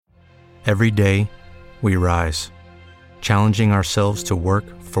Every day, we rise, challenging ourselves to work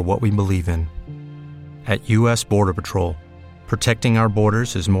for what we believe in. At U.S. Border Patrol, protecting our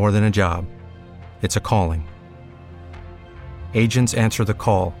borders is more than a job. It's a calling. Agents answer the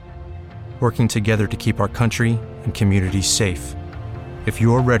call, working together to keep our country and communities safe. If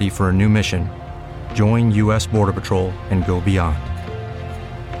you're ready for a new mission, join U.S. Border Patrol and go beyond.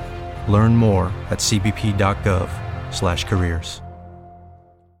 Learn more at cbp.gov/careers.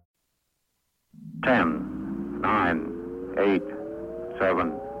 10, 9, 8,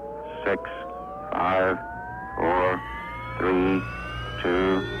 7, 6, 5, 4, 3,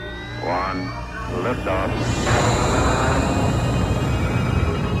 2, 1, liftoff.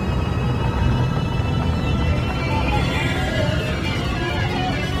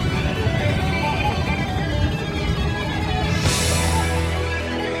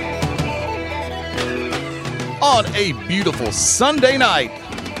 On a beautiful Sunday night.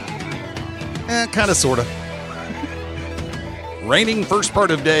 Kind of, sort of. Raining first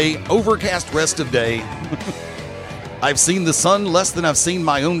part of day, overcast rest of day. I've seen the sun less than I've seen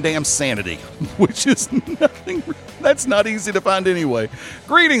my own damn sanity, which is nothing. That's not easy to find anyway.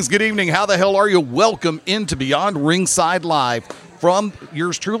 Greetings, good evening. How the hell are you? Welcome into Beyond Ringside Live from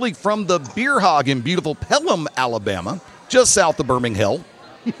yours truly from the Beer Hog in beautiful Pelham, Alabama, just south of Birmingham.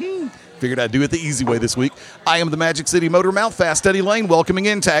 Figured I'd do it the easy way this week. I am the Magic City Motor Mouth, Fast Eddie Lane, welcoming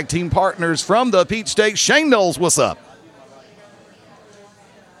in tag team partners from the Peach State. Shane Knowles, what's up?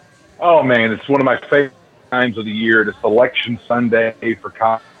 Oh, man, it's one of my favorite times of the year, the Selection Sunday for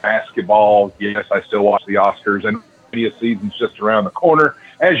college basketball. Yes, I still watch the Oscars, and the season's just around the corner.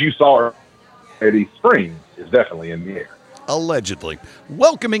 As you saw, Eddie, spring is definitely in the air. Allegedly.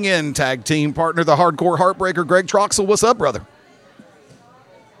 Welcoming in tag team partner, the hardcore heartbreaker, Greg Troxel. What's up, brother?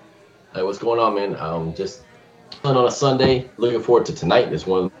 Hey, what's going on, man? Just on a Sunday. Looking forward to tonight. It's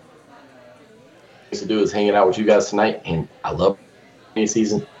one of the things to do is hanging out with you guys tonight. And I love the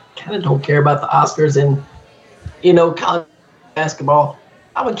season. Kind of don't care about the Oscars and, college basketball.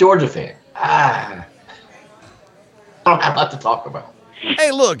 I'm a Georgia fan. I don't have a lot to talk about.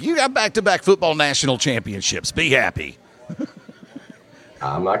 Hey, look, you got back-to-back football national championships. Be happy.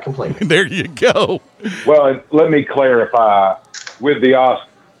 I'm not complaining. There you go. Well, and let me clarify with the Oscars.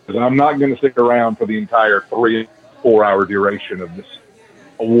 I'm not going to stick around for the entire 3-4 hour duration of this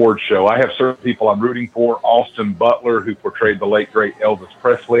award show. I have certain people I'm rooting for. Austin Butler, who portrayed the late, great Elvis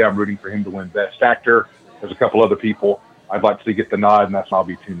Presley. I'm rooting for him to win Best Actor. There's a couple other people I'd like to see get the nod, and that's why I'll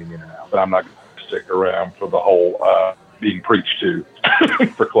be tuning in and out. But I'm not going to stick around for the whole being preached to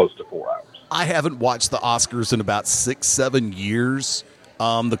for close to 4 hours. I haven't watched the Oscars in about 6-7 years.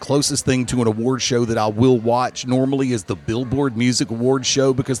 The closest thing to an award show that I will watch normally is the Billboard Music Awards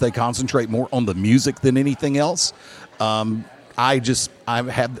show because they concentrate more on the music than anything else. I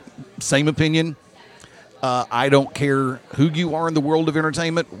have the same opinion. I don't care who you are in the world of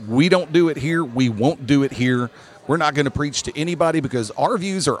entertainment. We don't do it here. We won't do it here. We're not going to preach to anybody because our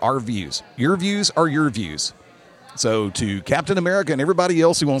views are our views. Your views are your views. So to Captain America and everybody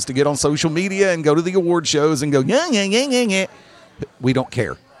else who wants to get on social media and go to the award shows and go, yeah. We don't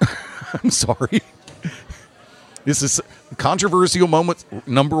care. I'm sorry. This is controversial moment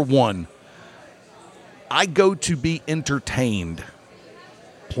number one. I go to be entertained.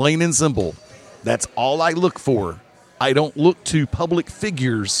 Plain and simple. That's all I look for. I don't look to public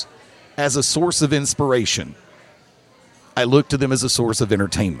figures as a source of inspiration. I look to them as a source of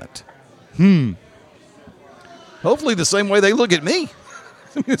entertainment. Hopefully the same way they look at me.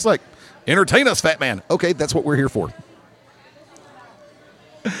 It's like, entertain us, fat man. Okay, that's what we're here for.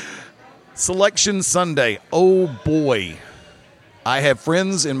 Selection Sunday. Oh, boy. I have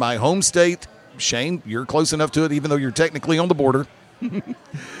friends in my home state. Shane, you're close enough to it, even though you're technically on the border.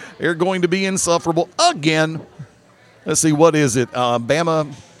 They're going to be insufferable again. Let's see, what is it?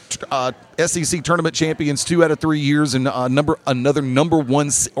 Bama SEC tournament champions 2 out of 3 years and another number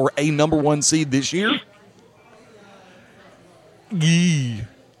one seed this year. Yee.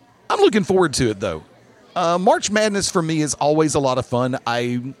 I'm looking forward to it, though. March Madness for me is always a lot of fun.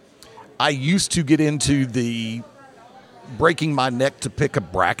 I used to get into the breaking my neck to pick a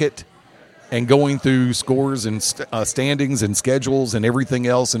bracket and going through scores and standings and schedules and everything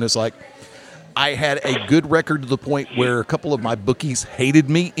else. And it's like I had a good record to the point where a couple of my bookies hated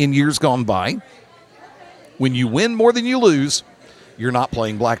me in years gone by. When you win more than you lose, you're not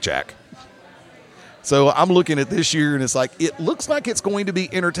playing blackjack. So I'm looking at this year, and it's like, it looks like it's going to be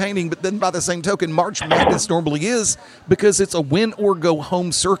entertaining, but then by the same token, March Madness normally is because it's a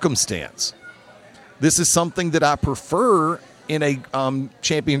win-or-go-home circumstance. This is something that I prefer in a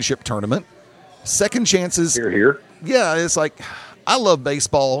championship tournament. Second chances. Here. Yeah, it's like, I love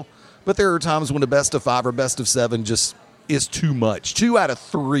baseball, But there are times when a best of 5 or best of 7 just is too much. 2 out of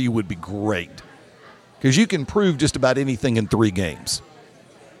 3 would be great because you can prove just about anything in 3 games.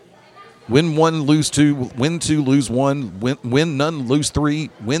 Win 1, lose 2, win 2, lose 1, win none, lose 3,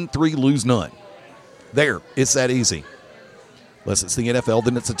 win 3, lose none. There, it's that easy. Unless it's the NFL,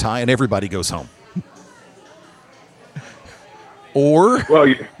 then it's a tie and everybody goes home. Or,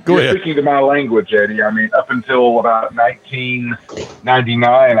 well, go you're ahead. speaking to my language, Eddie. I mean, up until about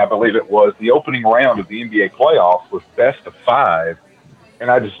 1999, I believe it was, the opening round of the NBA playoffs was best of 5.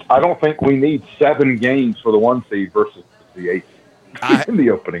 And I don't think we need 7 games for the 1 seed versus the 8 in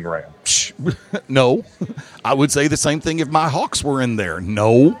the opening round. No. I would say the same thing if my Hawks were in there.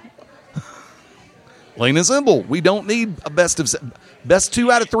 No. Plain and simple. We don't need a best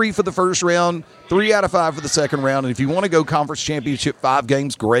 2 out of 3 for the first round, 3 out of 5 for the second round. And if you want to go conference championship, 5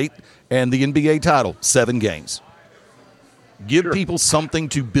 games, great. And the NBA title, 7 games. Give people something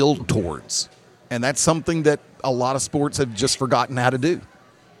to build towards. And that's something that a lot of sports have just forgotten how to do.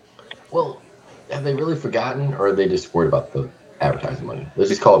 Well, have they really forgotten, or are they just worried about the advertising money? Let's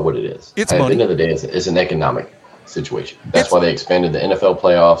just call it what it is. It's money. At money. the end of the day, it's an economic situation. That's why they expanded the NFL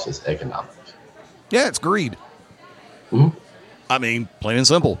playoffs. It's economics. Yeah, it's greed. Mm-hmm. I mean, plain and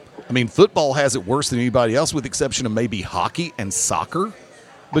simple. I mean, football has it worse than anybody else with the exception of maybe hockey and soccer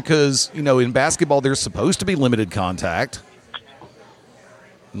because, in basketball, there's supposed to be limited contact.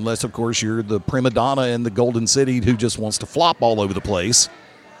 Unless, of course, you're the prima donna in the Golden City who just wants to flop all over the place.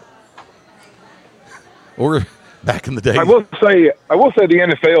 Or back in the day. I will say the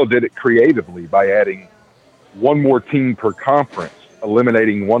NFL did it creatively by adding 1 more team per conference,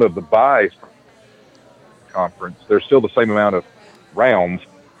 eliminating one of the byes per conference. There's still the same amount of rounds,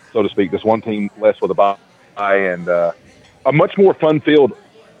 so to speak. This 1 team less with a bye and a much more fun-filled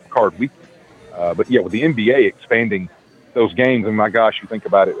card week. But, yeah, with the NBA expanding those games, and my gosh, you think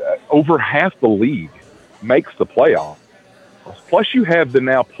about it, over half the league makes the playoffs. Plus, you have the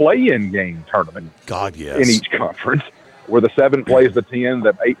now play-in game tournament. God, yes. In each conference, where the 7 plays the 10,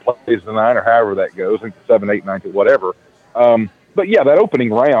 the 8 plays the 9, or however that goes, and 7, 8, 9, whatever. But yeah, that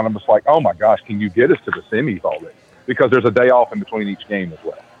opening round, I'm just like, oh my gosh, can you get us to the semis already? Because there's a day off in between each game as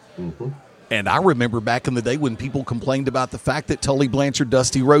well. Mm-hmm. And I remember back in the day when people complained about the fact that Tully Blanchard,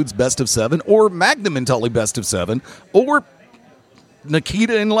 Dusty Rhodes best of 7, or Magnum and Tully best of 7, or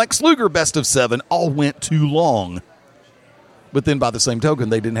Nikita and Lex Luger best of 7 all went too long. But then by the same token,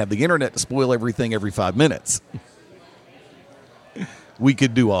 they didn't have the internet to spoil everything every 5 minutes. We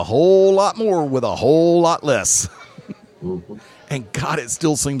could do a whole lot more with a whole lot less. Mm-hmm. And God, it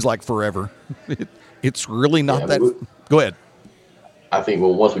still seems like forever. It's really not that. Go ahead. I think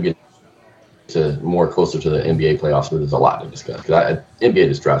once we get to more closer to the NBA playoffs, there's a lot to discuss. Because NBA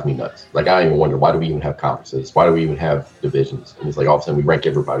just drives me nuts. Like, I even wonder, why do we even have conferences? Why do we even have divisions? And it's like all of a sudden we rank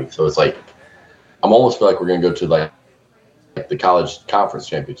everybody. So it's like, I'm almost feel like we're going to go to like the college conference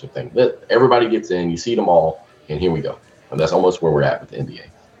championship thing. Everybody gets in, you see them all, and here we go. And that's almost where we're at with the NBA.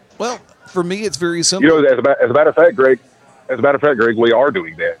 Well, for me, it's very simple. As a matter of fact, Greg, we are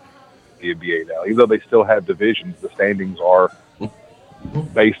doing that in the NBA now. Even though they still have divisions, the standings are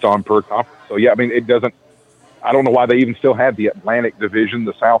based on per conference. So, yeah, I mean, it doesn't – I don't know why they even still have the Atlantic Division,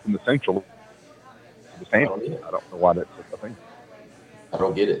 the South, and the Central. The standings. I don't know why that's a thing. I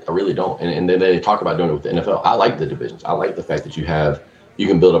don't get it. I really don't. And then they talk about doing it with the NFL. I like the divisions. I like the fact that you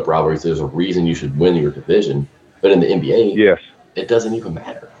can build up rivalries. There's a reason you should win your division. But in the NBA, yes, it doesn't even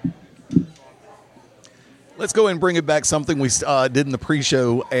matter. Let's go and bring it back, something we did in the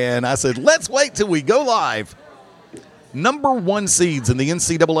pre-show, and I said, let's wait till we go live. Number 1 seeds in the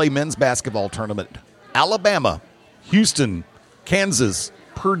NCAA men's basketball tournament: Alabama, Houston, Kansas,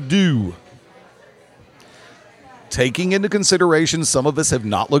 Purdue. Taking into consideration, some of us have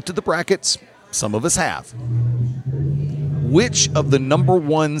not looked at the brackets, some of us have. Which of the number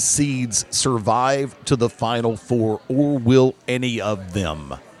 1 seeds survive to the Final Four, or will any of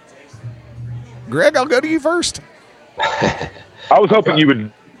them? Greg, I'll go to you first. I was hoping you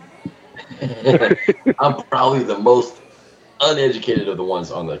would. I'm probably the most uneducated of the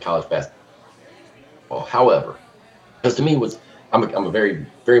ones on the college basketball. However, because to me, I'm a very,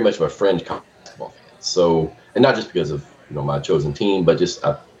 very much of a fringe college basketball fan. So, and not just because of my chosen team, but just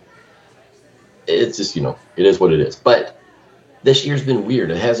it's just it is what it is. But this year's been weird.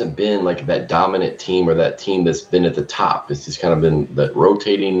 It hasn't been like that dominant team or that team that's been at the top. It's just kind of been that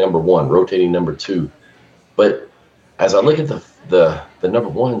rotating number 1, rotating number 2. But as I look at the number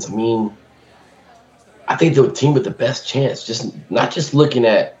 1s, I mean, I think the team with the best chance, just not just looking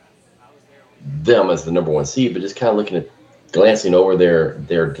at them as the number 1 seed, but just kind of looking at glancing over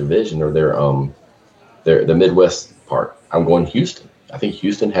their division or their the Midwest part. I'm going Houston. I think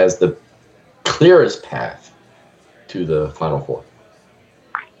Houston has the clearest path to the Final Four.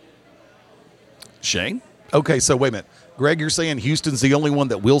 Shane? Okay, so wait a minute. Greg, you're saying Houston's the only one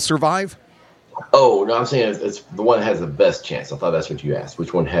that will survive? Oh, no, I'm saying it's the one that has the best chance. I thought that's what you asked.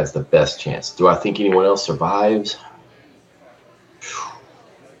 Which one has the best chance? Do I think anyone else survives?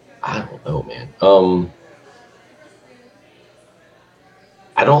 I don't know, man.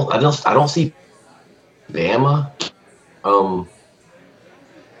 I don't see Bama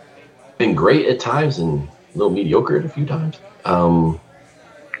been great at times and a little mediocre at a few times.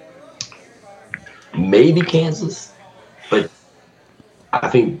 Maybe Kansas, but I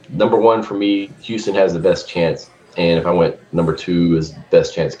think number one for me, Houston has the best chance. And if I went number two is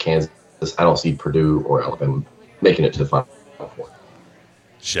best chance Kansas, I don't see Purdue or Alabama making it to the Final Four.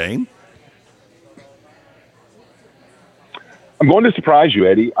 Shane? I'm going to surprise you,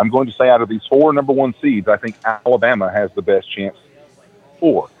 Eddie. I'm going to say out of these 4 number 1 seeds, I think Alabama has the best chance.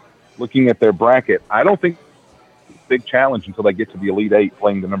 4. Looking at their bracket, I don't think it's a big challenge until they get to the Elite 8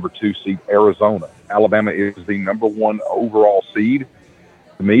 playing the number 2 seed, Arizona. Alabama is the number 1 overall seed.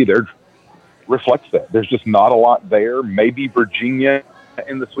 To me, they reflects that. There's just not a lot there. Maybe Virginia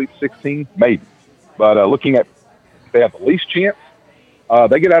in the Sweet 16, maybe. But looking at if they have the least chance,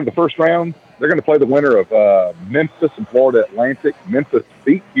 they get out of the first round. They're going to play the winner of Memphis and Florida Atlantic. Memphis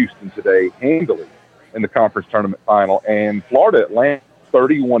beat Houston today handily in the conference tournament final, and Florida Atlantic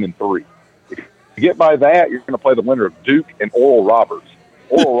 31-3. If you get by that, you're going to play the winner of Duke and Oral Roberts.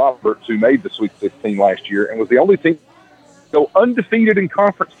 Oral Roberts, who made the Sweet 16 last year and was the only team to go undefeated in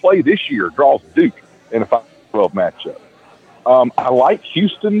conference play this year, draws Duke in a 5-12 matchup. I like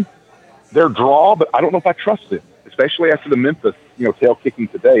Houston, their draw, but I don't know if I trust it, especially after the Memphis, tail kicking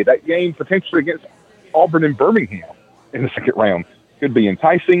today. That game potentially against Auburn and Birmingham in the second round could be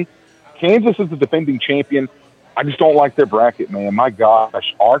enticing. Kansas is the defending champion. I just don't like their bracket, man. My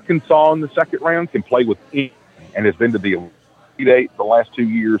gosh, Arkansas in the second round can play with any and has been to the Elite 8 the last 2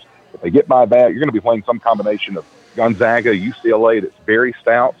 years. If they get by that, you're going to be playing some combination of Gonzaga, UCLA that's very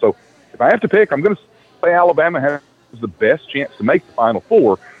stout. So if I have to pick, I'm going to say Alabama has the best chance to make the Final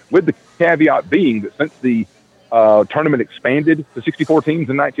Four, with the caveat being that since the tournament expanded to 64 teams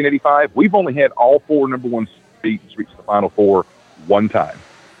in 1985, we've only had all 4 number 1 seeds reach the Final Four one time.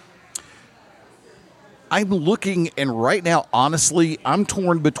 I'm looking, and right now, honestly, I'm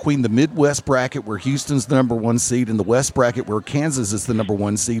torn between the Midwest bracket where Houston's the number 1 seed and the West bracket where Kansas is the number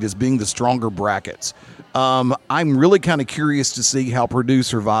 1 seed as being the stronger brackets. I'm really kind of curious to see how Purdue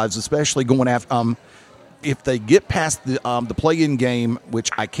survives, especially going after if they get past the play-in game, which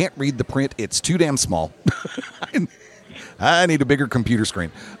I can't read the print. It's too damn small. I need a bigger computer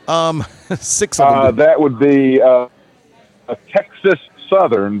screen. 6 of them. That would be a Texas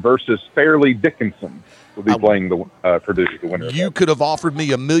Southern versus Fairleigh Dickinson. Will be playing the Purdue, the winner. You could have offered me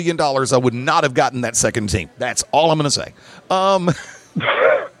 $1 million. I would not have gotten that second team. That's all I'm going to say.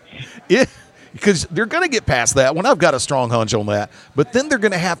 Because they're going to get past that one. I've got a strong hunch on that. But then they're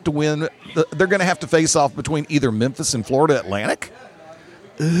going to have to win. They're going to have to face off between either Memphis and Florida Atlantic.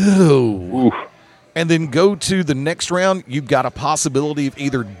 Ooh. Oof. And then go to the next round. You've got a possibility of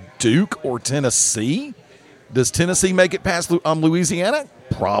either Duke or Tennessee. Does Tennessee make it past Louisiana?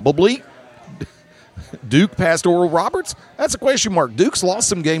 Probably. Duke past Oral Roberts? That's a question mark. Duke's lost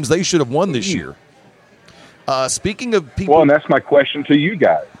some games they should have won this year. Speaking of people... Well, and that's my question to you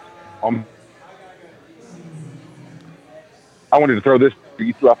guys. I wanted to throw this.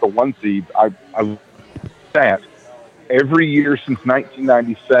 You threw out the 1 seed. I asked, every year since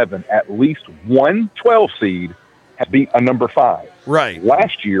 1997, at least one 12 seed has beat a number 5. Right.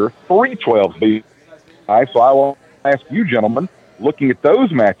 Last year, 3 12s beat 5. So I will ask you, gentlemen, looking at those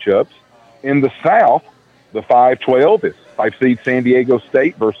matchups, in the South, the 5-12 is 5 seed San Diego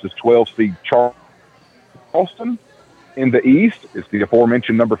State versus 12 seed Charleston. In the East, it's the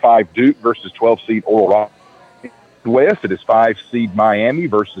aforementioned number 5 Duke versus 12 seed Oral Roberts. West, it is 5 seed Miami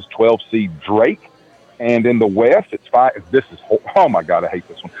versus 12 seed Drake. And in the West, it's 5. This is, oh my God, I hate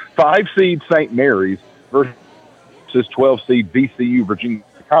this one. 5 seed St. Mary's versus 12 seed VCU Virginia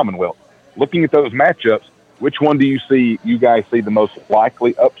Commonwealth. Looking at those matchups, which one do you guys see the most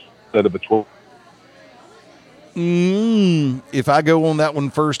likely upset of the 12? If I go on that one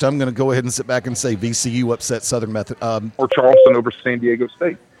first, I'm going to go ahead and sit back and say VCU upset Southern Methodist. Or Charleston over San Diego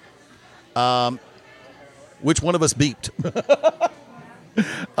State. Which one of us beeped?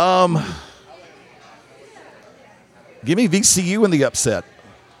 Give me VCU in the upset.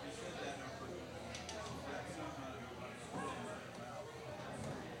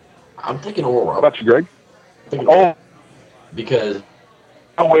 I'm thinking Oral Roberts. How about you, Greg? Because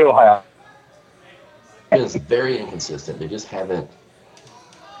I will have. it's very inconsistent. They just haven't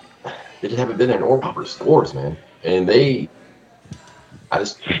they just haven't been there in Oral Roberts scores, man. And I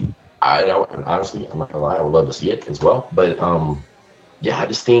don't, honestly, I'm not gonna lie, I would love to see it as well. But yeah, I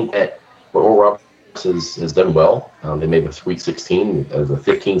just think that what Oral Roberts has done well. They made the Sweet 16 as a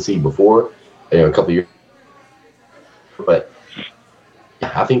 15 seed before, a couple of years. But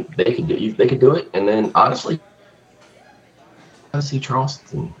yeah, I think they could do it. And then honestly, I see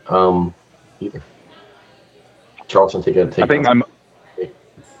Charleston either. Charleston take I think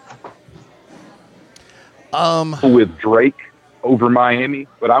I'm with Drake over Miami,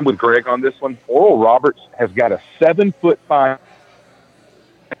 but I'm with Greg on this one. Oral Roberts has got a 7'5"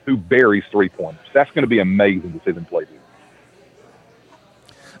 who buries 3-pointers. That's going to be amazing to see them play.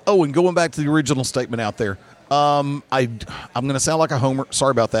 Oh, and going back to the original statement out there, I'm going to sound like a homer.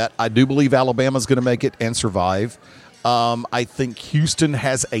 Sorry about that. I do believe Alabama's going to make it and survive. I think Houston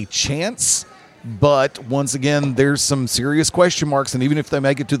has a chance, but once again, there's some serious question marks. And even if they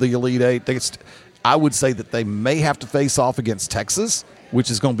make it to the Elite Eight, I would say that they may have to face off against Texas, which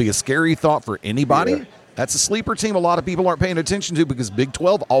is going to be a scary thought for anybody. Yeah. That's a sleeper team a lot of people aren't paying attention to because Big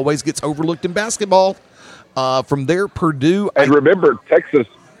 12 always gets overlooked in basketball. From there, Purdue. And remember, Texas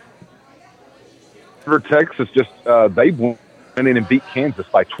just they went in and beat Kansas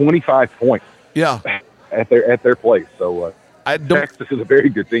by 25 points. Yeah, at their place. So Texas is a very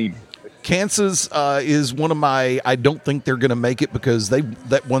good team. Kansas is one of my. I don't think they're going to make it because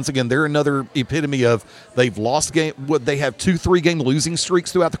once again they're another epitome of they've lost game. What they have 2-3 game losing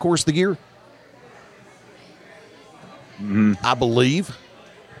streaks throughout the course of the year. Mm-hmm. I believe.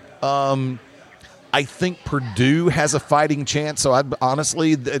 I think Purdue has a fighting chance. So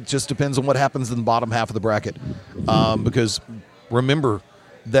honestly, it just depends on what happens in the bottom half of the bracket. Because remember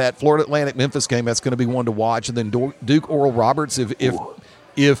that Florida Atlantic Memphis game, that's going to be one to watch, and then Duke Oral Roberts.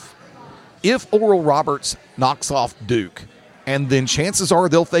 If Oral Roberts knocks off Duke, and then chances are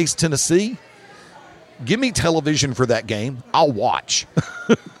they'll face Tennessee, give me television for that game. I'll watch.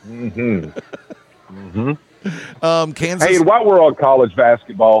 Mm-hmm. Mm-hmm. Kansas. Hey, while we're on college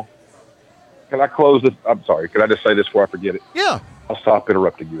basketball, can I close this? I'm sorry. Can I just say this before I forget it? Yeah. I'll stop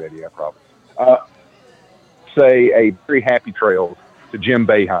interrupting you, Eddie. I promise. Say a very happy trails to Jim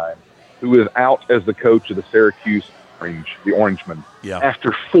Boeheim, who is out as the coach of the Syracuse the Orangemen. Yeah.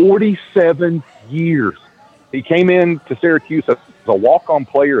 After 47 years, he came in to Syracuse as a walk-on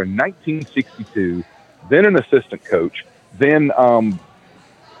player in 1962, then an assistant coach, then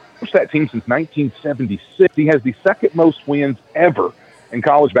coached that team since 1976. He has the second most wins ever in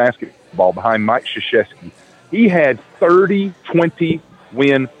college basketball behind Mike Krzyzewski. He had 30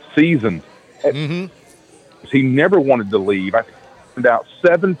 20-win seasons. Mm-hmm. He never wanted to leave. I think he turned out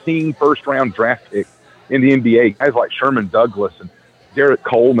 17 first-round draft picks in the NBA, guys like Sherman Douglas and Derek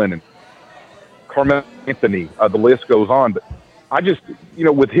Coleman and Carmelo Anthony, the list goes on. But I just,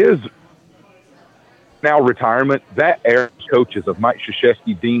 with his now retirement, that era of coaches of Mike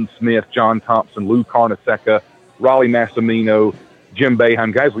Krzyzewski, Dean Smith, John Thompson, Lou Carnesecca, Raleigh Massimino, Jim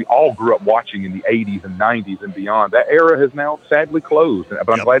Boeheim, guys we all grew up watching in the 80s and 90s and beyond. That era has now sadly closed. But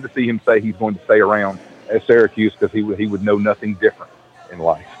I'm glad to see him say he's going to stay around at Syracuse because he would know nothing different in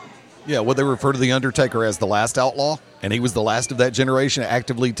life. Yeah, well, they refer to The Undertaker as the last outlaw, and he was the last of that generation to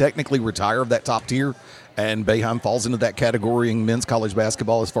actively, technically retire of that top tier, and Boeheim falls into that category in men's college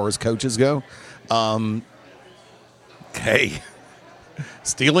basketball as far as coaches go. Hey,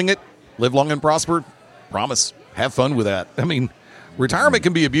 stealing it, live long and prosper, promise, have fun with that. I mean, retirement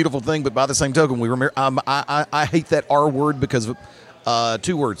can be a beautiful thing, but by the same token, we remember. I hate that R word because of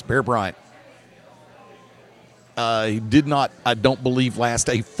 2 words, Bear Bryant. He did not, I don't believe, last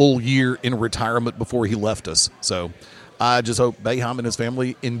a full year in retirement before he left us. So I just hope Boeheim and his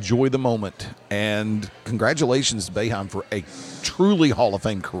family enjoy the moment. And congratulations to Boeheim for a truly Hall of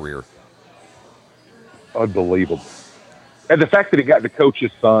Fame career. Unbelievable. And the fact that he got to coach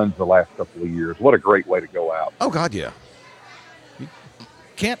his sons the last couple of years, what a great way to go out. Oh, God, yeah. You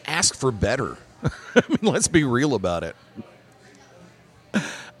can't ask for better. I mean, let's be real about it.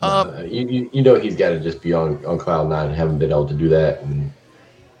 He's got to just be on cloud nine and haven't been able to do that and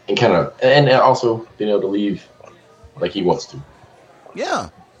kind of and also being able to leave like he wants to. Yeah.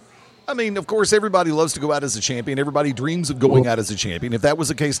 I mean, of course, everybody loves to go out as a champion. Everybody dreams of going out as a champion. If that was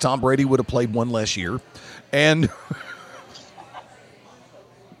the case, Tom Brady would have played one less year. And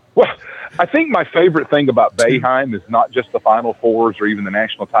well, I think my favorite thing about Boeheim is not just the Final Fours or even the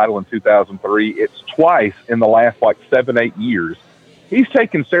national title in 2003. It's twice in the last 7-8 years. He's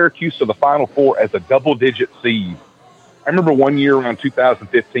taken Syracuse to the Final Four as a double-digit seed. I remember one year around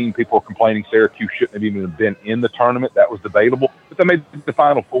 2015, people were complaining Syracuse shouldn't have even been in the tournament. That was debatable, but they made the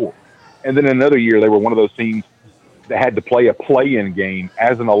Final Four. And then another year, they were one of those teams that had to play a play-in game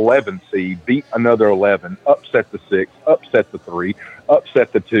as an 11 seed, beat another 11, upset the 6, upset the 3,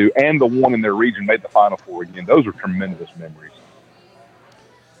 upset the 2, and the 1 in their region made the Final Four again. Those are tremendous memories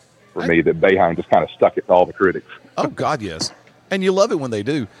for me that Boeheim just kind of stuck it to all the critics. Oh, God, yes. And you love it when they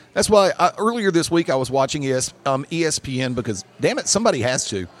do. That's why earlier this week I was watching ESPN because, damn it, somebody has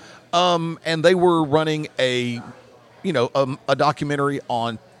to. And they were running a documentary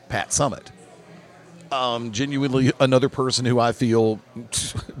on Pat Summitt. Genuinely another person who I feel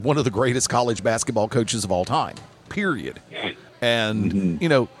one of the greatest college basketball coaches of all time, period. And,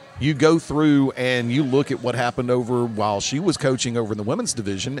 you go through and you look at what happened over while she was coaching over in the women's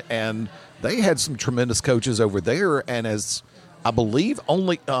division, and they had some tremendous coaches over there. And as I believe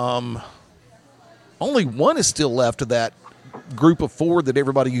only one is still left of that group of 4 that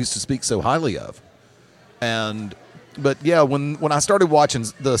everybody used to speak so highly of. But yeah, when I started watching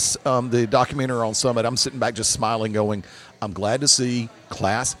the documentary on Summitt, I'm sitting back just smiling, going, I'm glad to see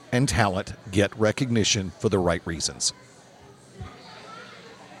class and talent get recognition for the right reasons.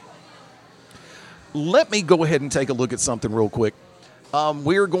 Let me go ahead and take a look at something real quick.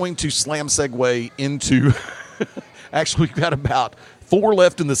 We're going to slam segue into actually we've got about 4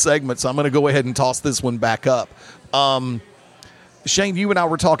 left in the segment, so I'm going to go ahead and toss this one back up. Shane, you and I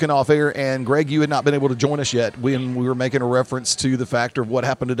were talking off air, and Greg, you had not been able to join us yet when we were making a reference to the factor of what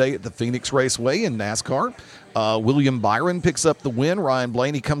happened today at the Phoenix Raceway in NASCAR. William Byron picks up the win. Ryan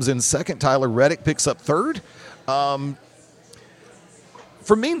Blaney comes in second. Tyler Reddick picks up third. For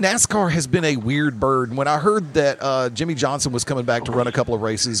me, NASCAR has been a weird bird. When I heard that Jimmy Johnson was coming back to run a couple of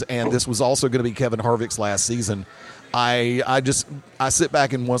races, and this was also going to be Kevin Harvick's last season, I sit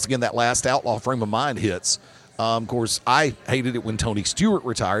back and once again that last outlaw frame of mind hits. Of course, I hated it when Tony Stewart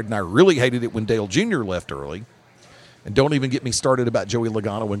retired, and I really hated it when Dale Jr. left early. And don't even get me started about Joey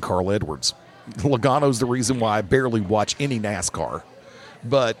Logano and Carl Edwards. Logano's the reason why I barely watch any NASCAR.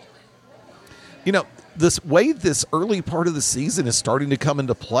 But, this way this early part of the season is starting to come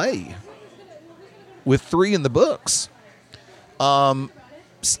into play with 3 in the books.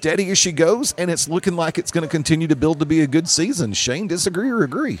 Steady as she goes, and it's looking like it's going to continue to build to be a good season. Shane, disagree or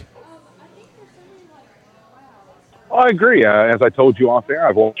agree? I agree. As I told you off air,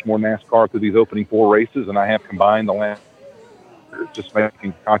 I've watched more NASCAR through these opening 4 races, and I have combined the last year, just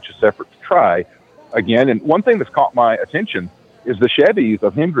making conscious effort to try again. And one thing that's caught my attention is the Chevys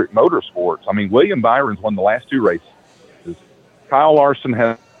of Hendrick Motorsports. I mean, William Byron's won the last 2 races. Kyle Larson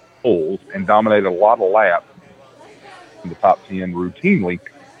has poles and dominated a lot of laps in the top 10 routinely.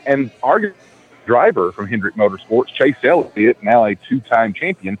 And our driver from Hendrick Motorsports, Chase Elliott, now a 2-time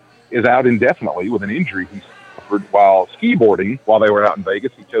champion, is out indefinitely with an injury he suffered while ski boarding while they were out in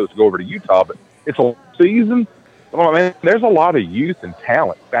Vegas. He chose to go over to Utah, but it's a season. Oh, man, there's a lot of youth and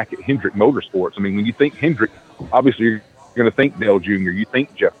talent back at Hendrick Motorsports. I mean, when you think Hendrick, obviously you're going to think Dale Jr., you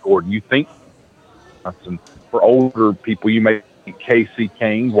think Jeff Gordon, you think Johnson. For older people, you may think Casey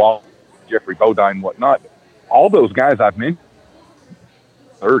Kane, Walt, Jeffrey Bodine, whatnot. But all those guys I've mentioned,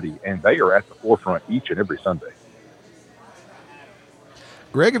 30, and they are at the forefront each and every Sunday.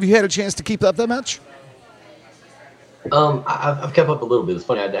 Greg, have you had a chance to keep up that much? I've kept up a little bit. It's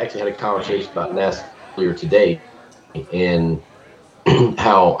funny. I actually had a conversation about NASCAR earlier today, and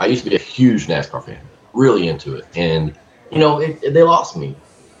how I used to be a huge NASCAR fan, really into it, and they lost me.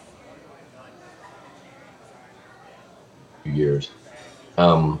 A few years,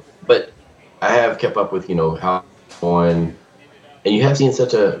 but I have kept up with how on, and you have seen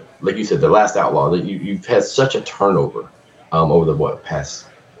such a, like you said, the last outlaw, that you've had such a turnover over the past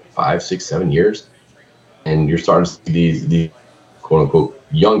 5, 6, 7 years. And you're starting to see these quote unquote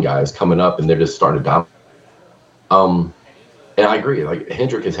young guys coming up, and they're just starting to dominate. And I agree. Like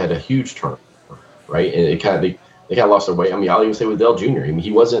Hendrick has had a huge turnover, right? And they kind of lost their way. I mean, I'll even say with Dale Jr. I mean,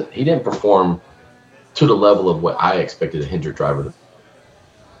 he didn't perform to the level of what I expected a Hendrick driver to.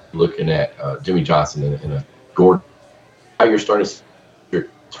 Looking at Jimmy Johnson and a Gordon, how you're starting to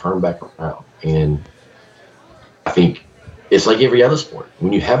turn back around, and I think. It's like every other sport.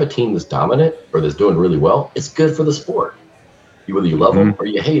 When you have a team that's dominant or that's doing really well, it's good for the sport. Whether you love them or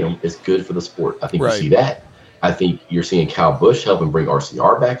you hate them, it's good for the sport. I think you see that. I think you're seeing Kyle Busch helping bring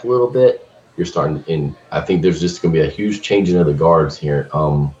RCR back a little bit. You're starting, and I think there's just going to be a huge changing of the guards here.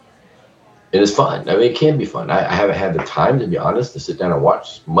 And it's fun. I mean, it can be fun. I haven't had the time, to be honest, to sit down and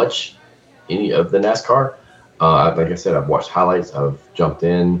watch any of the NASCAR. Like I said, I've watched highlights. I've jumped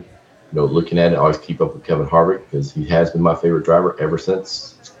in. Looking at it, I always keep up with Kevin Harvick because he has been my favorite driver ever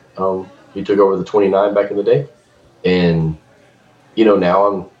since he took over the 29 back in the day. And,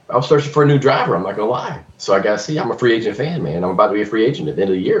 now I'm searching for a new driver. I'm not going to lie. So I got to see. I'm a free agent fan, man. I'm about to be a free agent at the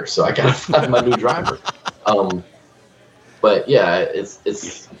end of the year. So I got to find my new driver. But yeah,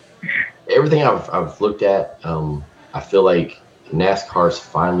 it's everything I've looked at. I feel like NASCAR's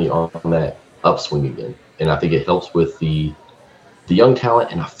finally on that upswing again, and I think it helps with the young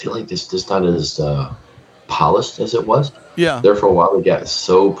talent. And I feel like this just not as polished as it was. Yeah. There for a while, they got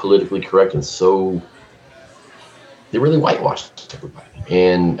so politically correct and so they really whitewashed everybody.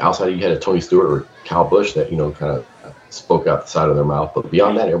 And outside, you had a Tony Stewart or Kyle Busch that kind of spoke out the side of their mouth. But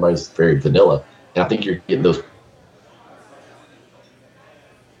beyond that, everybody's very vanilla. And I think you're getting those.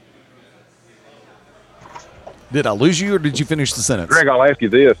 Did I lose you, or did you finish the sentence? Greg, I'll ask you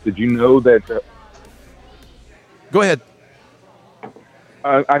this. Did you know that Go ahead.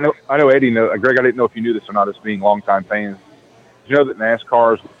 I know Eddie knows. Greg, I didn't know if you knew this or not as being longtime fans. Did you know that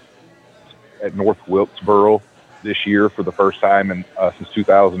NASCAR's at North Wilkesboro this year for the first time since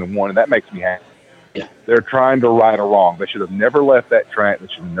 2001, and that makes me happy. Yeah. They're trying to right a wrong. They should have never left that track. They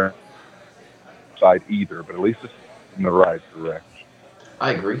should have never side either, but at least it's in the right direction.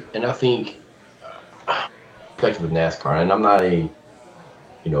 I agree, and I think, especially with NASCAR, and I'm not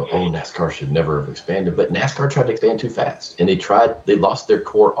NASCAR should never have expanded, but NASCAR tried to expand too fast, and they lost their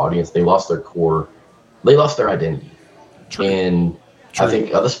core audience, they lost their identity. True. And True. I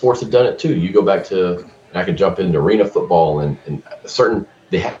think other sports have done it too. You go back to, and I can jump into arena football and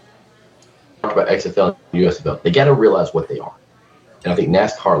they have talked about XFL and USFL. They got to realize what they are. And I think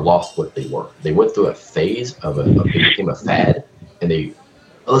NASCAR lost what they were. They went through a phase it became a fad, and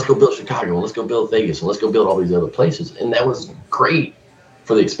let's go build Chicago, and let's go build Vegas, and let's go build all these other places. And that was great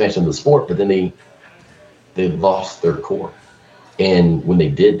for the expansion of the sport, but then they lost their core. And when they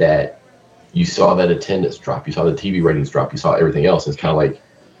did that, you saw that attendance drop, you saw the TV ratings drop, you saw everything else. It's kind of like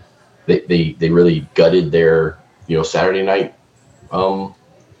they really gutted their Saturday night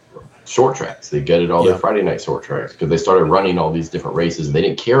short tracks. They gutted all their Friday night short tracks because they started running all these different races, and they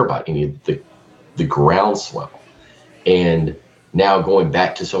didn't care about any of the groundswell. And now going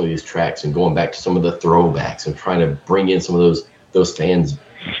back to some of these tracks and going back to some of the throwbacks and trying to bring in some of those fans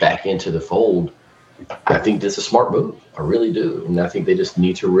back into the fold, I think that's a smart move. I really do. And I think they just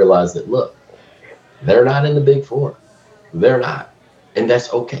need to realize that, look, they're not in the Big Four. They're not. And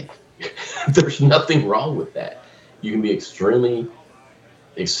that's okay. There's nothing wrong with that. You can be extremely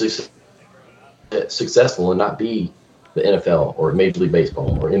successful and not be the NFL or Major League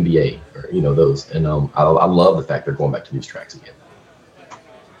Baseball or NBA or, those. And I love the fact they're going back to these tracks again.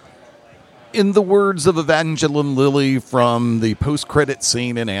 In the words of Evangeline Lilly from the post-credit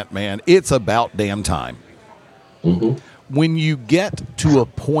scene in Ant-Man, it's about damn time. Mm-hmm. When you get to a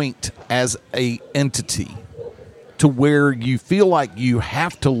point as a entity to where you feel like you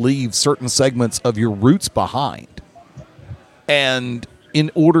have to leave certain segments of your roots behind, and in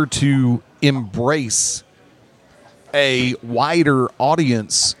order to embrace a wider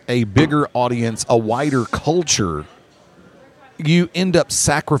audience, a bigger audience, a wider culture, you end up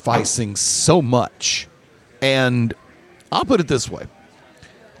sacrificing so much. And I'll put it this way.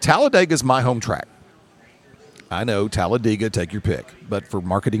 Talladega is my home track. I know, Talladega, take your pick. But for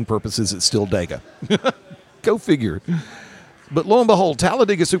marketing purposes, it's still Dega. Go figure. But lo and behold,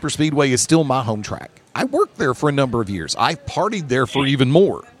 Talladega Superspeedway is still my home track. I worked there for a number of years. I partied there for even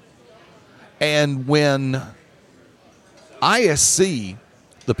more. And when ISC,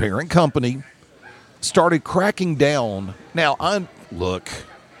 the parent company, started cracking down. Now,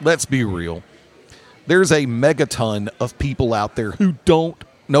 let's be real. There's a megaton of people out there who don't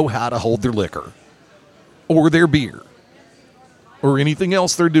know how to hold their liquor or their beer or anything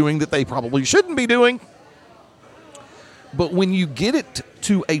else they're doing that they probably shouldn't be doing. But when you get it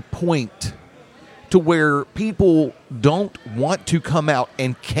to a point to where people don't want to come out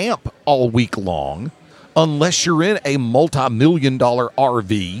and camp all week long unless you're in a multi-million-dollar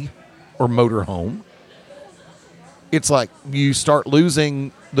RV or motorhome, it's like you start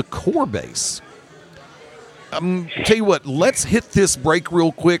losing the core base. Tell you what, let's hit this break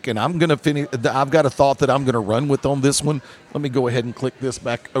real quick, and I'm going to finish. I've got a thought that I'm going to run with on this one. Let me go ahead and click this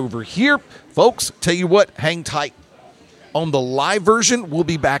back over here. Folks, tell you what, hang tight. On the live version, we'll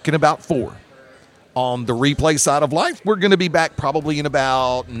be back in about 4. On the replay side of life, we're going to be back probably in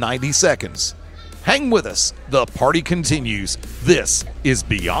about 90 seconds. Hang with us. The party continues. This is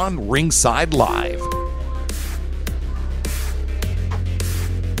Beyond Ringside Live.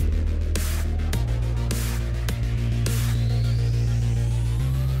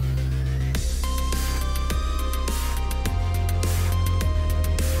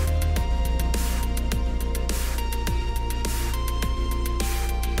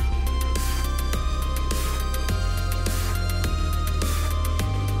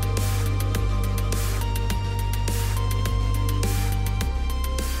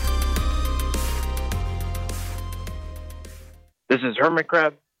 This is Hermit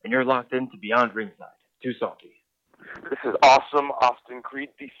Crab, and you're locked into Beyond Ringside. Too salty. This is Awesome Austin Creed,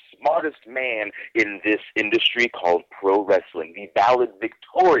 the smartest man in this industry called pro wrestling, the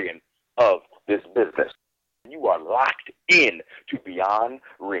valedictorian of this business. You are locked in to Beyond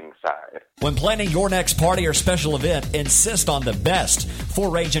Ringside. When planning your next party or special event, insist on the best.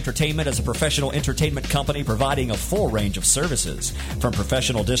 Full Range Entertainment is a professional entertainment company providing a full range of services. From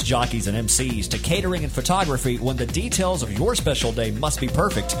professional disc jockeys and MCs to catering and photography, when the details of your special day must be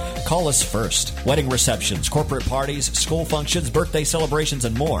perfect, call us first. Wedding receptions, corporate parties, school functions, birthday celebrations,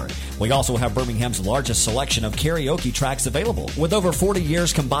 and more. We also have Birmingham's largest selection of karaoke tracks available. With over 40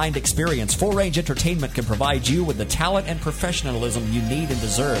 years combined experience, Full Range Entertainment can provide you with the talent and professionalism you need and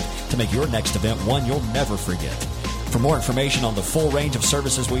deserve to make your next event one you'll never forget. For more information on the full range of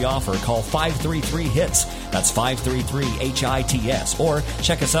services we offer, call 533-HITS. That's 533-HITS. Or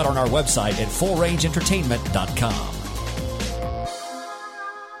check us out on our website at fullrangeentertainment.com.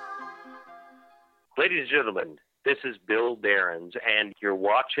 Ladies and gentlemen, this is Bill Behrens, and you're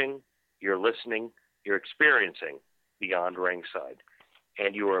watching, you're listening, you're experiencing Beyond Ringside,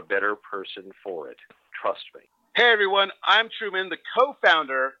 and you are a better person for it. Trust me. Hey everyone, I'm Truman, the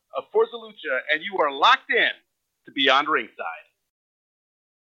co-founder of Forza Lucha, and you are locked in to Beyond Ringside.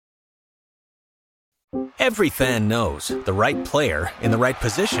 Every fan knows the right player in the right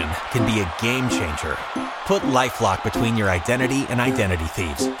position can be a game changer. Put LifeLock between your identity and identity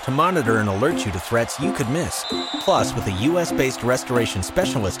thieves to monitor and alert you to threats you could miss. Plus, with a U.S.-based restoration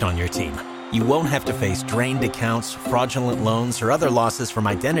specialist on your team, you won't have to face drained accounts, fraudulent loans, or other losses from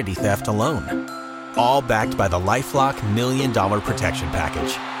identity theft alone. All backed by the LifeLock $1 Million Protection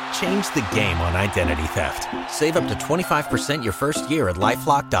Package. Change the game on identity theft. Save up to 25% your first year at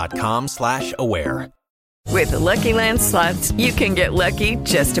LifeLock.com/aware. With the Lucky Land Slots, you can get lucky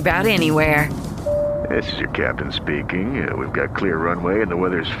just about anywhere. This is your captain speaking. We've got clear runway and the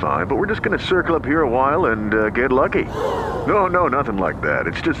weather's fine, but we're just going to circle up here a while and get lucky. No, nothing like that.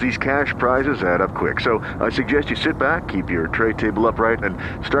 It's just these cash prizes add up quick. So I suggest you sit back, keep your tray table upright, and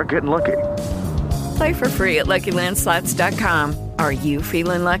start getting lucky. Play for free at LuckyLandSlots.com. Are you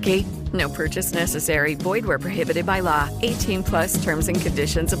feeling lucky? No purchase necessary. Void where prohibited by law. 18 plus terms and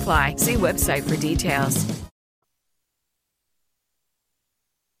conditions apply. See website for details.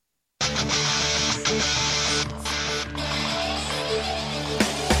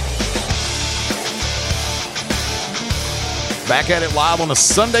 Back at it live on a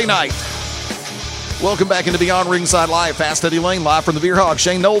Sunday night. Welcome back into Beyond Ringside Live. Fast Eddie Lane live from the Beer Hog.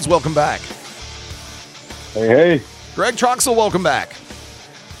 Shane Knowles, welcome back. Hey. Greg Troxel, welcome back.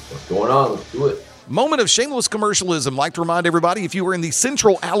 What's going on? Let's do it. Moment of shameless commercialism. Like to remind everybody, if you were in the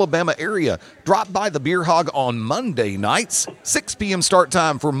central Alabama area, drop by the Beer Hog on Monday nights, 6 p.m. start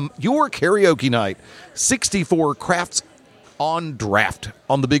time for your karaoke night. 64 crafts on draft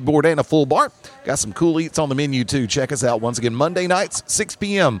on the big board and a full bar. Got some cool eats on the menu too. Check us out once again, Monday nights, 6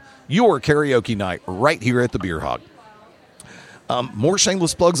 p.m. Your karaoke night right here at the Beer Hog. More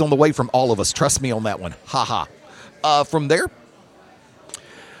shameless plugs on the way from all of us. Trust me on that one. Ha ha. From there,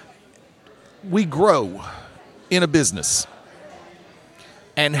 we grow in a business,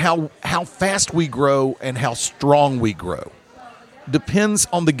 and how fast we grow and how strong we grow depends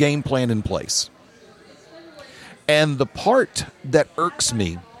on the game plan in place. And the part that irks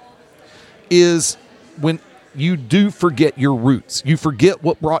me is when you do forget your roots. You forget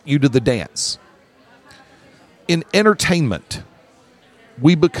what brought you to the dance. In entertainment,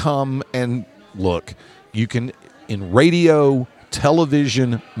 we become, and look, you can, in radio,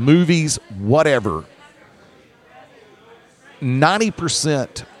 television, movies, whatever,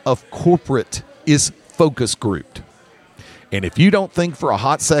 90% of corporate is focus grouped. And if you don't think for a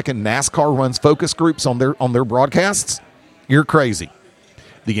hot second NASCAR runs focus groups on their broadcasts, you're crazy.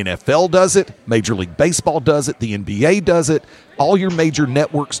 The NFL does it, Major League Baseball does it, the NBA does it, all your major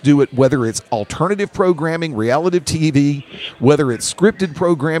networks do it, whether it's alternative programming, reality TV, whether it's scripted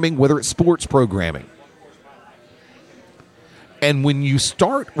programming, whether it's sports programming. And when you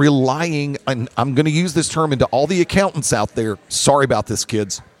start relying, and I'm going to use this term into all the accountants out there, sorry about this,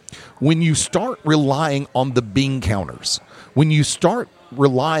 kids. When you start relying on the bean counters, when you start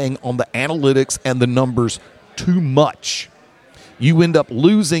relying on the analytics and the numbers too much, you end up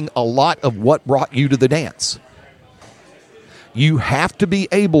losing a lot of what brought you to the dance. You have to be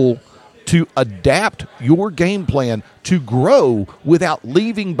able to adapt your game plan to grow without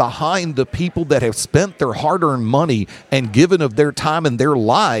leaving behind the people that have spent their hard-earned money and given of their time and their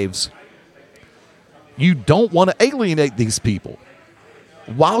lives. You don't want to alienate these people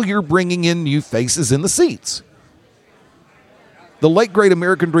while you're bringing in new faces in the seats. The late great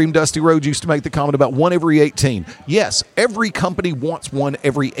American Dream Dusty Rhodes used to make the comment about one every 18. Yes, every company wants one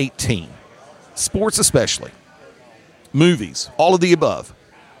every 18. Sports especially. Movies, all of the above.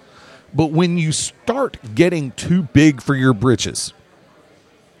 But when you start getting too big for your britches,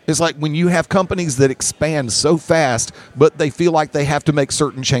 it's like when you have companies that expand so fast, but they feel like they have to make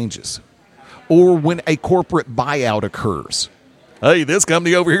certain changes. Or when a corporate buyout occurs. Hey, this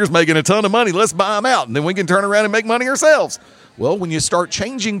company over here is making a ton of money. Let's buy them out, and then we can turn around and make money ourselves. Well, when you start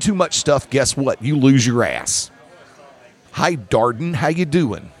changing too much stuff, guess what? You lose your ass. Hi, Darden. How you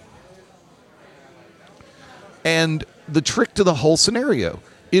doing? And the trick to the whole scenario,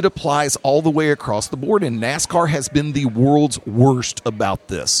 it applies all the way across the board, and NASCAR has been the world's worst about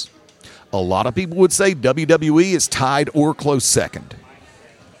this. A lot of people would say WWE is tied or close second.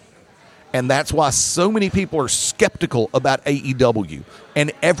 And that's why so many people are skeptical about AEW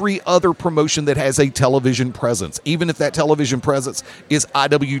and every other promotion that has a television presence, even if that television presence is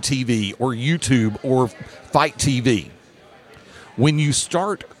IWTV or YouTube or Fight TV. When you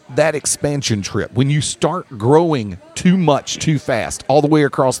start that expansion trip, when you start growing too much too fast all the way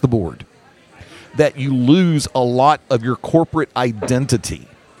across the board, that you lose a lot of your corporate identity.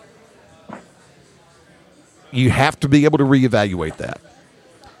 You have to be able to reevaluate that.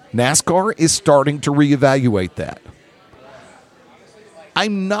 NASCAR is starting to reevaluate that.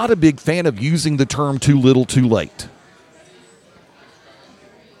 I'm not a big fan of using the term too little, too late.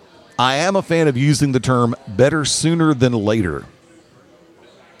 I am a fan of using the term better sooner than later.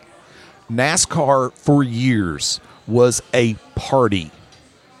 NASCAR for years was a party.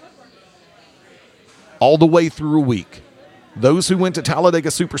 All the way through a week. Those who went to Talladega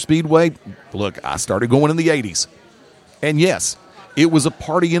Superspeedway, look, I started going in the 80s. And yes, it was a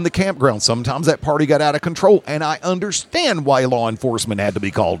party in the campground. Sometimes that party got out of control, and I understand why law enforcement had to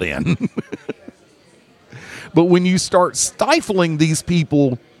be called in. But when you start stifling these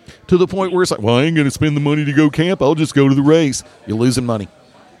people to the point where it's like, well, I ain't going to spend the money to go camp, I'll just go to the race, you're losing money.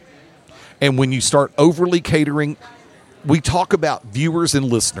 And when you start overly catering, we talk about viewers and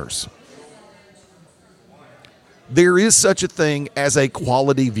listeners. There is such a thing as a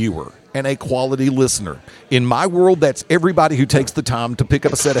quality viewer and a quality listener. In my world, that's everybody who takes the time to pick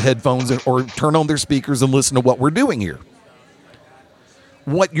up a set of headphones or turn on their speakers and listen to what we're doing here.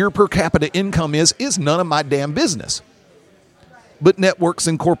 What your per capita income is none of my damn business. But networks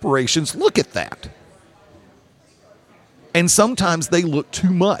and corporations look at that. And sometimes they look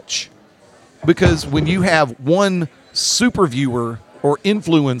too much. Because when you have one super viewer or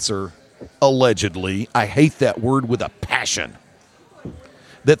influencer, allegedly, I hate that word with a passion,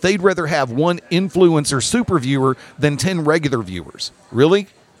 that they'd rather have one influencer super viewer than 10 regular viewers. Really?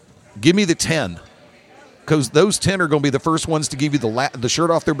 Give me the 10. Because those 10 are going to be the first ones to give you the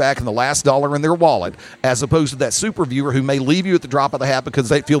shirt off their back and the last dollar in their wallet, as opposed to that super viewer who may leave you at the drop of the hat because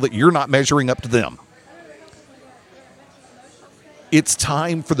they feel that you're not measuring up to them. It's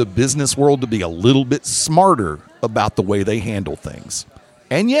time for the business world to be a little bit smarter about the way they handle things.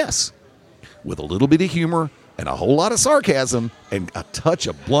 And yes, with a little bit of humor and a whole lot of sarcasm and a touch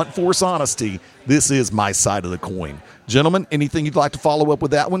of blunt force honesty, this is my side of the coin. Gentlemen, anything you'd like to follow up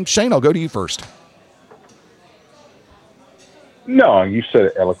with that one? Shane, I'll go to you first. No, you said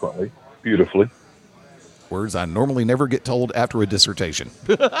it eloquently, beautifully. Words I normally never get told after a dissertation.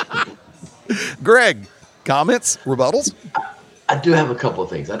 Greg, comments, rebuttals? I do have a couple of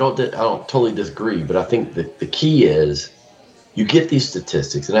things. I don't totally disagree, but I think that the key is you get these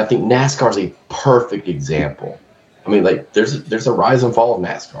statistics, and I think NASCAR is a perfect example. I mean, like there's a rise and fall of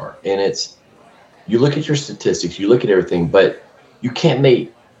NASCAR, and it's you look at your statistics, you look at everything, but you can't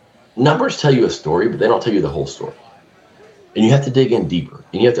make numbers tell you a story, but they don't tell you the whole story. And you have to dig in deeper,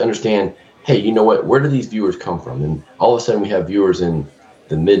 and you have to understand, hey, you know what? Where do these viewers come from? And all of a sudden, we have viewers in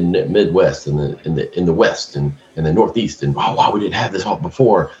the Midwest and in the West and the Northeast, and wow, we didn't have this all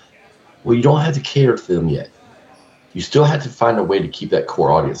before. Well, you don't have to cater to them yet. You still have to find a way to keep that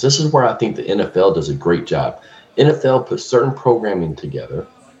core audience. This is where I think the NFL does a great job. NFL puts certain programming together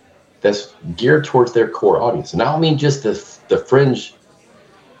that's geared towards their core audience. And I don't mean just the fringe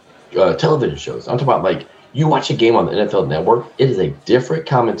television shows. I'm talking about, like, you watch a game on the NFL Network, it is a different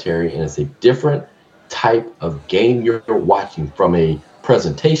commentary and it's a different type of game you're watching from a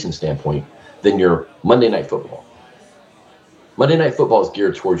presentation standpoint than your Monday Night Football. Monday Night Football is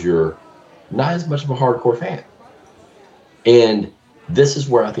geared towards your not as much of a hardcore fan. And this is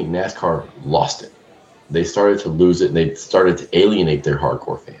where I think NASCAR lost it. They started to lose it, and they started to alienate their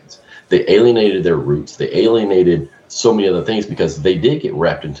hardcore fans. They alienated their roots. They alienated so many other things because they did get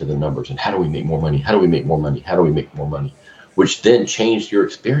wrapped into the numbers. And how do we make more money? How do we make more money? How do we make more money? Which then changed your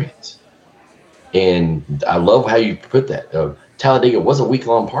experience. And I love how you put that. Talladega was a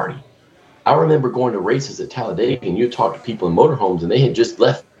week-long party. I remember going to races at Talladega, and you talk to people in motorhomes, and they had just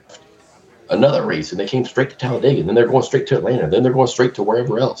left another race, and they came straight to Talladega, and then they're going straight to Atlanta, then they're going straight to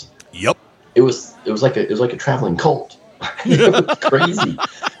wherever else. Yep. It was like a traveling cult. It was crazy.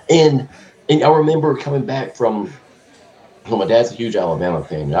 And I remember coming back from, my dad's a huge Alabama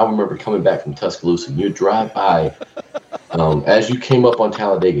fan, and I remember coming back from Tuscaloosa, and you drive by, as you came up on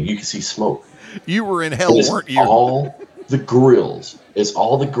Talladega, you could see smoke. You were in hell, weren't you? All the grills. It's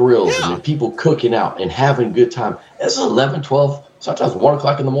all the grills and the people cooking out and having a good time. It's 11, 12, sometimes 1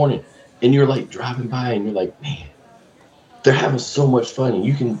 o'clock in the morning. And you're like driving by and you're like, man, they're having so much fun. And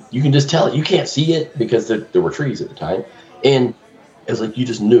you can just tell it. You can't see it because there were trees at the time. And it's like you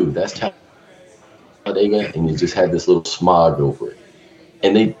just knew that's Talladega, and you just had this little smog over it.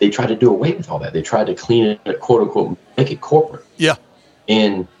 And they tried to do away with all that. They tried to clean it, quote unquote, make it corporate. Yeah.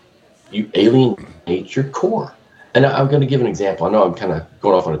 And you alienate your core. And I'm going to give an example. I know I'm kind of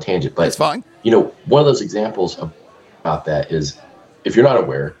going off on a tangent, but it's fine. You know, one of those examples about that is, if you're not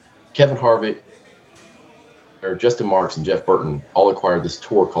aware, Kevin Harvick, or Justin Marks, and Jeff Burton all acquired this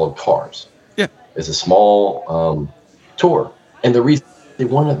tour called Cars. Yeah. It's a small tour. And the reason they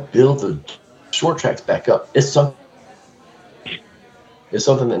want to build the short tracks back up is something that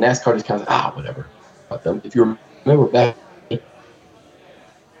NASCAR just kind of, whatever about them. If you remember back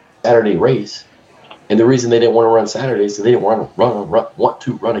Saturday race, and the reason they didn't want to run Saturdays is they didn't want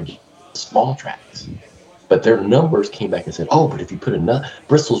to run against small tracks. But their numbers came back and said, but if you put another,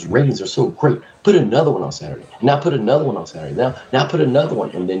 Bristol's ratings are so great, put another one on Saturday. Now put another one on Saturday. Now put another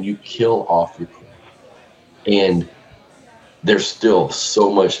one, and then you kill off your crew. And there's still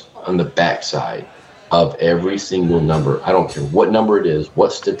so much on the backside of every single number. I don't care what number it is,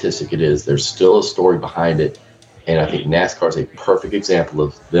 what statistic it is, there's still a story behind it. And I think NASCAR is a perfect example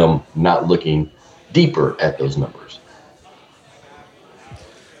of them not looking deeper at those numbers.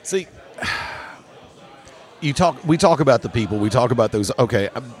 See, we talk about the people, we talk about those. Okay,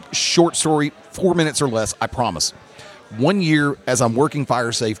 short story, 4 minutes or less, I promise. 1 year as I'm working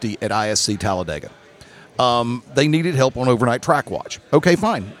fire safety at ISC Talladega, they needed help on overnight track watch. Okay,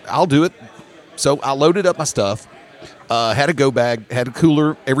 fine, I'll do it. So I loaded up my stuff, had a go bag, had a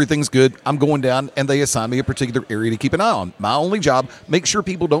cooler, everything's good. I'm going down, and they assigned me a particular area to keep an eye on. My only job, make sure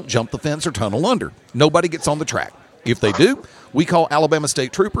people don't jump the fence or tunnel under. Nobody gets on the track. If they do, we call Alabama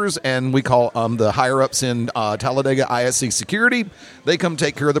State Troopers, and we call the higher-ups in Talladega ISC Security. They come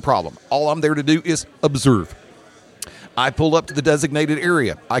take care of the problem. All I'm there to do is observe. I pull up to the designated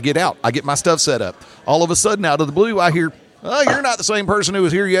area. I get out. I get my stuff set up. All of a sudden, out of the blue, I hear, you're not the same person who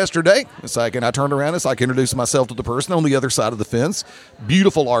was here yesterday. It's like, and I turned around. It's like introducing myself to the person on the other side of the fence.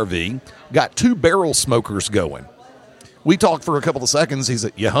 Beautiful RV. Got 2 barrel smokers going. We talked for a couple of seconds. He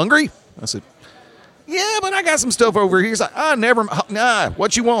said, you hungry? I said, yeah, but I got some stuff over here. He's like,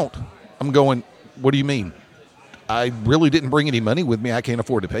 what you want? I'm going, what do you mean? I really didn't bring any money with me. I can't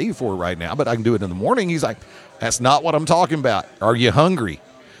afford to pay you for it right now, but I can do it in the morning. He's like, that's not what I'm talking about. Are you hungry?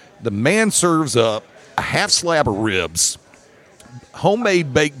 The man serves up a half slab of ribs,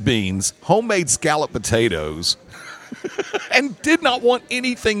 homemade baked beans, homemade scalloped potatoes, and did not want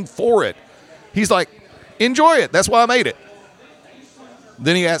anything for it. He's like, enjoy it. That's why I made it.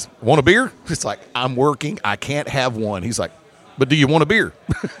 Then he asked, want a beer? It's like, I'm working. I can't have one. He's like, but do you want a beer?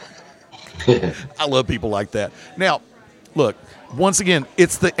 I love people like that. Now, look, once again,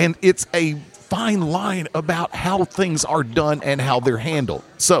 it's a fine line about how things are done and how they're handled.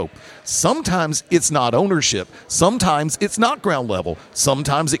 So sometimes it's not ownership. Sometimes it's not ground level.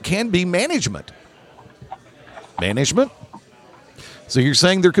 Sometimes it can be management. Management? So you're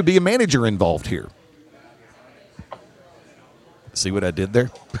saying there could be a manager involved here. See what I did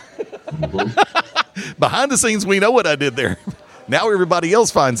there? Mm-hmm. Behind the scenes, we know what I did there. Now everybody else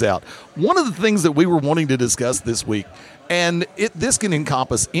finds out. One of the things that we were wanting to discuss this week, and this can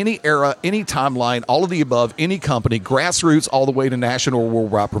encompass any era, any timeline, all of the above, any company, grassroots all the way to national or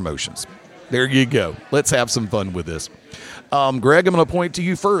worldwide promotions. There you go. Let's have some fun with this. Greg, I'm going to point to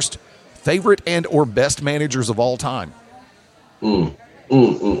you first. Favorite and or best managers of all time? I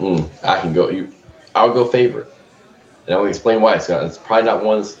can go. I'll go favorite. And I'll explain why. It's probably not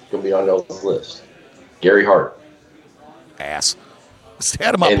one that's going to be on y'all's list. Gary Hart. Ass. It's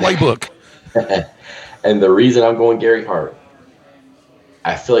out of my playbook. And the reason I'm going Gary Hart,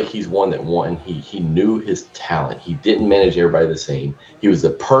 I feel like he's one that won. He knew his talent. He didn't manage everybody the same. He was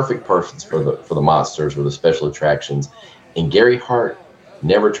the perfect person for the monsters or the special attractions. And Gary Hart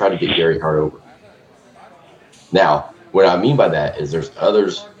never tried to get Gary Hart over. Now, what I mean by that is there's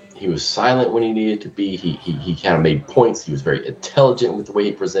others. He was silent when he needed to be. He kind of made points. He was very intelligent with the way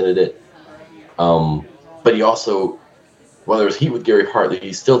he presented it. But he also while there's heat with Gary Hart,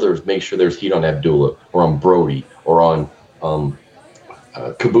 he still there's make sure there's heat on Abdullah or on Brody or on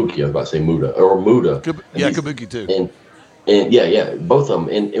Kabuki. I was about to say Muda. Kabuki too. And both of them.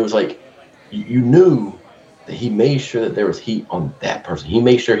 And it was like you knew that he made sure that there was heat on that person. He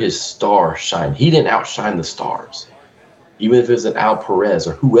made sure his star shined. He didn't outshine the stars, even if it was an Al Perez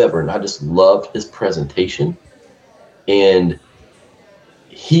or whoever. And I just loved his presentation. And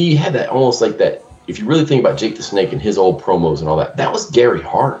he had that almost like that. If you really think about Jake the Snake and his old promos and all that, that was Gary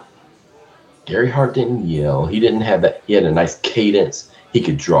Hart. Gary Hart didn't yell. He didn't have that. He had a nice cadence. He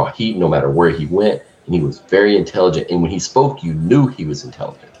could draw heat no matter where he went. And he was very intelligent. And when he spoke, you knew he was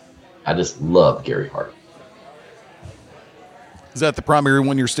intelligent. I just loved Gary Hart. Is that the primary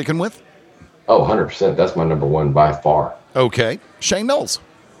one you're sticking with? Oh, 100%. That's my number one by far. Okay. Shane Knowles.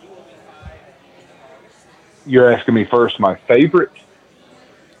 You're asking me first my favorite?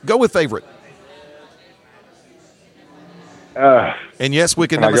 Go with favorite. And yes,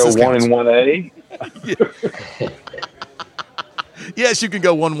 Wicked Can Nemesis I go 1 counts. and 1A? Yes, you can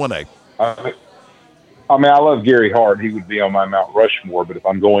go 1-1A. I mean, I love Gary Hart. He would be on my Mount Rushmore, but if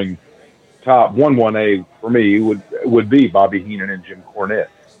I'm going top 1-1A for me, would be Bobby Heenan and Jim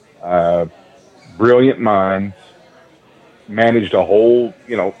Cornette. Brilliant minds, managed a whole,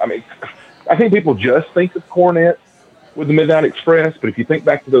 I think people just think of Cornette with the Midnight Express, but if you think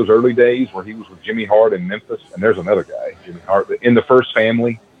back to those early days where he was with Jimmy Hart in Memphis, and there's another guy, Jimmy Hart, in the First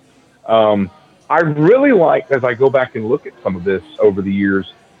Family, I really liked, as I go back and look at some of this over the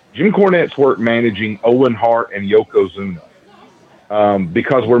years, Jim Cornette's work managing Owen Hart and Yokozuna.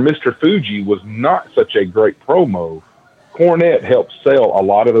 Because where Mr. Fuji was not such a great promo, Cornette helped sell a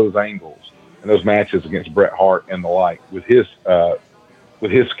lot of those angles and those matches against Bret Hart and the like with his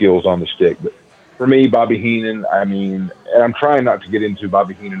skills on the stick. But for me, Bobby Heenan, and I'm trying not to get into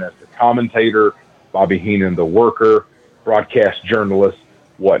Bobby Heenan as the commentator, Bobby Heenan the worker, broadcast journalist,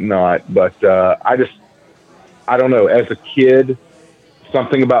 whatnot. But I don't know. As a kid,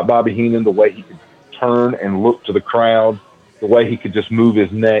 something about Bobby Heenan, the way he could turn and look to the crowd, the way he could just move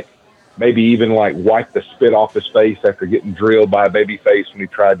his neck, maybe even like wipe the spit off his face after getting drilled by a baby face when he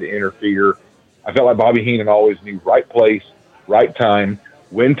tried to interfere. I felt like Bobby Heenan always knew right place, right time,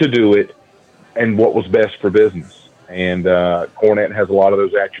 when to do it, and what was best for business. And Cornette has a lot of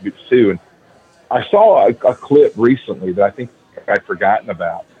those attributes too. And I saw a clip recently that I think I'd forgotten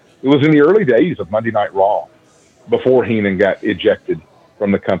about. It was in the early days of Monday Night Raw, before Heenan got ejected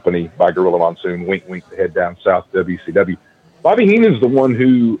from the company by Gorilla Monsoon, wink, wink, to head down south WCW. Bobby Heenan's the one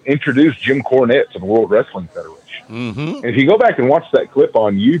who introduced Jim Cornette to the World Wrestling Federation. Mm-hmm. And if you go back and watch that clip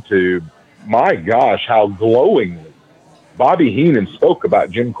on YouTube, my gosh, how glowingly Bobby Heenan spoke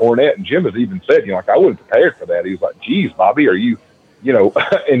about Jim Cornette. And Jim has even said, I wasn't prepared for that. He was like, geez, Bobby, are you,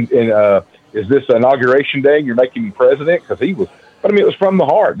 is this inauguration day and you're making me president? Because he was, it was from the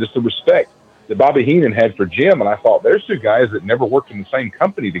heart, just the respect that Bobby Heenan had for Jim. And I thought, there's two guys that never worked in the same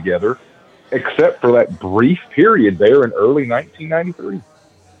company together, except for that brief period there in early 1993.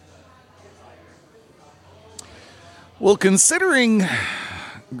 Well, considering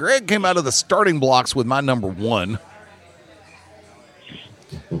Greg came out of the starting blocks with my number one,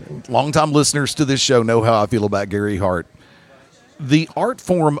 longtime listeners to this show know how I feel about Gary Hart. The art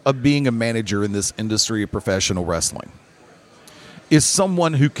form of being a manager in this industry of professional wrestling is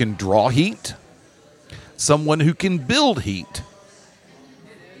someone who can draw heat, someone who can build heat,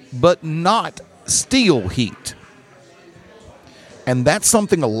 but not steal heat. And that's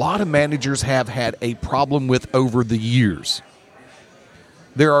something a lot of managers have had a problem with over the years.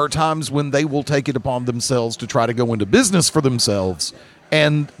 There are times when they will take it upon themselves to try to go into business for themselves,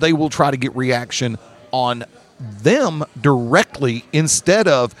 and they will try to get reaction on them directly instead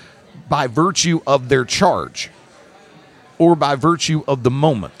of by virtue of their charge or by virtue of the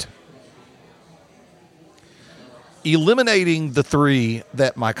moment. Eliminating the three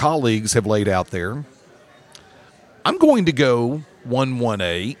that my colleagues have laid out there, I'm going to go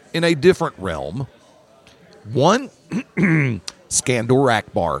 1-1A in a different realm. One, Skandor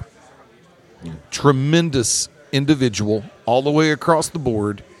Akbar. Tremendous individual all the way across the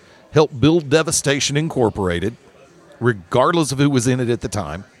board. Helped build Devastation Incorporated, regardless of who was in it at the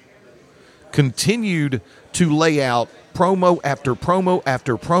time. Continued to lay out promo after promo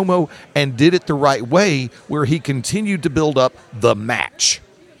after promo and did it the right way, where he continued to build up the match.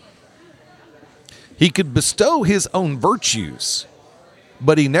 He could bestow his own virtues,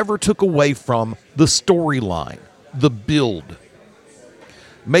 but he never took away from the storyline, the build.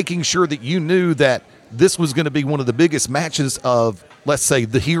 Making sure that you knew that this was going to be one of the biggest matches of, let's say,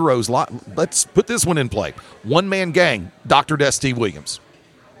 the Heroes. Let's put this one in play. One-man gang, Dr. Death Steve Williams.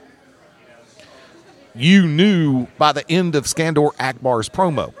 you knew by the end of Skandor Akbar's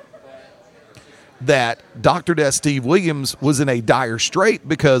promo that Dr. Death Steve Williams was in a dire strait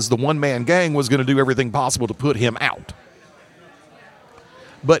because the one-man gang was going to do everything possible to put him out.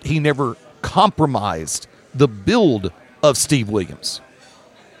 But he never compromised the build of Steve Williams.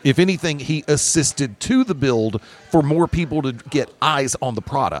 If anything, he assisted to the build for more people to get eyes on the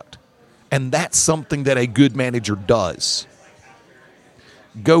product. And that's something that a good manager does.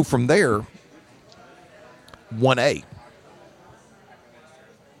 Go from there. 1A.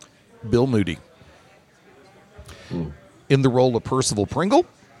 Bill Moody. In the role of Percival Pringle,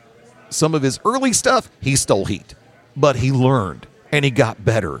 some of his early stuff, he stole heat. But he learned, and he got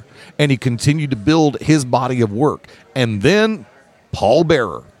better, and he continued to build his body of work. And then Paul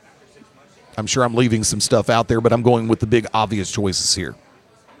Bearer. I'm sure I'm leaving some stuff out there, but I'm going with the big obvious choices here.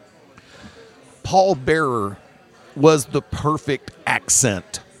 Paul Bearer was the perfect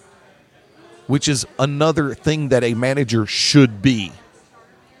accent, which is another thing that a manager should be,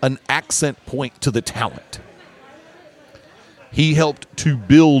 an accent point to the talent. He helped to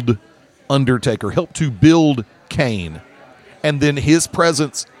build Undertaker, helped to build Kane, and then his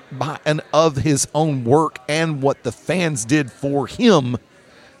presence by and of his own work and what the fans did for him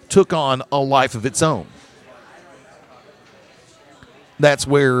took on a life of its own. That's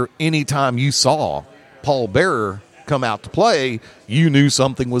where anytime you saw Paul Bearer come out to play, you knew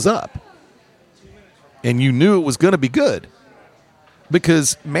something was up. And you knew it was going to be good.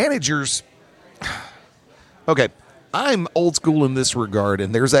 Because managers... Okay, I'm old school in this regard,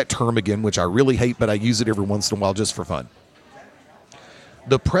 and there's that term again, which I really hate, but I use it every once in a while just for fun.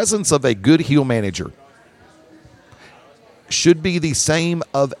 The presence of a good heel manager should be the same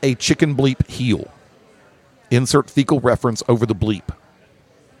of a chicken bleep heel. Insert fecal reference over the bleep.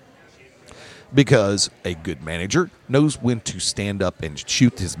 Because a good manager knows when to stand up and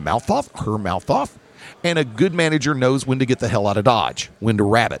shoot his mouth off, her mouth off, and a good manager knows when to get the hell out of Dodge, when to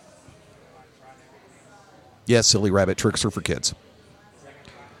rabbit. Yes, silly rabbit tricks are for kids.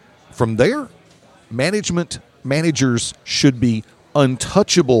 From there, managers should be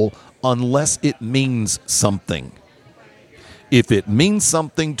untouchable unless it means something. If it means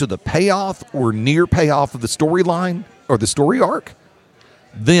something to the payoff or near payoff of the storyline or the story arc,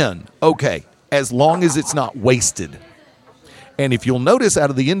 then, okay, as long as it's not wasted. And if you'll notice, out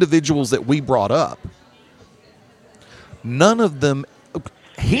of the individuals that we brought up, none of them...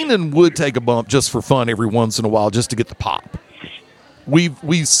 Heenan would take a bump just for fun every once in a while just to get the pop.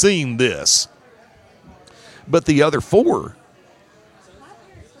 We've seen this. But the other four,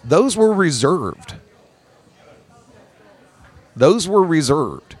 those were reserved. Those were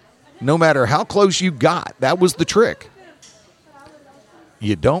reserved. No matter how close you got, that was the trick.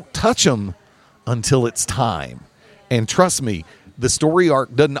 You don't touch them until it's time. And trust me, the story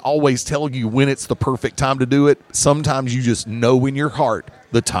arc doesn't always tell you when it's the perfect time to do it. Sometimes you just know in your heart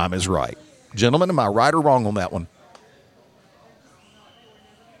the time is right. Gentlemen, am I right or wrong on that one?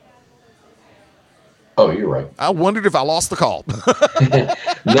 Oh, you're right. I wondered if I lost the call.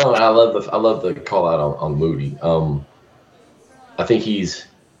 No, I love the call out on Moody. I think he's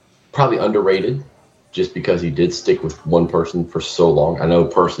probably underrated just because he did stick with one person for so long. I know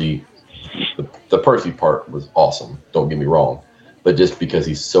Percy, the Percy part was awesome. Don't get me wrong, but just because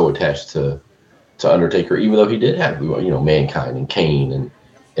he's so attached to Undertaker, even though he did have Mankind and Kane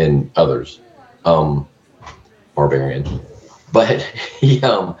and others, Barbarian, but he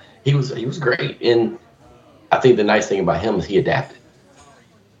was great. And I think the nice thing about him is he adapted.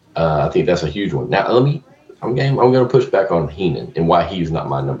 I think that's a huge one. Now I'm going to push back on Heenan and why he's not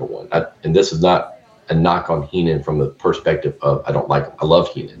my number one. And this is not a knock on Heenan from the perspective of I don't like him. I love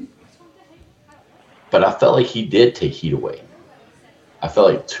Heenan. But I felt like he did take heat away. I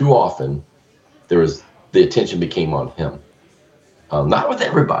felt like too often the attention became on him. Not with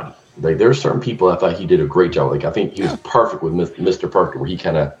everybody. Like there are certain people I thought he did a great job. Like I think he was perfect with Mr. Perfect where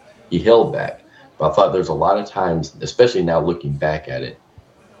he held back. But I thought there's a lot of times, especially now looking back at it,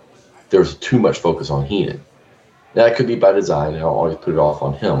 there's too much focus on Heenan. Now, it could be by design, and I'll always put it off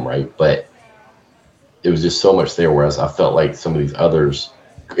on him, right? But it was just so much there, whereas I felt like some of these others,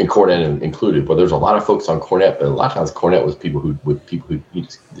 and Cornette included, but there's a lot of focus on Cornette, but a lot of times Cornette was people who he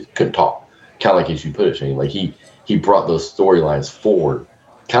just couldn't talk. Kind of like as you put it, Shane, like he brought those storylines forward,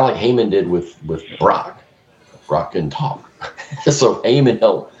 kind of like Heyman did with Brock. Brock couldn't talk. So Heyman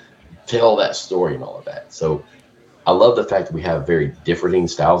helped tell that story and all of that. So I love the fact that we have very differing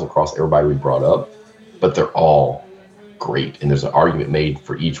styles across everybody we brought up, but they're all great. And there's an argument made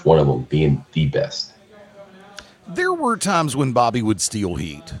for each one of them being the best. There were times when Bobby would steal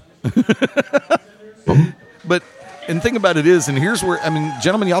heat. But, and the thing about it is, and here's where, I mean,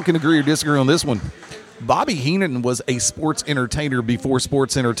 gentlemen, y'all can agree or disagree on this one. Bobby Heenan was a sports entertainer before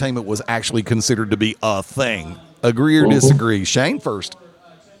sports entertainment was actually considered to be a thing. Agree or disagree? Shane first.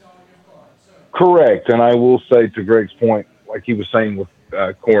 Correct. And I will say, to Greg's point, like he was saying with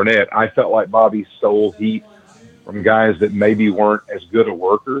Cornette, I felt like Bobby stole heat from guys that maybe weren't as good of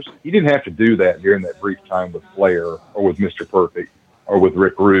workers. He didn't have to do that during that brief time with Flair or with Mr. Perfect or with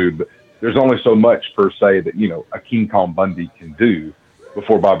Rick Rude. But there's only so much, per se, that, a King Kong Bundy can do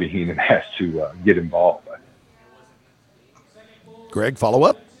before Bobby Heenan has to get involved. Greg, follow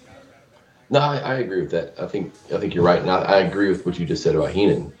up? No, I agree with that. I think you're right. And I agree with what you just said about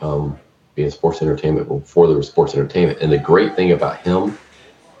Heenan being sports entertainment before there was sports entertainment. And the great thing about him,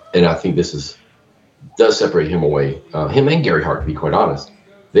 and I think this does separate him away, him and Gary Hart, to be quite honest,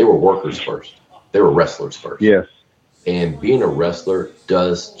 they were workers first. They were wrestlers first. Yes. And being a wrestler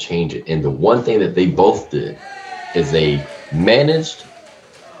does change it. And the one thing that they both did is they managed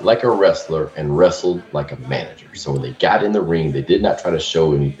like a wrestler and wrestled like a manager. So when they got in the ring, they did not try to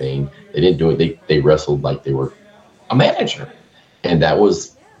show anything. They didn't do it. They wrestled like they were a manager. And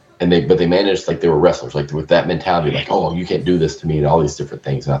but they managed like they were wrestlers, like with that mentality, like, oh, you can't do this to me and all these different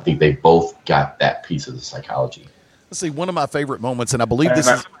things. And I think they both got that piece of the psychology. Let's see, one of my favorite moments, and I believe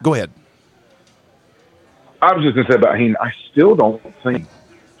go ahead. I was just going to say about Heenan, I still don't think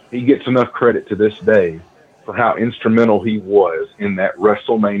he gets enough credit to this day for how instrumental he was in that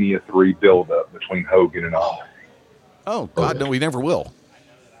WrestleMania 3 build-up between Hogan and Andre. Oh, God, no, he never will.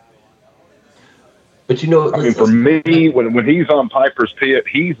 But for me, when he's on Piper's Pit,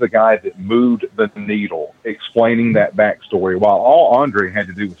 he's the guy that moved the needle, explaining that backstory, while all Andre had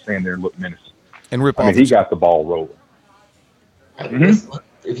to do was stand there and look menacing. And rip off. He got the ball rolling.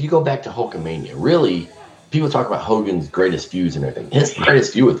 If you go back to Hulkamania, really, people talk about Hogan's greatest feuds and everything. His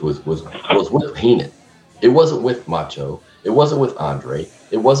greatest feud was with Heenan. It wasn't with Macho. It wasn't with Andre.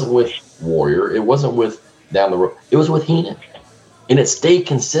 It wasn't with Warrior. It wasn't with down the road. It was with Heenan. And it stayed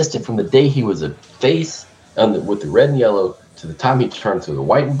consistent from the day he was a face with the red and yellow to the time he turned to the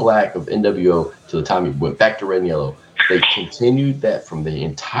white and black of NWO to the time he went back to red and yellow. They continued that from the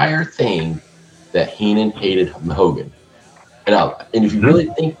entire thing that Heenan hated Hogan. And if you really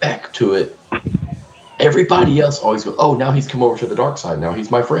think back to it, everybody else always goes, oh, now he's come over to the dark side. Now he's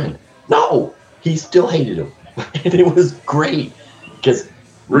my friend. No, he still hated him. And it was great. Because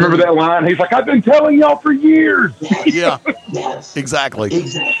remember that line? He's like, I've been telling y'all for years. Yeah. Yes. Exactly.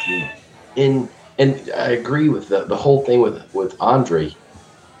 And I agree with the whole thing with Andre.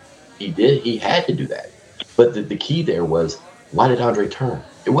 He had to do that. But the key there was, why did Andre turn?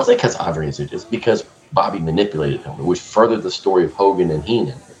 It wasn't because Andre is it's because Bobby manipulated him, which furthered the story of Hogan and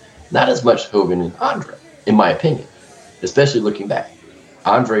Heenan. Not as much Hogan and Andre, in my opinion, especially looking back.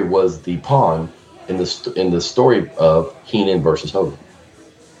 Andre was the pawn in the story of Heenan versus Hogan.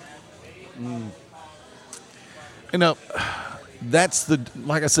 That's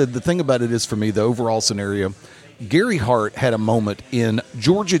like I said, the thing about it is, for me, the overall scenario, Gary Hart had a moment in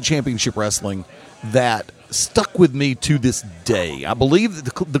Georgia Championship Wrestling that stuck with me to this day. I believe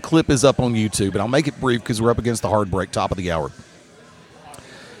that the clip is up on YouTube, and I'll make it brief because we're up against the hard break, top of the hour.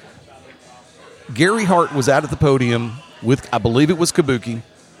 Gary Hart was out at the podium with, I believe it was Kabuki,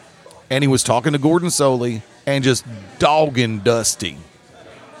 and he was talking to Gordon Soley and just dogging Dusty.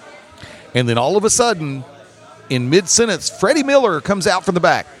 And then all of a sudden, in mid-sentence, Freddie Miller comes out from the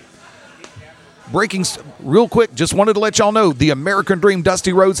back. Breaking real quick, just wanted to let y'all know the American Dream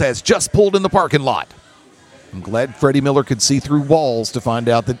Dusty Rhodes has just pulled in the parking lot. I'm glad Freddie Miller could see through walls to find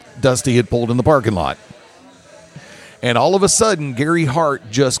out that Dusty had pulled in the parking lot. And all of a sudden, Gary Hart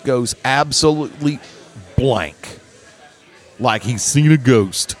just goes absolutely blank, like he's seen a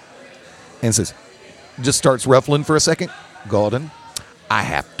ghost, and says, just starts ruffling for a second. Gordon, I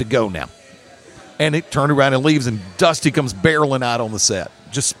have to go now. And it turned around and leaves, and Dusty comes barreling out on the set.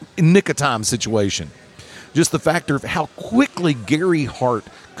 Just a nick of time situation. Just the factor of how quickly Gary Hart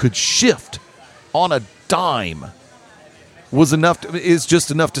could shift on a dime is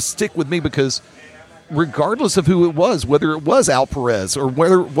just enough to stick with me, because regardless of who it was, whether it was Al Perez or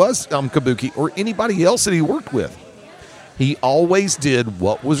whether it was Kabuki or anybody else that he worked with, he always did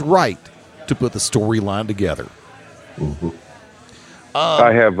what was right to put the storyline together. Mm-hmm.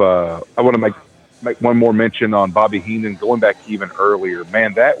 I want to make one more mention on Bobby Heenan, going back even earlier.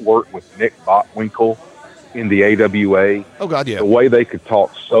 Man, that work with Nick Botwinkle in the AWA. Oh, God, yeah. The way they could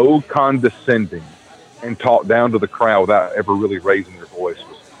talk so condescending and talk down to the crowd without ever really raising their voice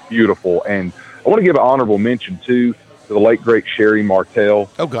was beautiful. And I want to give an honorable mention, too, to the late, great Sherry Martel.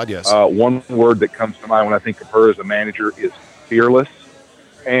 Oh, God, yes. One word that comes to mind when I think of her as a manager is fearless.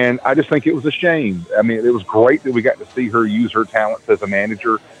 And I just think it was a shame. I mean, it was great that we got to see her use her talents as a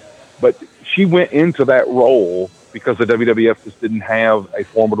manager, but she went into that role because the WWF just didn't have a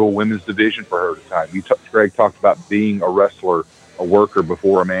formidable women's division for her at the time. Greg talked about being a wrestler, a worker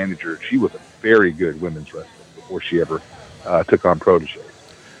before a manager. She was a very good women's wrestler before she ever took on proteges.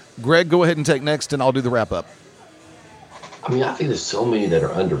 Greg, go ahead and take next, and I'll do the wrap-up. I mean, I think there's so many that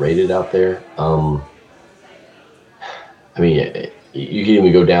are underrated out there. I mean, you can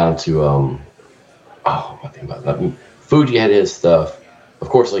even go down to, Fuji had his stuff. Of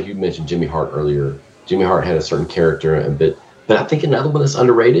course, like you mentioned, Jimmy Hart earlier. Jimmy Hart had a certain character a bit. But I think another one that's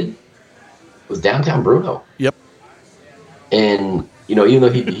underrated was Downtown Bruno. Yep. And, you know, even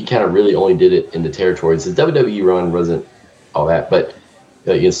though he kind of really only did it in the territories, the WWE run wasn't all that. But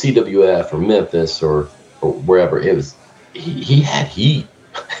in CWF or Memphis or wherever, it was he had heat.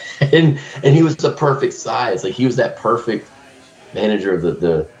 and he was the perfect size. Like, he was that perfect manager of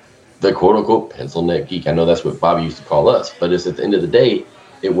the quote-unquote pencil neck geek. I know that's what Bobby used to call us. But it's at the end of the day,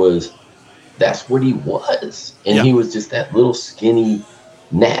 that's what he was. And He was just that little skinny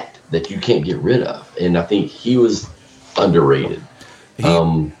gnat that you can't get rid of. And I think he was underrated.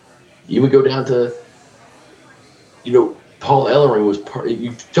 You would go down to, Paul Ellering was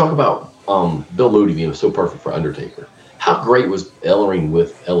you talk about Bill Moody being so perfect for Undertaker. How great was Ellering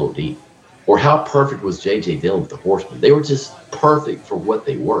with LOD? Or how perfect was J.J. Dillon with the Horsemen? They were just perfect for what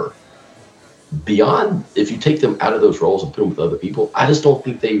they were. Beyond, if you take them out of those roles and put them with other people, I just don't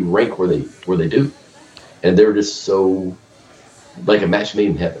think they rank where they do. And they're just so like a match made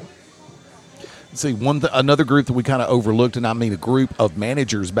in heaven. See, another group that we kind of overlooked, and I mean a group of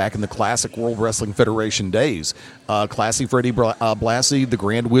managers back in the classic World Wrestling Federation days. Classy Freddie Blassie, the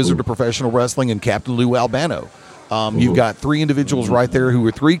Grand Wizard of Professional Wrestling, and Captain Lou Albano. You've got three individuals right there who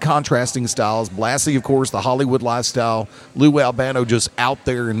were three contrasting styles. Blassie, of course, the Hollywood lifestyle. Lou Albano just out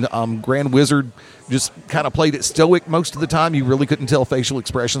there. And Grand Wizard just kind of played it stoic most of the time. You really couldn't tell facial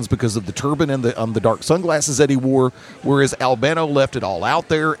expressions because of the turban and the dark sunglasses that he wore. Whereas Albano left it all out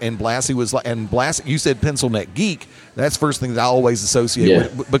there. And Blassie was like, you said Pencil Neck Geek. That's the first thing that I always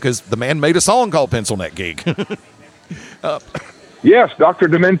associate with, because the man made a song called Pencil Neck Geek. Yes, Dr.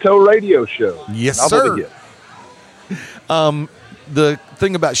 Demento radio show. Yes, sir. The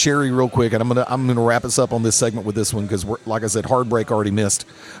thing about Sherry, real quick, and I'm gonna wrap us up on this segment with this one because, like I said, Hard Break already missed.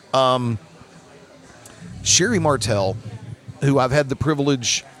 Sherry Martel, who I had the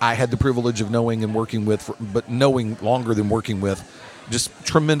privilege of knowing and working with, but knowing longer than working with. Just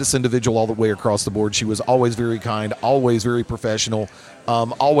tremendous individual all the way across the board. She was always very kind, always very professional,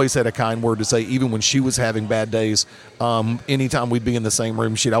 always had a kind word to say, even when she was having bad days. Anytime we'd be in the same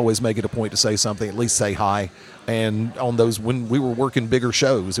room, she'd always make it a point to say something, at least say hi. And on those, when we were working bigger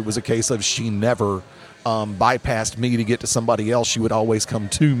shows, it was a case of she never bypassed me to get to somebody else. She would always come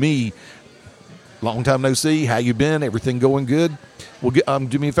to me. Long time no see. How you been? Everything going good? Well,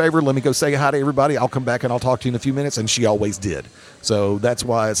 do me a favor. Let me go say hi to everybody. I'll come back and I'll talk to you in a few minutes. And she always did. So that's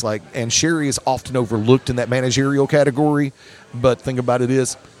why it's like, and Sherry is often overlooked in that managerial category. But the thing about it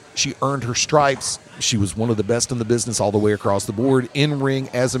is, she earned her stripes. She was one of the best in the business all the way across the board, in ring,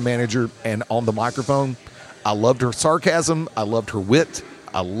 as a manager, and on the microphone. I loved her sarcasm. I loved her wit.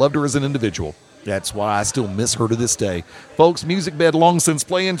 I loved her as an individual. That's why I still miss her to this day. Folks, Music Bed long since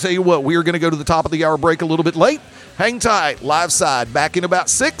playing. Tell you what, we are going to go to the top of the hour break a little bit late. Hang tight. Live side back in about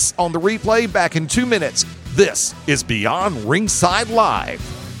 6 on the replay, back in 2 minutes. This is Beyond Ringside Live.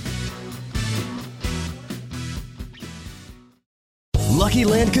 Lucky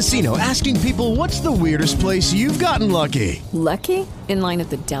Land Casino, asking people, what's the weirdest place you've gotten lucky? Lucky? In line at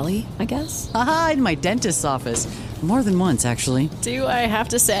the deli, I guess? Aha, in my dentist's office. More than once, actually. Do I have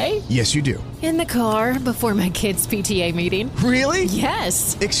to say? Yes, you do. In the car before my kids' PTA meeting. Really?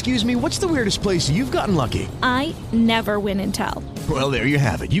 Yes. Excuse me, what's the weirdest place you've gotten lucky? I never win and tell. Well, there you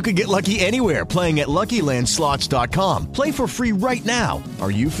have it. You can get lucky anywhere, playing at LuckyLandSlots.com. Play for free right now.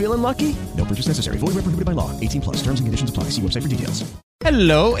 Are you feeling lucky? No purchase necessary. Void where prohibited by law. 18+. Terms and conditions apply. See website for details.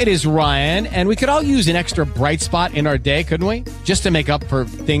 Hello, it is Ryan, and we could all use an extra bright spot in our day, couldn't we? Just to make up for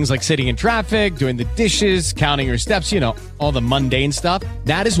things like sitting in traffic, doing the dishes, counting your steps, all the mundane stuff.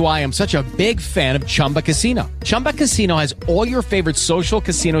 That is why I'm such a big fan of Chumba Casino. Chumba Casino has all your favorite social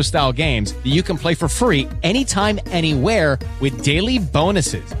casino-style games that you can play for free anytime, anywhere with daily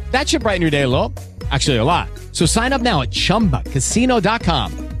bonuses. That should brighten your day a little. Actually, a lot. So sign up now at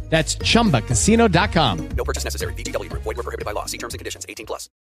ChumbaCasino.com. That's ChumbaCasino.com. No purchase necessary. VGW Group. Void where prohibited by law. See terms and conditions. 18+.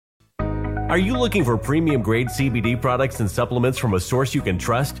 Are you looking for premium-grade CBD products and supplements from a source you can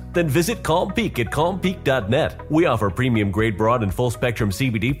trust? Then visit Calm Peak at calmpeak.net. We offer premium-grade broad and full-spectrum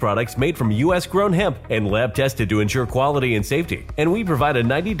CBD products made from U.S.-grown hemp and lab-tested to ensure quality and safety. And we provide a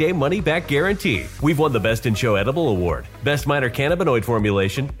 90-day money-back guarantee. We've won the Best in Show Edible Award, Best Minor Cannabinoid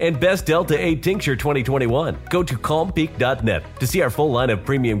Formulation, and Best Delta-8 Tincture 2021. Go to calmpeak.net to see our full line of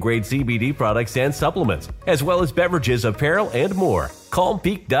premium-grade CBD products and supplements, as well as beverages, apparel, and more.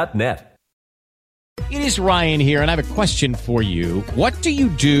 calmpeak.net. It is Ryan here, and I have a question for you. What do you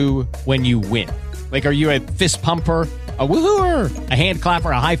do when you win? Like, are you a fist pumper, a woohooer, a hand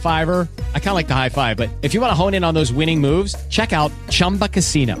clapper, a high fiver? I kind of like the high five, but if you want to hone in on those winning moves, check out Chumba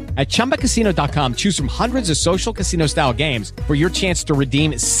Casino. At ChumbaCasino.com, choose from hundreds of social casino-style games for your chance to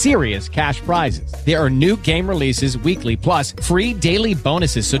redeem serious cash prizes. There are new game releases weekly, plus free daily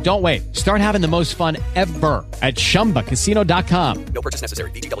bonuses, so don't wait. Start having the most fun ever at ChumbaCasino.com. No purchase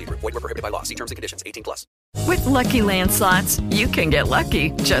necessary. VGW. Void where prohibited by law. See terms and conditions. 18+. With Lucky Land Slots, you can get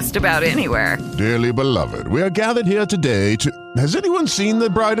lucky just about anywhere. Dearly beloved, we are gathered here today to... Has anyone seen the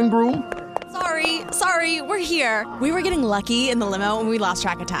bride and groom? Sorry, we're here. We were getting lucky in the limo and we lost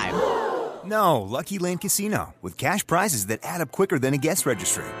track of time. No, Lucky Land Casino, with cash prizes that add up quicker than a guest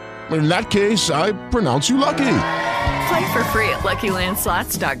registry. In that case, I pronounce you lucky. Play for free at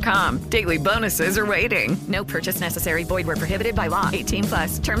LuckyLandSlots.com. Daily bonuses are waiting. No purchase necessary. Void where prohibited by law.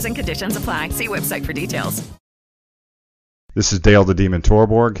 18+. Terms and conditions apply. See website for details. This is Dale the Demon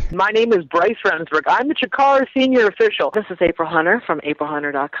Torborg. My name is Bryce Rensburg. I'm the Chikara Senior Official. This is April Hunter from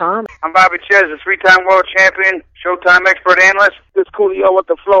AprilHunter.com. I'm Bobby Ches, a three-time world champion, Showtime expert analyst. This is Coolio with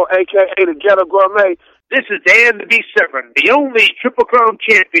the Flow, a.k.a. the Ghetto Gourmet. This is Dan the Beast Severn, the only Triple Crown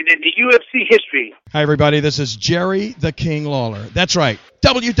champion in the UFC history. Hi, everybody. This is Jerry the King Lawler. That's right,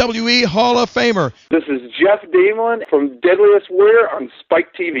 WWE Hall of Famer. This is Jeff Damon from Deadliest Warrior on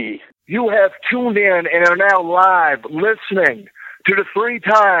Spike TV. You have tuned in and are now live listening to the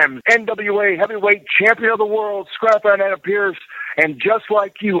three-time NWA Heavyweight Champion of the World, Scrapper and Anna Pierce. And just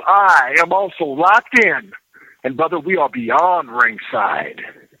like you, I am also locked in. And, brother, we are beyond ringside.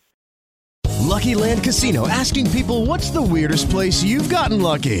 Lucky Land Casino, asking people, what's the weirdest place you've gotten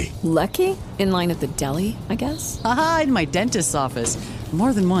lucky? Lucky? In line at the deli, I guess? Aha, in my dentist's office.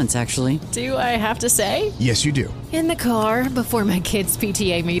 More than once, actually. Do I have to say? Yes, you do. In the car before my kids'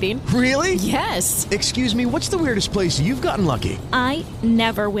 PTA meeting. Really? Yes. Excuse me, what's the weirdest place you've gotten lucky? I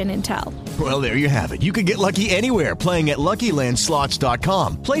never win and tell. Well, there you have it. You can get lucky anywhere, playing at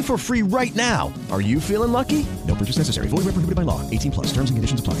LuckyLandSlots.com. Play for free right now. Are you feeling lucky? No purchase necessary. Void where prohibited by law. 18+. Terms and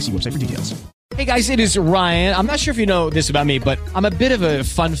conditions apply. See website for details. Hey guys, it is Ryan. I'm not sure if you know this about me, but I'm a bit of a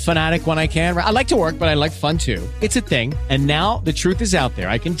fun fanatic when I can. I like to work, but I like fun too. It's a thing. And now the truth is out there.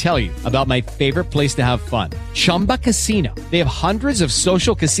 I can tell you about my favorite place to have fun. Chumba Casino. They have hundreds of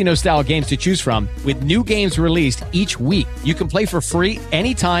social casino style games to choose from with new games released each week. You can play for free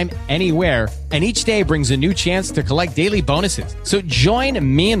anytime, anywhere. And each day brings a new chance to collect daily bonuses. So join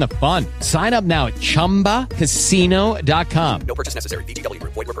me in the fun. Sign up now at ChumbaCasino.com. No purchase necessary. VGW.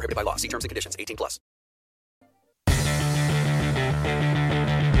 Void where prohibited by law. See terms and conditions. 18+.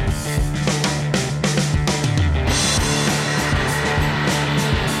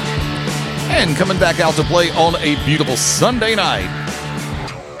 And coming back out to play on a beautiful Sunday night.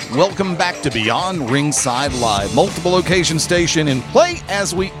 Welcome back to Beyond Ringside Live. Multiple location station in play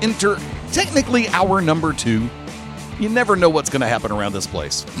as we enter technically hour number 2. You never know what's going to happen around this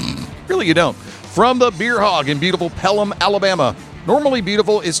place. Really, you don't. From the Beer Hog in beautiful Pelham, Alabama. Normally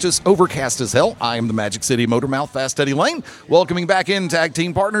beautiful, it's just overcast as hell. I am the Magic City Motormouth, Fast Eddie Lane. Welcoming back in tag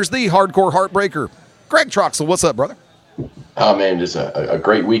team partners, the Hardcore Heartbreaker, Greg Troxel. What's up, brother? Oh, man, just a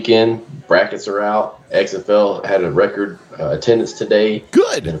great weekend. Brackets are out. XFL had a record attendance today.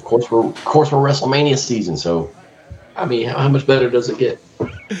 Good. And, of course, we're WrestleMania season, so, I mean, how much better does it get?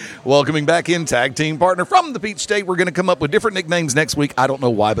 Welcoming back in tag team partner from the Peach State. We're going to come up with different nicknames next week. I don't know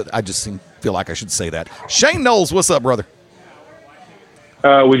why, but I just feel like I should say that. Shane Knowles, what's up, brother?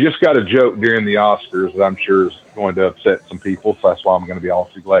 We just got a joke during the Oscars that I'm sure is going to upset some people, so that's why I'm going to be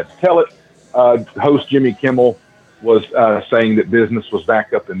awfully glad to tell it. Host Jimmy Kimmel was saying that business was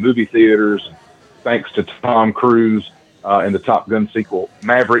back up in movie theaters, thanks to Tom Cruise in the Top Gun sequel,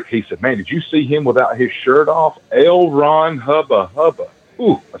 Maverick. He said, man, did you see him without his shirt off? L. Ron Hubba Hubba.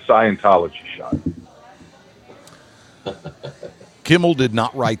 Ooh, a Scientology shot. Kimmel did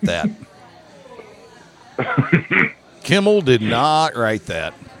not write that. Kimmel did not write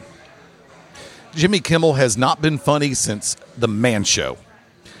that. Jimmy Kimmel has not been funny since The Man Show.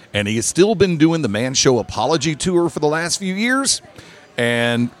 And he has still been doing the Man Show apology tour for the last few years.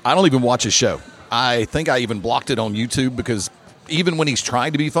 And I don't even watch his show. I think I even blocked it on YouTube because even when he's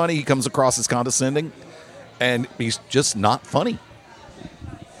trying to be funny, he comes across as condescending, and he's just not funny.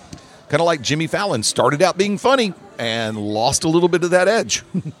 Kind of like Jimmy Fallon started out being funny and lost a little bit of that edge.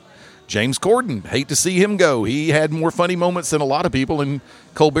 James Corden, hate to see him go. He had more funny moments than a lot of people, and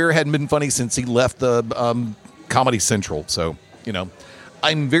Colbert hadn't been funny since he left the Comedy Central. So,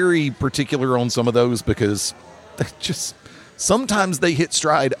 I'm very particular on some of those because they just sometimes they hit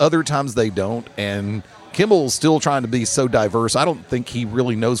stride, other times they don't. And Kimmel's still trying to be so diverse. I don't think he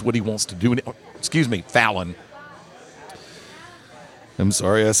really knows what he wants to do. Excuse me, Fallon. I'm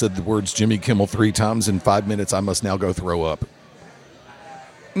sorry, I said the words Jimmy Kimmel 3 times in 5 minutes. I must now go throw up.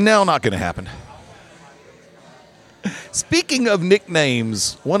 No, not going to happen. Speaking of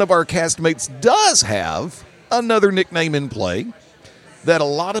nicknames, one of our castmates does have another nickname in play that a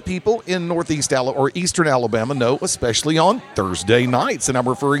lot of people in Northeast or Eastern Alabama know, especially on Thursday nights. And I'm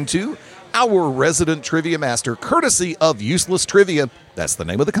referring to our resident trivia master, courtesy of Useless Trivia. That's the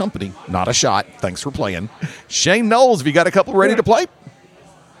name of the company, not a shot. Thanks for playing. Shane Knowles, have you got a couple ready to play?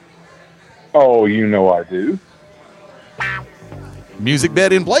 Oh, I do. Music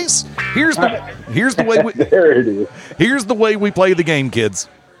bed in place. Here's the way we there it is. Here's the way we play the game, kids.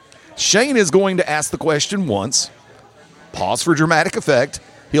 Shane is going to ask the question once, pause for dramatic effect.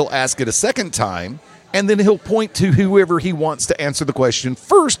 He'll ask it a second time, and then he'll point to whoever he wants to answer the question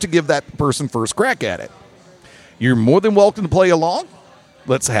first to give that person first crack at it. You're more than welcome to play along.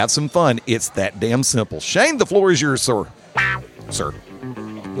 Let's have some fun. It's that damn simple. Shane, the floor is yours, sir. Sir.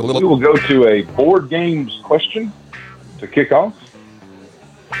 We will go to a board games question to kick off.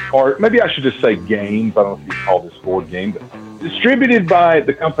 Or maybe I should just say games. I don't know if you call this board game. But distributed by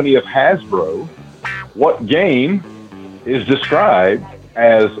the company of Hasbro, what game is described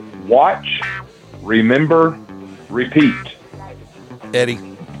as watch, remember, repeat? Eddie.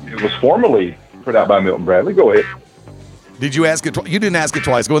 It was formerly put out by Milton Bradley. Go ahead. Did you ask it? You didn't ask it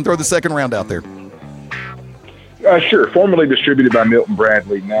twice. Go and throw the second round out there. Sure. Formerly distributed by Milton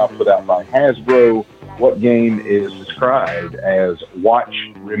Bradley, now put out by Hasbro. What game is described as watch,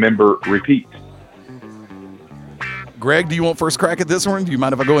 remember, repeat? Greg, do you want first crack at this one? Do you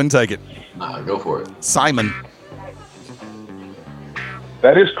mind if I go ahead and take it? Go for it. Simon.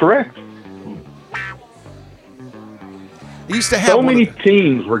 That is correct. I used to have so many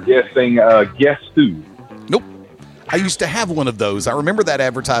teams were guessing Guess Who. Nope. I used to have one of those. I remember that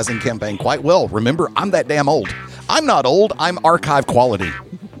advertising campaign quite well. Remember, I'm that damn old. I'm not old. I'm archive quality.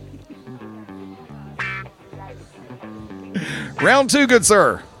 Round 2, good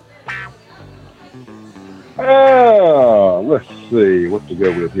sir. Let's see what to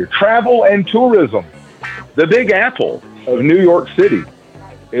go with here. Travel and tourism. The Big Apple of New York City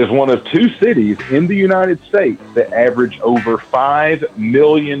is one of 2 cities in the United States that average over 5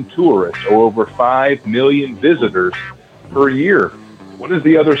 million tourists or over 5 million visitors per year. What is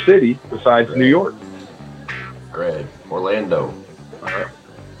the other city besides New York? Greg, Orlando.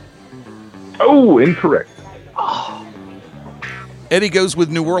 Oh, incorrect. Eddie goes with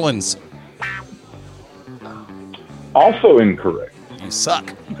New Orleans. Also incorrect. You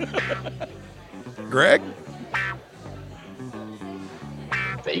suck. Greg?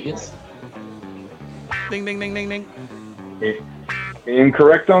 Vegas? Ding, ding, ding, ding, ding.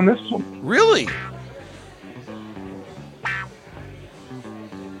 Incorrect on this one. Really?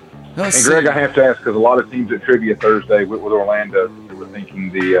 And Greg, I have to ask, because a lot of teams at Trivia Thursday with Orlando, they were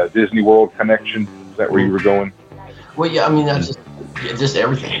thinking the Disney World connection. Is that where you were going? Well, yeah, I mean, that's just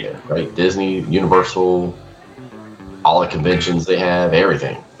everything there, right? Disney, Universal, all the conventions they have,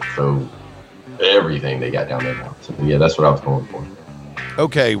 everything. So everything they got down there now. So, yeah, that's what I was going for.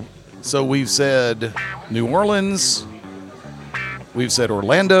 Okay, so we've said New Orleans, we've said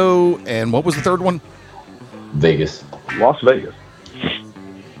Orlando, and what was the third one? Vegas. Las Vegas.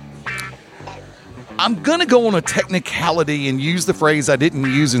 I'm going to go on a technicality and use the phrase I didn't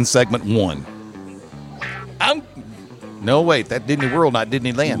use in segment 1. No, wait, that Disney World, not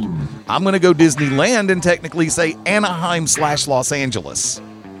Disneyland. I'm going to go Disneyland and technically say Anaheim/Los Angeles.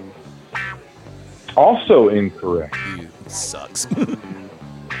 Also incorrect. Sucks.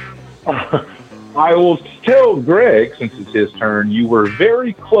 I will tell Greg, since it's his turn, you were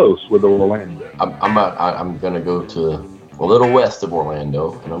very close with Orlando. I'm going to go to a little west of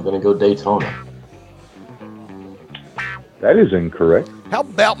Orlando, and I'm going to go Daytona. That is incorrect. How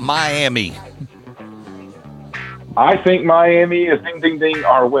about Miami? I think Miami is ding, ding, ding,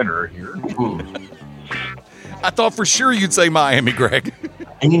 our winner here. I thought for sure you'd say Miami, Greg.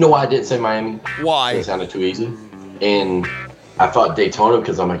 And you know why I didn't say Miami? Why? It sounded too easy. And I thought Daytona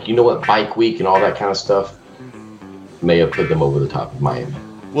because I'm like, you know what, Bike Week and all that kind of stuff may have put them over the top of Miami.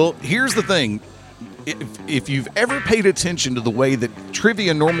 Well, here's the thing. if you've ever paid attention to the way that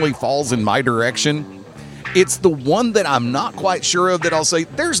trivia normally falls in my direction, it's the one that I'm not quite sure of that I'll say,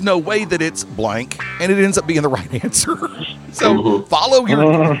 there's no way that it's blank, and it ends up being the right answer. So follow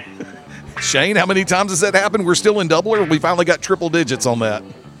your... Shane, how many times has that happened? We're still in double, or we finally got triple digits on that?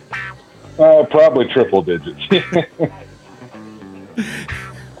 Probably triple digits.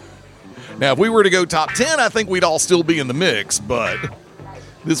 Now, if we were to go top 10, I think we'd all still be in the mix, but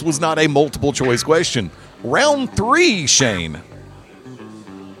this was not a multiple choice question. Round 3, Shane.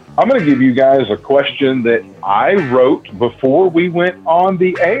 I'm going to give you guys a question that I wrote before we went on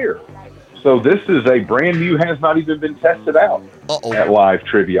the air. So this is a brand new, has not even been tested out at Live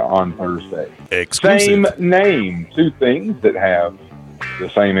Trivia on Thursday. Exclusive. Same name, 2 things that have the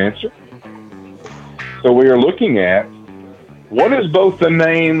same answer. So we are looking at, what is both the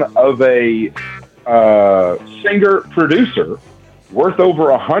name of a singer-producer worth over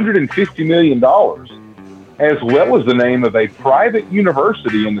 $150 million, as well as the name of a private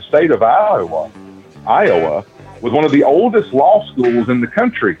university in the state of Iowa, with one of the oldest law schools in the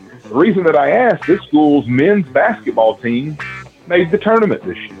country? The reason that I asked, this school's men's basketball team made the tournament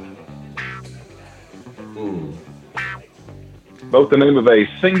this year. Both the name of a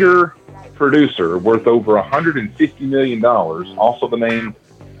singer-producer worth over $150 million, also the name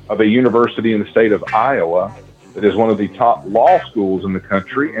of a university in the state of Iowa that is one of the top law schools in the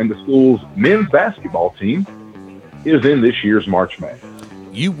country, and the school's men's basketball team is in this year's March Madness.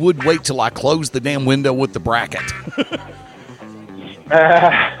 You would wait till I close the damn window with the bracket.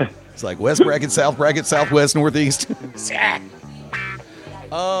 It's like west bracket, southwest, northeast.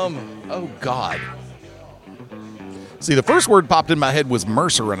 Oh, God. See, the first word popped in my head was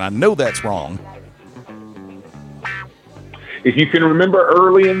Mercer, and I know that's wrong. If you can remember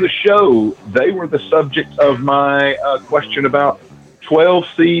early in the show, they were the subject of my question about 12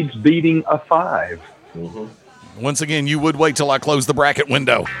 seeds beating a 5. Once again, you would wait till I close the bracket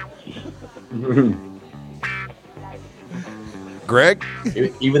window. Greg?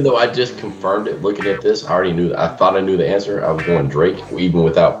 Even though I just confirmed it looking at this, I already knew. I thought I knew the answer. I was going Drake, even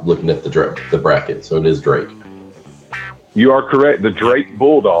without looking at the bracket. So it is Drake. You are correct. The Drake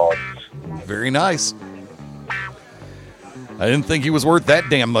Bulldogs. Very nice. I didn't think he was worth that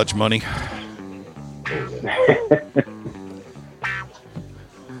damn much money.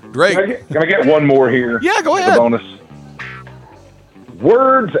 Drake. Can I get one more here? Yeah, go ahead. The bonus.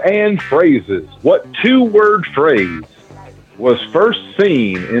 Words and phrases. What 2-word phrase was first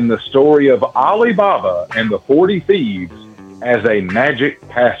seen in the story of Alibaba and the 40 Thieves as a magic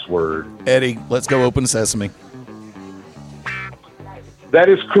password? Eddie, let's go open sesame. That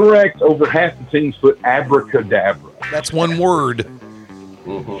is correct. Over half the teams put abracadabra. That's one word.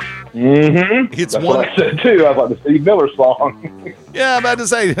 It's That's one. What I said too. I was like the Steve Miller song. Yeah, I'm about to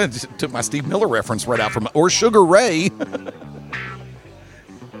say, took my Steve Miller reference right out from, or Sugar Ray.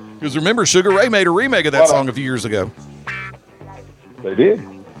 Because remember, Sugar Ray made a remake of that song a few years ago. They did.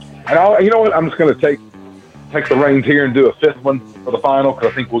 And you know what? I'm just going to take the reins here and do a 5th one for the final,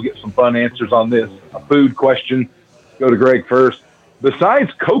 because I think we'll get some fun answers on this. A food question. Go to Greg first.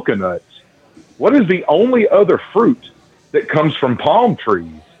 Besides coconuts, what is the only other fruit that comes from palm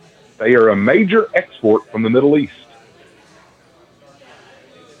trees? They are a major export from the Middle East.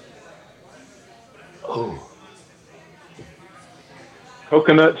 Oh.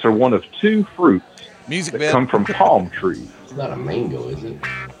 Coconuts are one of 2 fruits that come from palm trees. It's not a mango, is it?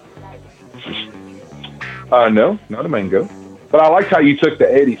 No, not a mango. But I liked how you took the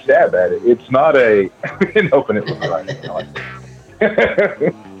Eddie stab at it. It's not a... Open it was right. I like that.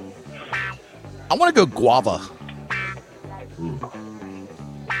 I want to go guava.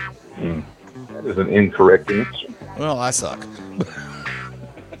 That is an incorrect answer. Well, I suck.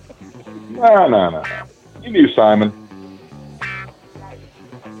 No. You knew Simon.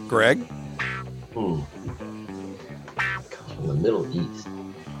 Greg? Comes from the Middle East.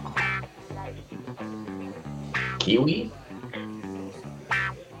 Kiwi?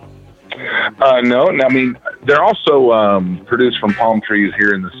 No. I mean, they're also produced from palm trees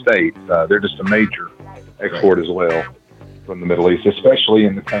here in the States. They're just a major export as well from the Middle East, especially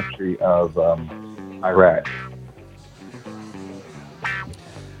in the country of Iraq.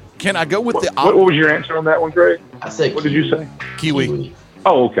 Can I go with what was your answer on that one, Greg? I said what did you say? Kiwi.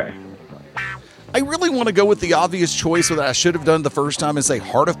 Oh, okay. I really want to go with the obvious choice that I should have done the first time and say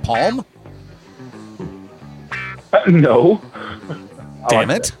heart of palm. No. Damn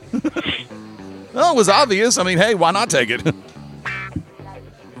it. Well, it was obvious. I mean, hey, why not take it?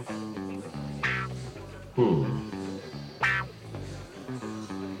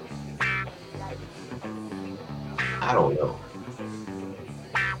 I don't know.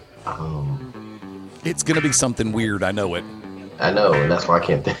 It's going to be something weird. I know it. I know, and that's why I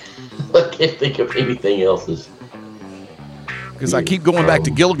can't think of anything else. Because I keep going back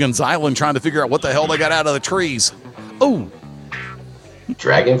to Gilligan's Island trying to figure out what the hell they got out of the trees. Oh.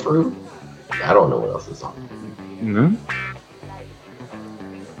 Dragon fruit? I don't know what else is on. Mm-hmm.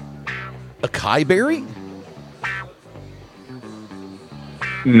 Acai berry?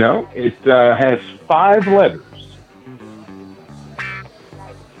 No, it has 5 letters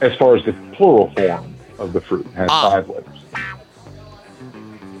as far as the plural form of the fruit. It has 5 letters.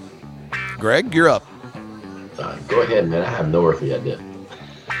 Greg, you're up. Go ahead, man. I have no earthly idea.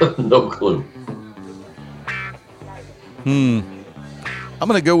 No clue. I'm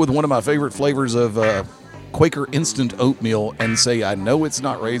going to go with one of my favorite flavors of Quaker instant oatmeal and say I know it's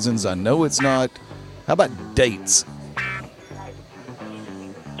not raisins. I know it's not. How about dates?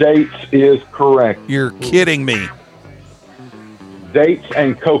 Dates is correct. You're kidding me. Dates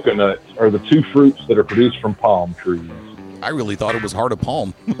and coconuts are the 2 fruits that are produced from palm trees. I really thought it was heart of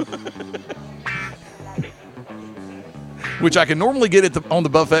palm. Which I can normally get on the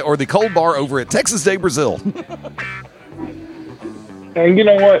buffet or the cold bar over at Texas Day Brazil. And you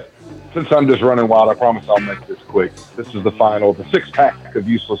know what? Since I'm just running wild, I promise I'll make this quick. This is the 6-pack of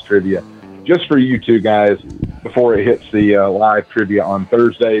useless trivia. Just for you two guys, before it hits the live trivia on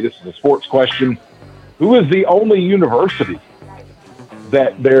Thursday. This is a sports question. Who is the only university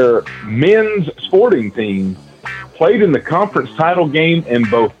that their men's sporting team played in the conference title game in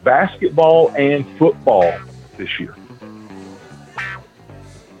both basketball and football this year?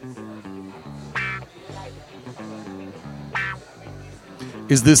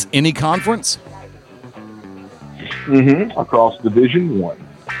 Is this any conference? Mm-hmm. Across Division 1.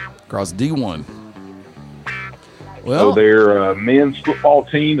 Across D1. So their men's football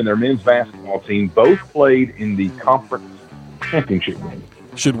team and their men's basketball team both played in the conference championship game.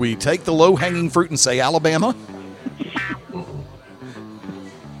 Should we take the low-hanging fruit and say Alabama?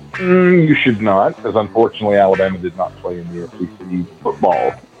 You should not, because unfortunately Alabama did not play in the SEC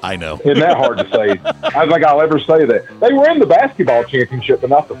football. I know. Isn't that hard to say? I don't think I'll ever say that. They were in the basketball championship,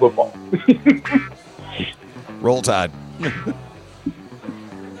 but not the football. Roll Tide.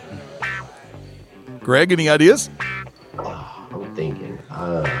 Greg, any ideas? I'm thinking.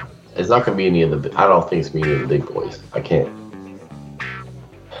 It's not going to be any of the. I don't think it's going to be any of the big boys. I can't.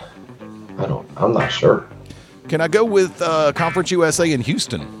 I'm not sure. Can I go with Conference USA in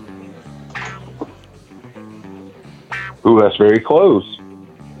Houston? Ooh, that's very close,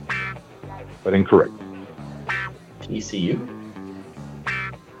 but incorrect. TCU.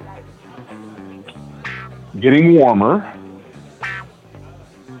 Getting warmer.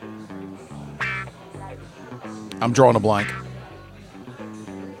 I'm drawing a blank.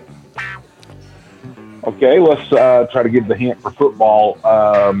 Okay, let's try to give the hint for football.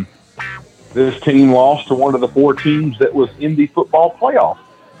 This team lost to one of the 4 teams that was in the football playoff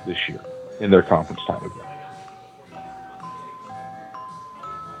this year in their conference title game.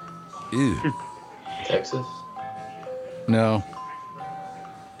 Ew. Texas? No.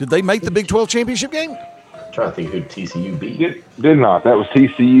 Did they make the Big 12 championship game? I'm trying to think who TCU beat. Did not. That was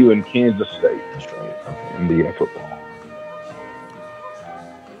TCU and Kansas State. That's right. Okay. In the football.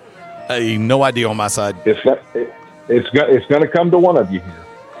 Hey, no idea on my side. It's going to come to one of you here.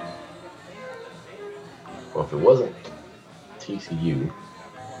 Well, if it wasn't TCU,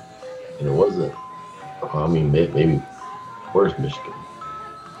 and it wasn't, I mean, maybe where's Michigan?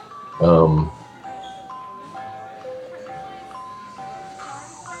 I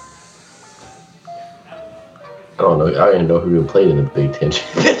don't know. I don't even know who even played in the Big Ten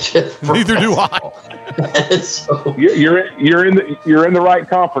championship. Neither do I. So, you're in the right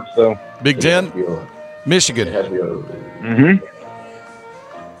conference though. Big Ten, Michigan. Mm-hmm.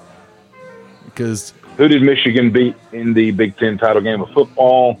 Because who did Michigan beat in the Big Ten title game of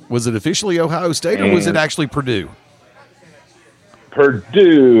football? Was it officially Ohio State or was it actually Purdue?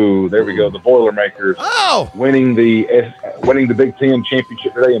 Purdue. There we go. The Boilermakers. Oh, winning the Big Ten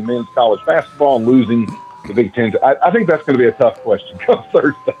championship today in men's college basketball and losing the Big Ten. I think that's going to be a tough question come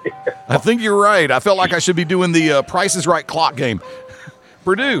Thursday. I think you're right. I felt like I should be doing the Price is Right clock game.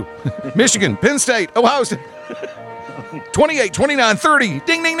 Purdue, Michigan, Penn State, Ohio State. 28, 29, 30.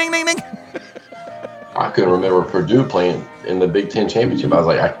 Ding, ding, ding, ding, ding. I couldn't remember Purdue playing in the Big Ten championship. I was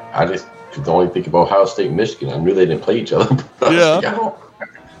like, I just could only think of Ohio State and Michigan. I knew they didn't play each other. Yeah.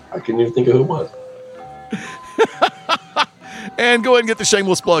 I couldn't even think of who it was. And go ahead and get the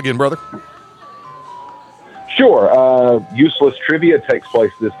shameless plug in, brother. Sure. Useless Trivia takes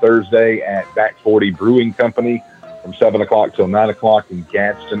place this Thursday at Back 40 Brewing Company from 7 o'clock till 9 o'clock in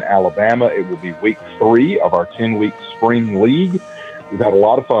Gadsden, Alabama. It will be week 3 of our 10-week spring league. We've had a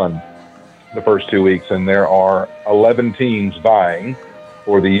lot of fun the first 2 weeks, and there are 11 teams vying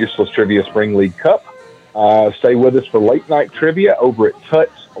for the Useless Trivia Spring League Cup. Stay with us for late night trivia over at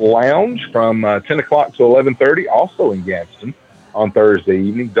Tut's Lounge from 10 o'clock to 11:30, also in Gadsden on Thursday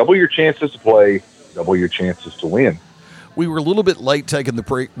evening. Double your chances to play, double your chances to win. We were a little bit late taking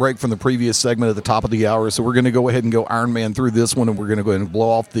the break from the previous segment at the top of the hour, so we're going to go ahead and go Iron Man through this one, and we're going to go ahead and blow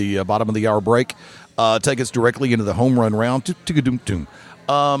off the bottom of the hour break. Take us directly into the home run round.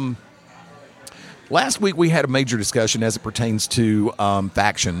 Last week we had a major discussion as it pertains to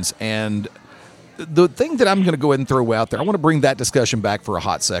factions, and the thing that I'm going to go ahead and throw out there, I want to bring that discussion back for a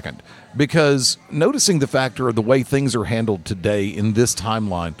hot second, because noticing the factor of the way things are handled today in this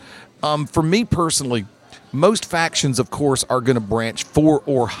timeline, for me personally, most factions, of course, are going to branch 4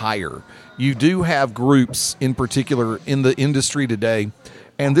 or higher. You do have groups in particular in the industry today,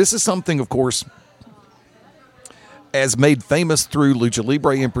 and this is something, of course, as made famous through Lucha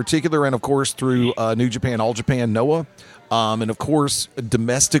Libre in particular, and of course through New Japan, All Japan, Noah, and of course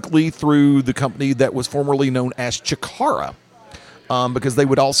domestically through the company that was formerly known as Chikara, because they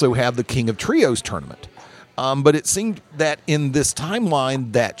would also have the King of Trios tournament. But it seemed that in this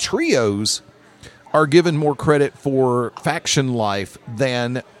timeline that trios are given more credit for faction life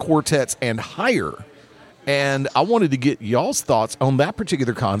than quartets and higher. And I wanted to get y'all's thoughts on that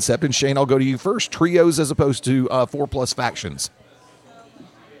particular concept. And Shane, I'll go to you first. Trios as opposed to 4+ factions.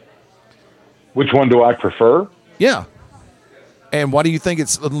 Which one do I prefer? Yeah. And why do you think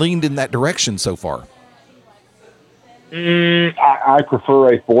it's leaned in that direction so far? I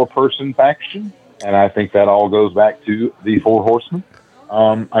prefer a 4-person faction, and I think that all goes back to the 4 Horsemen.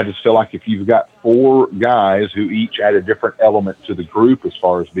 I just feel like if you've got 4 guys who each add a different element to the group as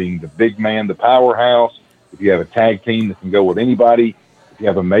far as being the big man, the powerhouse, if you have a tag team that can go with anybody, if you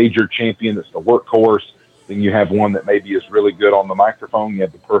have a major champion that's the workhorse, then you have one that maybe is really good on the microphone. You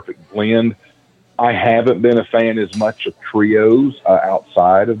have the perfect blend. I haven't been a fan as much of trios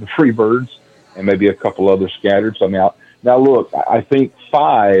outside of the Freebirds and maybe a couple other scattered. So now look, I think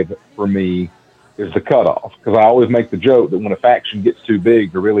 5 for me is the cutoff, because I always make the joke that when a faction gets too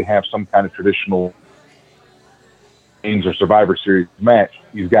big to really have some kind of traditional games or Survivor Series match,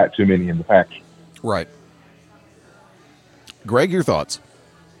 you've got too many in the faction. Right. Greg, your thoughts?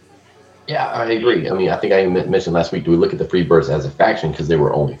 Yeah, I agree. I mean, I think I mentioned last week, do we look at the Freebirds as a faction because they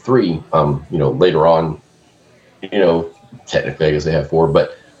were only 3? Later on, technically I guess they have 4,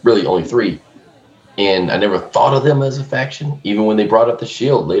 but really only 3. And I never thought of them as a faction, even when they brought up the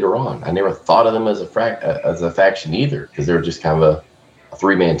Shield later on. I never thought of them as a faction either, because they were just kind of a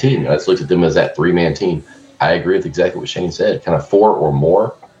 3-man team. I just looked at them as that 3-man team. I agree with exactly what Shane said, kind of 4 or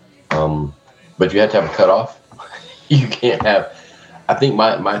more. But you have to have a cutoff. You can't have. I think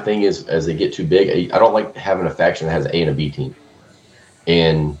my thing is, as they get too big, I don't like having a faction that has an A and a B team,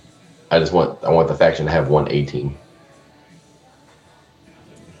 and I want the faction to have one A team.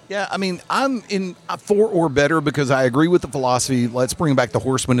 Yeah, I mean, I'm in 4 or better because I agree with the philosophy. Let's bring back the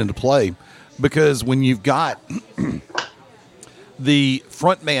Horsemen into play, because when you've got the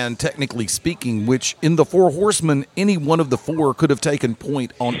front man, technically speaking, which in the 4 Horsemen, any one of the 4 could have taken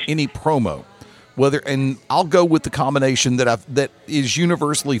point on any promo. And I'll go with the combination that is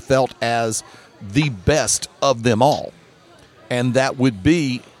universally felt as the best of them all, and that would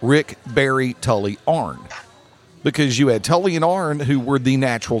be Rick, Barry, Tully, Arn. Because you had Tully and Arn, who were the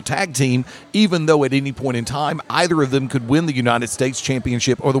natural tag team, even though at any point in time, either of them could win the United States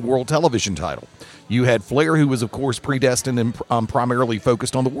Championship or the World Television title. You had Flair, who was, of course, predestined and primarily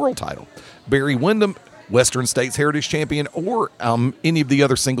focused on the world title. Barry Windham, Western States Heritage Champion, or any of the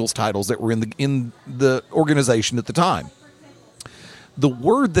other singles titles that were in the organization at the time. The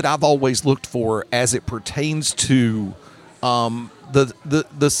word that I've always looked for as it pertains to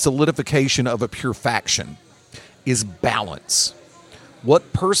the solidification of a pure faction is balance.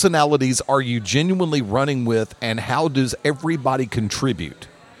 What personalities are you genuinely running with, and how does everybody contribute?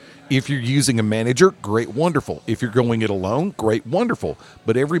 If you're using a manager, great, wonderful. If you're going it alone, great, wonderful.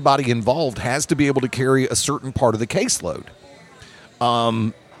 But everybody involved has to be able to carry a certain part of the caseload.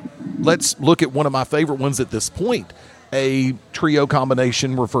 Let's look at one of my favorite ones at this point, a trio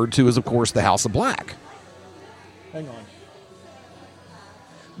combination referred to as, of course, the House of Black. Hang on.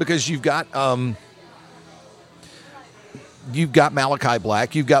 Because you've got Malachi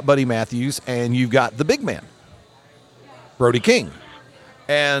Black, you've got Buddy Matthews, and you've got the big man, Brody King.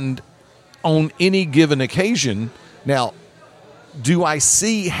 And on any given occasion, now, do I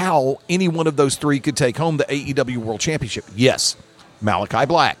see how any one of those 3 could take home the AEW World Championship? Yes. Malachi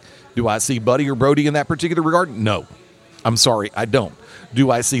Black. Do I see Buddy or Brody in that particular regard? No. I'm sorry, I don't.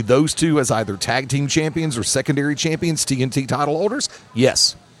 Do I see those 2 as either tag team champions or secondary champions, TNT title holders?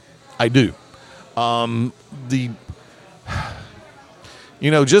 Yes. I do.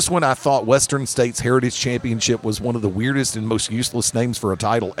 Just when I thought Western States Heritage Championship was one of the weirdest and most useless names for a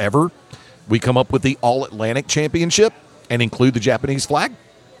title ever, we come up with the All-Atlantic Championship and include the Japanese flag?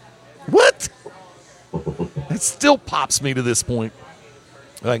 What? It still pops me to this point.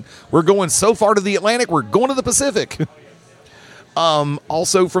 Like, we're going so far to the Atlantic, we're going to the Pacific.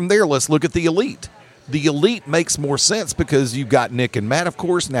 Also from there, let's look at the Elite. The Elite makes more sense because you've got Nick and Matt, of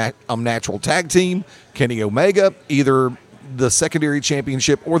course, natural tag team, Kenny Omega, either the secondary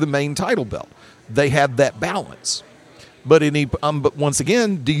championship or the main title belt. They have that balance. But but once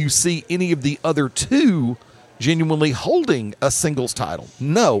again, do you see any of the other two genuinely holding a singles title?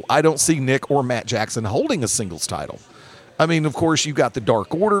 No, I don't see Nick or Matt Jackson holding a singles title. I mean, of course, you've got the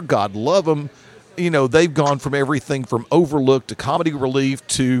Dark Order, God love them. They've gone from everything from Overlook to Comedy Relief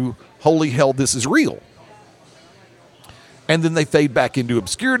to holy hell, this is real. And then they fade back into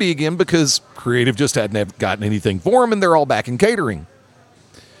obscurity again because creative just hadn't gotten anything for them, and they're all back in catering.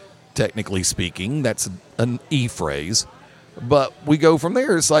 Technically speaking, that's an E phrase. But we go from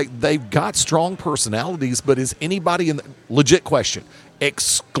there. It's like they've got strong personalities, but is anybody legit question,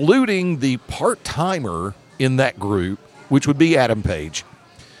 excluding the part-timer in that group, which would be Adam Page,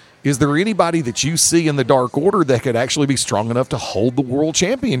 is there anybody that you see in the Dark Order that could actually be strong enough to hold the World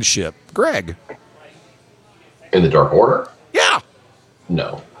Championship? Greg? In the Dark Order? Yeah.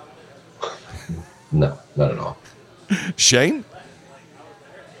 No. No, not at all. Shane?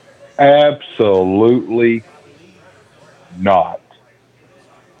 Absolutely not.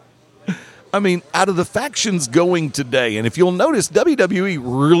 I mean, out of the factions going today, and if you'll notice, WWE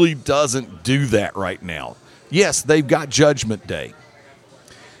really doesn't do that right now. Yes, they've got Judgment Day.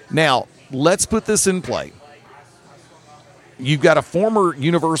 Now, let's put this in play. You've got a former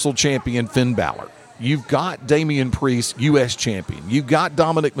Universal Champion, Finn Balor. You've got Damian Priest, U.S. Champion. You've got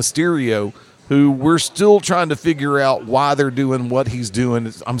Dominic Mysterio, who we're still trying to figure out why they're doing what he's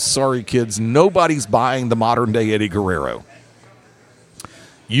doing. I'm sorry, kids. Nobody's buying the modern-day Eddie Guerrero.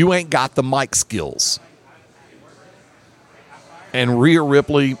 You ain't got the mic skills. And Rhea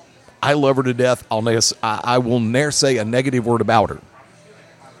Ripley, I love her to death. I will never say a negative word about her.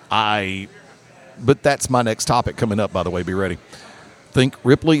 But that's my next topic coming up, by the way. Be ready. Think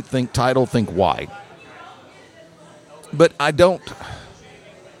Ripley, think title, think why. But I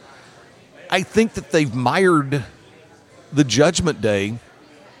think that they've mired the Judgment Day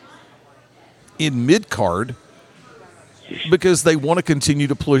in mid-card because they want to continue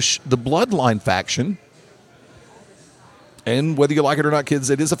to push the Bloodline faction. And whether you like it or not, kids,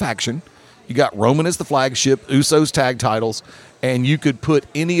 it is a faction. You got Roman as the flagship, Usos tag titles, and you could put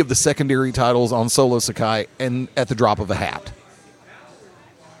any of the secondary titles on Solo Sakai and at the drop of a hat.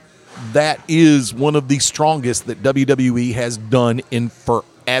 That is one of the strongest that WWE has done in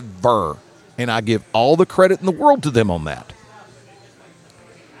forever. And I give all the credit in the world to them on that.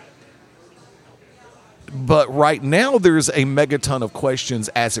 But right now, there's a megaton of questions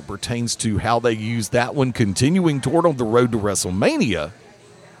as it pertains to how they use that one continuing toward on the road to WrestleMania.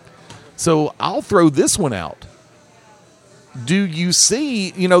 So I'll throw this one out. Do you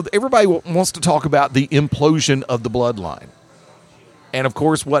see, everybody wants to talk about the implosion of the Bloodline. And, of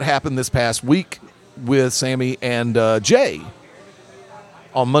course, what happened this past week with Sammy and Jay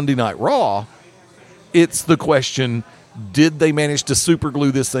on Monday Night Raw, it's the question, did they manage to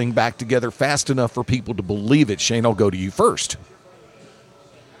superglue this thing back together fast enough for people to believe it? Shane, I'll go to you first.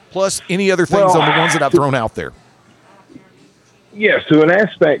 Plus, any other things on the ones that I've thrown out there. Yes, to an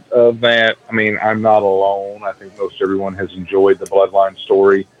aspect of that, I mean, I'm not alone. I think most everyone has enjoyed the Bloodline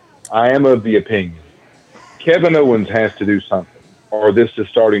story. I am of the opinion Kevin Owens has to do something, or this is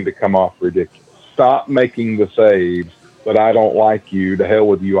starting to come off ridiculous. Stop making the saves, but I don't like you. To hell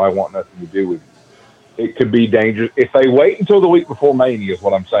with you. I want nothing to do with you. It could be dangerous. If they wait until the week before Mania is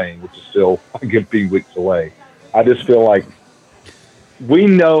what I'm saying, which is still a good few weeks away. I just feel like we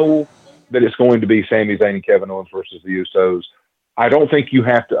know that it's going to be Sami Zayn and Kevin Owens versus the Usos. I don't think you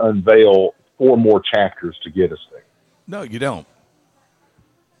have to unveil 4 more chapters to get us there. No, you don't.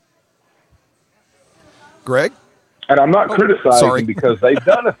 Greg? And I'm not criticizing because they've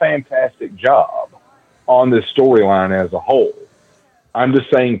done a fantastic job on this storyline as a whole. I'm just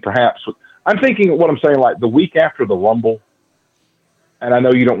saying perhaps I'm thinking what I'm saying, like the week after the Rumble, and I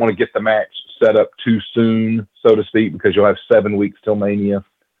know you don't want to get the match set up too soon, so to speak, because you'll have 7 weeks till Mania,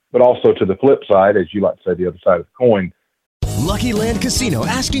 but also to the flip side, as you like to say, the other side of the coin. Lucky Land Casino,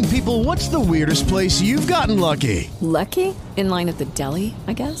 asking people, what's the weirdest place you've gotten lucky? Lucky? In line at the deli,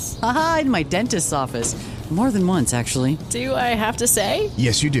 I guess? Aha, in my dentist's office. More than once, actually. Do I have to say?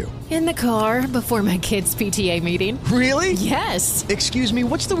 Yes, you do. In the car before my kids' PTA meeting. Really? Yes. Excuse me,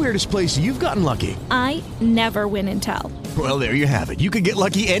 what's the weirdest place you've gotten lucky? I never win and tell. Well, there you have it. You can get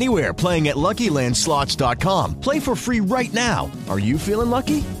lucky anywhere, playing at LuckyLandSlots.com. Play for free right now. Are you feeling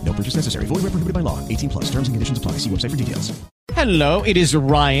lucky? No purchase necessary. Void where prohibited by law. 18 plus. Terms and conditions apply. See website for details. Hello, it is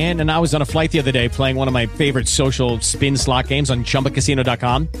Ryan, and I was on a flight the other day playing one of my favorite social spin slot games on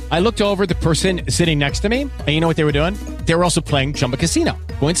ChumbaCasino.com. I looked over at the person sitting next to me, and you know what they were doing? They were also playing Chumba Casino.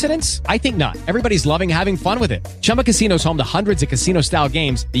 Coincidence? I think not. Everybody's loving having fun with it. Chumba Casino is home to hundreds of casino-style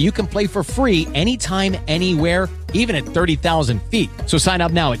games that you can play for free anytime, anywhere, even at 30,000 feet. So sign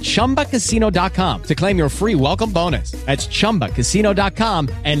up now at ChumbaCasino.com to claim your free welcome bonus. That's ChumbaCasino.com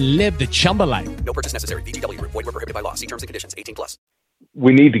and live the Chumba life. No purchase necessary. VGW. Void where prohibited by law. See terms and conditions. 18 plus.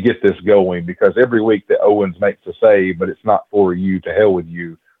 We need to get this going because every week that Owens makes a save, but it's not for you, to hell with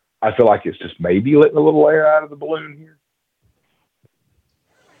you. I feel like it's just maybe letting a little air out of the balloon here.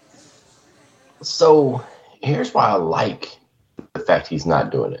 So here's why I like the fact he's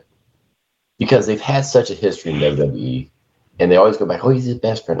not doing it. Because they've had such a history in WWE, and they always go back, oh, he's his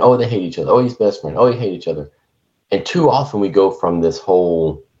best friend. Oh, they hate each other. Oh, he's best friend. Oh, they hate each other. And too often we go from this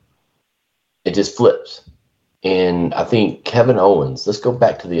whole, it just flips. And I think Kevin Owens, let's go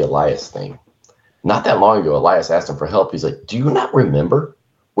back to the Elias thing. Not that long ago, Elias asked him for help. He's like, do you not remember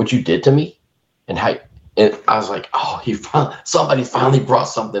what you did to me? And I was like, oh, somebody finally brought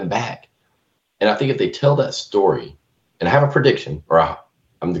something back. And I think if they tell that story, and I have a prediction, or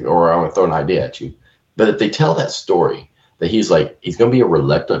I'm going to throw an idea at you, but if they tell that story, that he's going to be a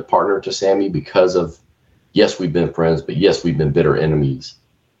reluctant partner to Sammy because of, yes, we've been friends, but yes, we've been bitter enemies.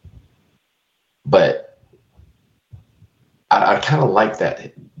 But I kind of like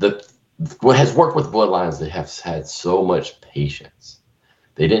that. What has worked with Bloodlines, they have had so much patience.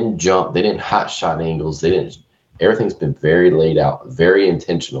 They didn't jump. They didn't hot shot angles. Everything's been very laid out, very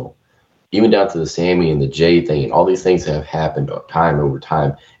intentional, even down to the Sammy and the Jay thing and all these things that have happened time over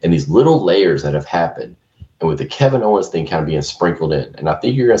time. And these little layers that have happened. And with the Kevin Owens thing kind of being sprinkled in. And I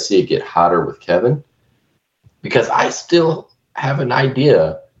think you're going to see it get hotter with Kevin, because I still have an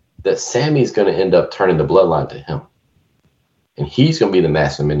idea that Sammy's going to end up turning the bloodline to him. And he's going to be the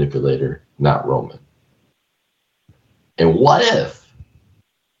master manipulator, not Roman. And what if,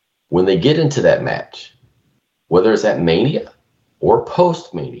 when they get into that match, whether it's at Mania or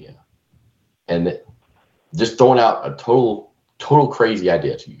post-Mania, and just throwing out a total crazy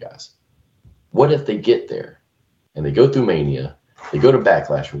idea to you guys, what if they get there and they go through Mania, they go to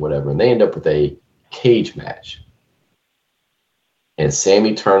Backlash or whatever, and they end up with a cage match, and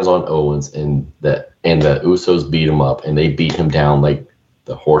Sammy turns on Owens, and the Usos beat him up, and they beat him down like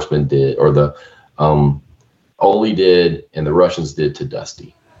the Horsemen did, or the Ole did, and the Russians did to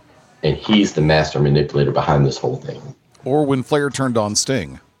Dusty, and he's the master manipulator behind this whole thing. Or when Flair turned on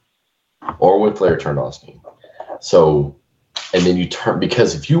Sting. So, and then you turn,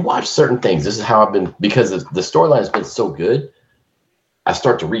 because if you watch certain things, this is how I've been, because the storyline has been so good, I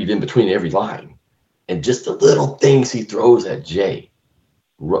start to read in between every line. And just the little things he throws at Jay.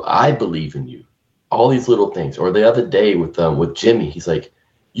 I believe in you. All these little things. Or the other day with Jimmy, he's like,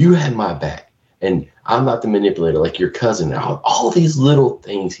 you had my back. And I'm not the manipulator like your cousin. All these little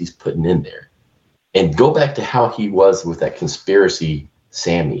things he's putting in there. And go back to how he was with that conspiracy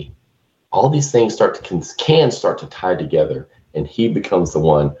Sammy. All these things can start to tie together, and he becomes the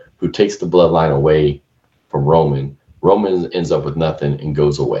one who takes the bloodline away from Roman. Roman ends up with nothing and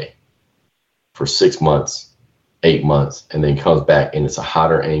goes away for 6 months, 8 months, and then comes back, and it's a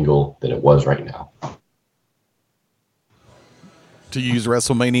hotter angle than it was right now. To use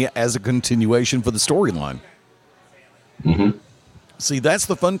WrestleMania as a continuation for the storyline. Mm-hmm. See, that's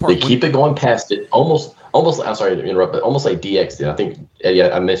the fun part. They keep it going past it, almost. I'm sorry to interrupt, but almost like DX did. I think,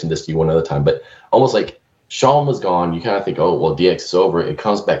 I mentioned this to you one other time, but almost like Shawn was gone. You kind of think, oh, well, DX is over. It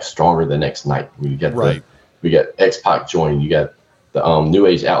comes back stronger the next night. We got X-Pac joining. You got the New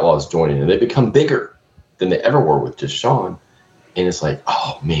Age Outlaws joining, and they become bigger than they ever were with just Shawn. And it's like,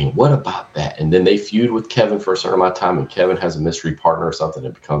 oh man, what about that? And then they feud with Kevin for a certain amount of time, and Kevin has a mystery partner or something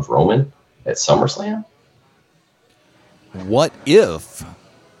that becomes Roman at SummerSlam. What if,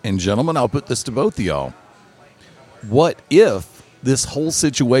 and gentlemen, I'll put this to both of y'all, what if this whole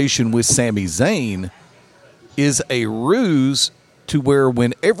situation with Sami Zayn is a ruse to where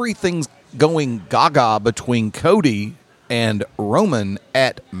when everything's going gaga between Cody and Roman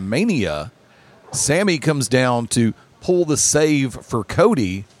at Mania, Sami comes down to pull the save for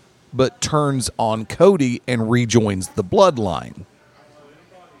Cody, but turns on Cody and rejoins the bloodline?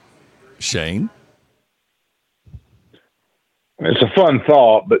 Shane? It's a fun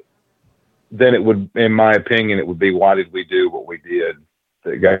thought, but then it would, in my opinion, it would be, why did we do what we did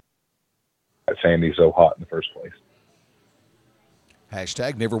that got Sami so hot in the first place?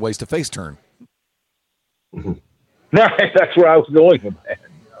 Hashtag never waste a face turn. No, that's where I was going with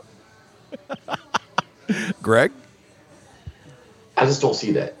that. Greg? I just don't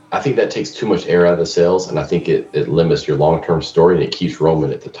see that. I think that takes too much air out of the sails, and I think it limits your long-term story, and it keeps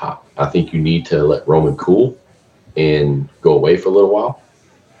Roman at the top. I think you need to let Roman cool and go away for a little while,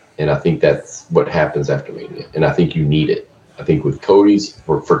 and I think that's what happens after Mania, and I think you need it. I think with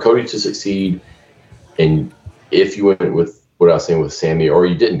for Cody to succeed, and if you went with what I was saying with Sami, or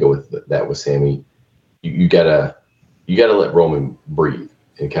you didn't go with that with Sami, you gotta let Roman breathe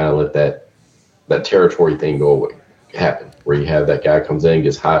and kind of let that territory thing go away, happen, where you have that guy comes in,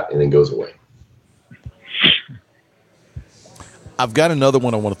 gets hot, and then goes away. I've got another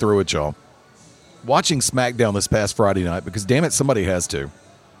one I want to throw at y'all. Watching SmackDown this past Friday night, because damn it, somebody has to.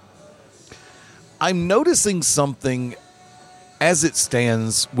 I'm noticing something as it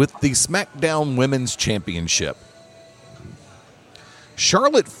stands with the SmackDown Women's Championship.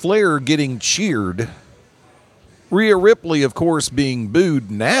 Charlotte Flair getting cheered. Rhea Ripley, of course, being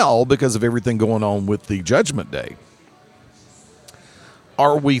booed now because of everything going on with the Judgment Day.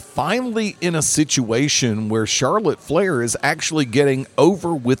 Are we finally in a situation where Charlotte Flair is actually getting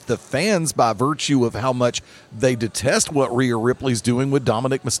over with the fans by virtue of how much they detest what Rhea Ripley's doing with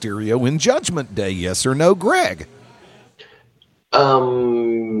Dominic Mysterio in Judgment Day? Yes or no, Greg? A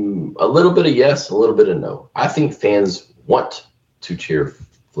little bit of yes, a little bit of no. I think fans want to cheer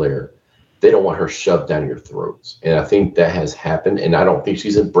Flair. They don't want her shoved down your throats. And I think that has happened, and I don't think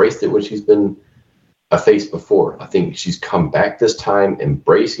she's embraced it when she's been a face before. I think she's come back this time,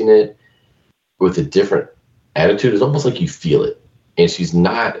 embracing it with a different attitude. It's almost like you feel it. And she's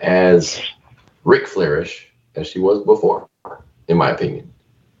not as Ric Flairish as she was before, in my opinion.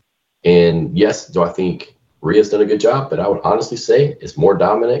 And yes, do I think Rhea's done a good job? But I would honestly say it's more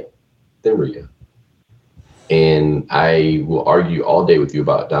Dominic than Rhea. And I will argue all day with you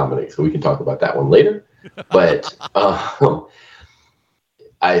about Dominic, so we can talk about that one later. But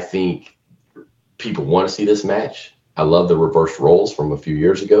I think people want to see this match. I love the reverse roles from a few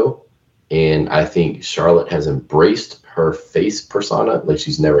years ago. And I think Charlotte has embraced her face persona like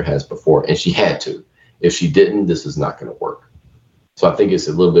she's never has before. And she had to. If she didn't, this is not going to work. So I think it's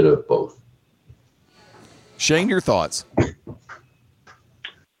a little bit of both. Shane, your thoughts?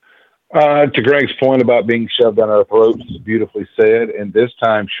 To Greg's point about being shoved down our throats, beautifully said. And this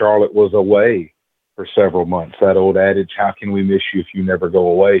time, Charlotte was away for several months. That old adage, how can we miss you if you never go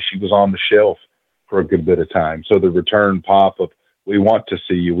away? She was on the shelf for a good bit of time. So the return pop of, we want to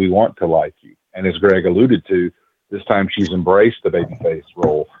see you, we want to like you. And as Greg alluded to, this time she's embraced the babyface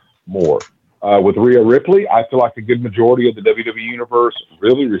role more. With Rhea Ripley, I feel like a good majority of the WWE Universe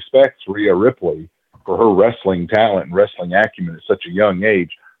really respects Rhea Ripley for her wrestling talent and wrestling acumen at such a young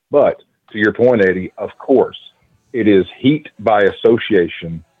age. But to your point, Eddie, of course, it is heat by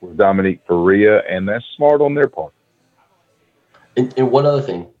association with Dominique for Rhea, and that's smart on their part. And one other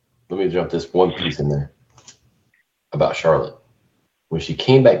thing, let me jump this one piece in there about Charlotte. When she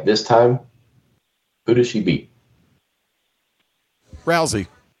came back this time, who did she beat? Rousey.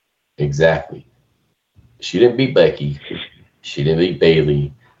 Exactly. She didn't beat Becky. She didn't beat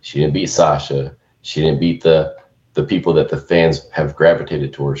Bayley. She didn't beat Sasha. She didn't beat the people that the fans have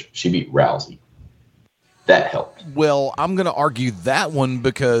gravitated towards. She beat Rousey. That helped. Well, I'm going to argue that one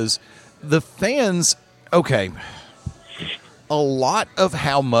because the fans, okay, a lot of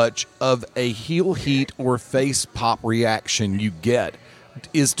how much of a heel heat or face pop reaction you get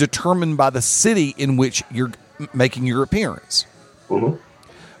is determined by the city in which you're making your appearance. Mm-hmm.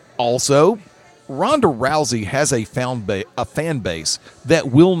 Also, Ronda Rousey has a fan base that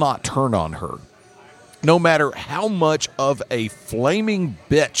will not turn on her. No matter how much of a flaming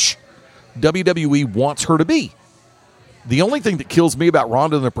bitch WWE wants her to be. The only thing that kills me about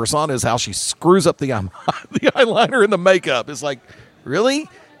Ronda and the persona is how she screws up the eyeliner and the makeup. It's like, really?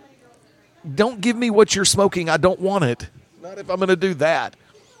 Don't give me what you're smoking. I don't want it. Not if I'm going to do that.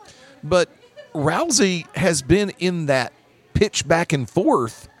 But Rousey has been in that pitch back and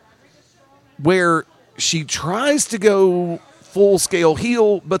forth where she tries to go full-scale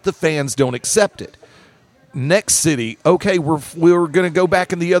heel, but the fans don't accept it. Next city, okay, we're going to go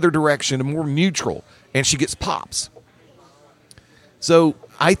back in the other direction and more neutral, and she gets pops. So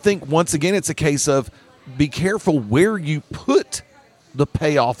I think, once again, it's a case of be careful where you put the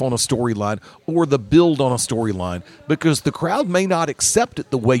payoff on a storyline or the build on a storyline, because the crowd may not accept it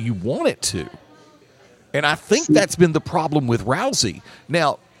the way you want it to. And I think that's been the problem with Rousey.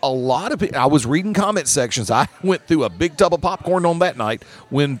 Now, a lot of I was reading comment sections. I went through a big tub of popcorn on that night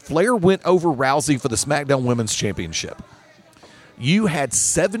when Flair went over Rousey for the SmackDown Women's Championship. You had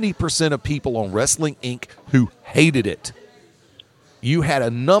 70% of people on Wrestling Inc. who hated it. You had a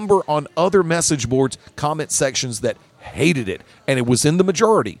number on other message boards, comment sections that hated it, and it was in the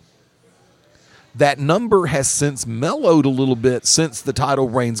majority. That number has since mellowed a little bit since the title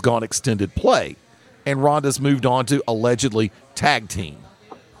reign's gone extended play, and Ronda's moved on to allegedly tag team,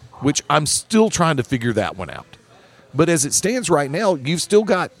 which I'm still trying to figure that one out. But as it stands right now, you've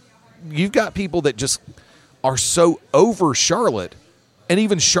got people that just are so over Charlotte, and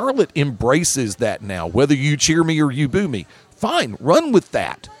even Charlotte embraces that now. Whether you cheer me or you boo me, fine, run with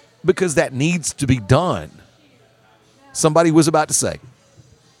that, because that needs to be done. Somebody was about to say.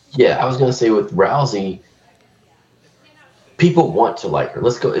 Yeah, I was going to say with Rousey, people want to like her.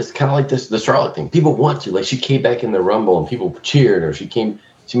 Let's go. It's kind of like the Charlotte thing. People want to. Like, she came back in the Rumble and people cheered her. She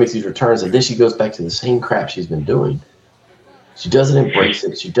makes these returns, and then she goes back to the same crap she's been doing. She doesn't embrace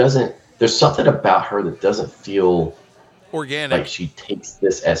it. There's something about her that doesn't feel organic. Like she takes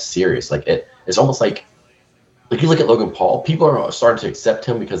this as serious. Like it's almost like you look at Logan Paul. People are starting to accept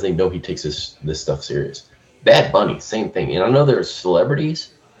him because they know he takes this stuff serious. Bad Bunny, same thing. And I know there's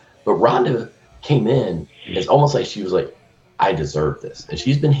celebrities, but Ronda came in, and it's almost like she was like, I deserve this. And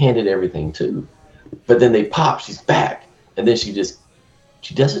she's been handed everything too. But then they pop, she's back. And then she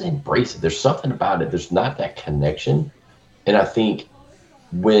doesn't embrace it. There's something about it. There's not that connection. And I think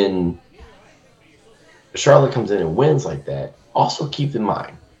when Charlotte comes in and wins like that, also keep in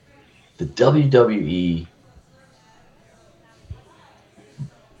mind, the WWE,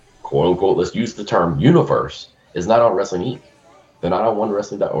 quote unquote, let's use the term universe, is not on Wrestling Inc. They're not on One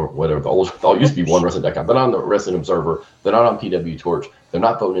Wrestling, or whatever. All used to be One Wrestling.com. They're not on the Wrestling Observer. They're not on PW Torch. They're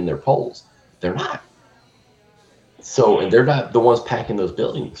not voting in their polls. They're not. So, and they're not the ones packing those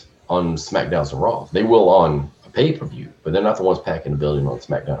buildings on SmackDowns and Raw. They will on a pay-per-view, but they're not the ones packing the building on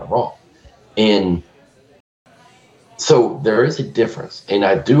SmackDown and Raw. And so there is a difference. And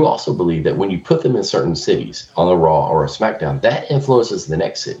I do also believe that when you put them in certain cities on a Raw or a SmackDown, that influences the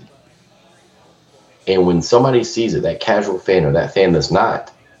next city. And when somebody sees it, that casual fan or that fan that's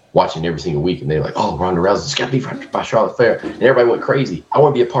not watching every single week, and they're like, oh, Ronda Rousey's got to be by Charlotte Flair. And everybody went crazy. I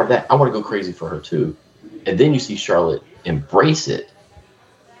want to be a part of that. I want to go crazy for her too. And then you see Charlotte embrace it.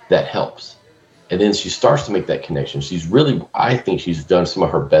 That helps. And then she starts to make that connection. I think she's done some of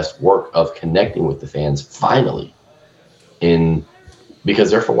her best work of connecting with the fans finally.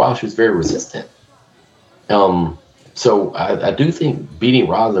 Because there for a while she was very resistant. So I do think beating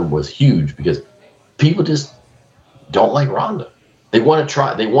Ronda was huge because people just don't like Ronda. They want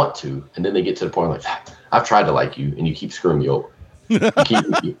to, and then they get to the point like, I've tried to like you, and you keep screwing me over.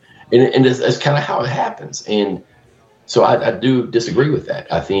 And it's kind of how it happens. And so I do disagree with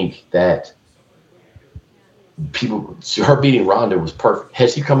that. I think that her beating Ronda was perfect. Had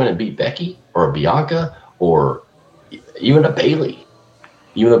she come in and beat Becky or a Bianca or even a Bayley,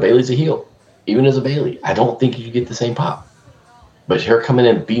 even though Bayley's a heel, even as a Bayley, I don't think you get the same pop. But her coming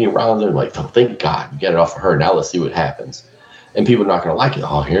in and beating Ronda, and like, oh, thank God you get it off of her. Now let's see what happens. And people are not going to like it.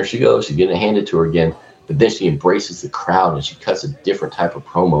 Oh, here she goes. She's getting it handed to her again. But then she embraces the crowd and she cuts a different type of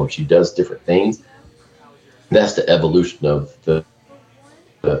promo. She does different things. That's the evolution of the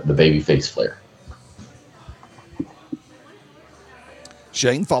babyface Flair.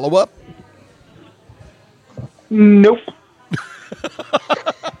 Shane, follow up? Nope.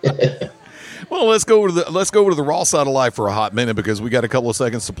 Well, let's go to the Raw side of life for a hot minute because we got a couple of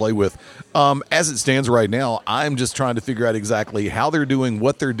seconds to play with. As it stands right now, I'm just trying to figure out exactly how they're doing,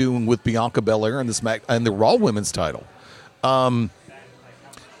 what they're doing with Bianca Belair and the Raw Women's title.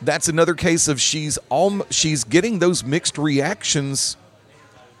 That's another case of she's getting those mixed reactions,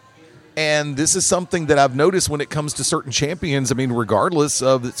 and this is something that I've noticed when it comes to certain champions. I mean, regardless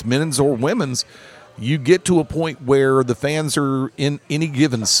of it's men's or women's. You get to a point where the fans are in any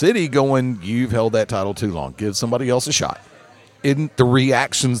given city going, you've held that title too long. Give somebody else a shot. In the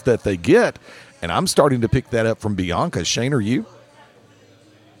reactions that they get, and I'm starting to pick that up from Bianca. Shane, are you?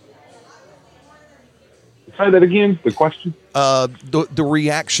 Say that again, the question? The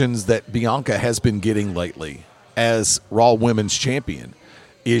reactions that Bianca has been getting lately as Raw Women's Champion.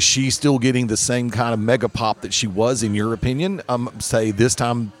 Is she still getting the same kind of mega pop that she was, in your opinion, say this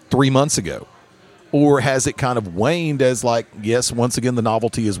time 3 months ago? Or has it kind of waned as like, yes, once again, the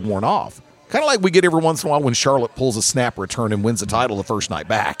novelty is worn off? Kind of like we get every once in a while when Charlotte pulls a snap return and wins the title the first night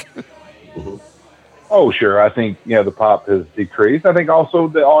back. Oh, sure. I think, the pop has decreased. I think also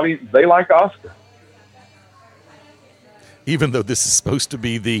the audience, they like Asuka. Even though this is supposed to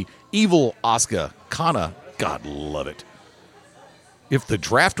be the evil Asuka, Kana, God love it. If the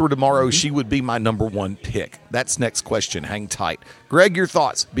draft were tomorrow, she would be my number one pick. That's next question. Hang tight. Greg, your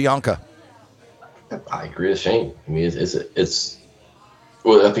thoughts. Bianca. I agree with Shane. I mean, it's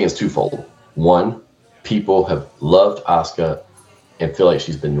well, I think it's twofold. One, people have loved Asuka and feel like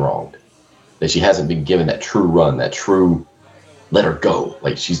she's been wronged, that she hasn't been given that true run, that true let her go.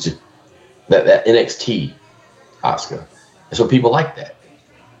 Like she's just that NXT Asuka. And so people like that.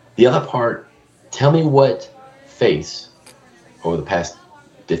 The other part, tell me what face over the past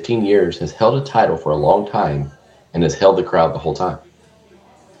 15 years has held a title for a long time and has held the crowd the whole time.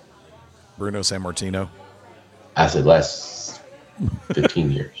 Bruno Sammartino. I said last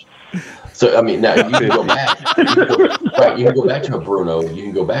 15 years. So, I mean, now you can go back. You can go back to a Bruno. You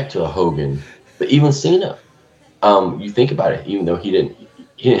can go back to a Hogan. But even Cena, you think about it, even though he didn't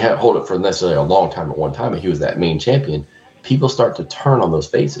hold it for necessarily a long time at one time, and he was that main champion, people start to turn on those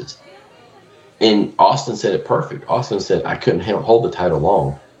faces. And Austin said it perfect. Austin said, I couldn't hold the title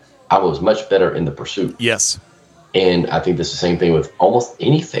long. I was much better in the pursuit. Yes. And I think that's the same thing with almost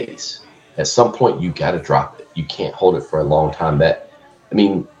any face. At some point, you got to drop it. You can't hold it for a long time.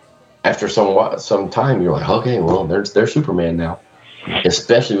 After some time, you're like, okay, well, they're Superman now,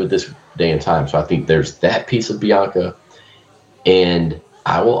 especially with this day and time. So I think there's that piece of Bianca. And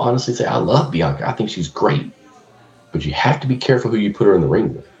I will honestly say I love Bianca. I think she's great. But you have to be careful who you put her in the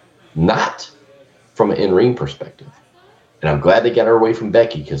ring with. Not from an in-ring perspective. And I'm glad they got her away from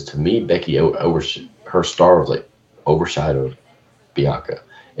Becky, because to me, Becky, her star was like overshadowed Bianca.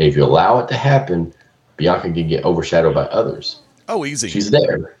 And if you allow it to happen, Bianca can get overshadowed by others. Oh, easy. She's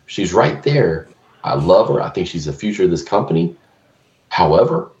there. She's right there. I love her. I think she's the future of this company.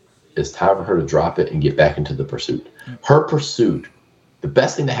 However, it's time for her to drop it and get back into the pursuit. Her pursuit, the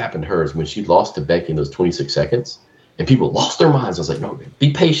best thing that happened to her is when she lost to Becky in those 26 seconds, and people lost their minds. I was like, no,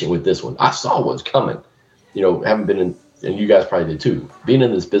 be patient with this one. I saw what's coming. Haven't been in, and you guys probably did too. Being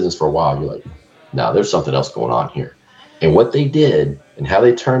in this business for a while, you're like, no, there's something else going on here. And what they did and how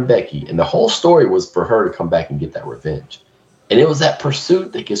they turned Becky, and the whole story was for her to come back and get that revenge. And it was that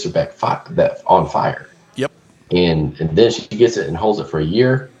pursuit that gets her back on fire. Yep. And then she gets it and holds it for a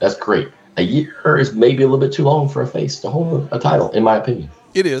year. That's great. A year is maybe a little bit too long for a face to hold a title, in my opinion.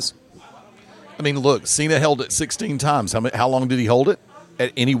 It is. I mean, look, Cena held it 16 times. How long did he hold it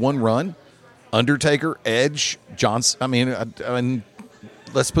at any one run? Undertaker, Edge, Johnson. I mean,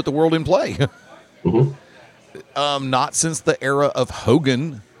 let's put the world in play. Mm-hmm. Not since the era of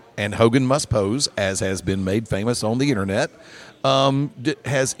Hogan and Hogan Must Pose, as has been made famous on the internet.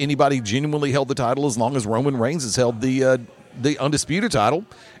 Has anybody genuinely held the title as long as Roman Reigns has held the Undisputed title?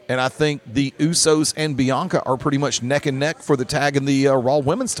 And I think the Usos and Bianca are pretty much neck and neck for the tag in the Raw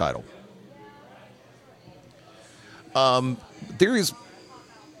Women's title. There is,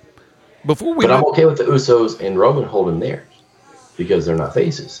 before we... But I'm okay with the Usos and Roman holding theirs, because they're not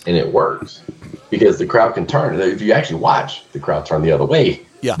faces, and it works. Because the crowd can turn. If you actually watch, the crowd turn the other way.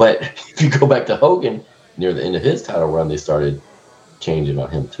 Yeah. But if you go back to Hogan, near the end of his title run, they started changing on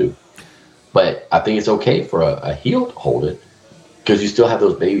him too. But I think it's okay for a heel to hold it, because you still have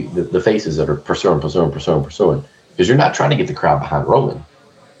those the faces that are pursuing. Because you're not trying to get the crowd behind Roman.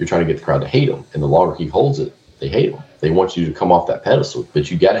 You're trying to get the crowd to hate him. And the longer he holds it, they hate him. They want you to come off that pedestal.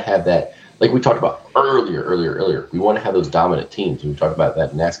 But you got to have that, like we talked about earlier. We want to have those dominant teams. We talked about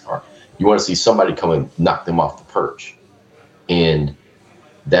that in NASCAR. You want to see somebody come and knock them off the perch. And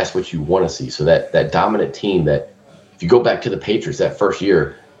that's what you want to see. So that dominant team, that if you go back to the Patriots that first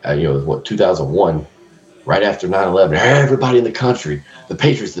year, 2001, right after 9/11, everybody in the country, the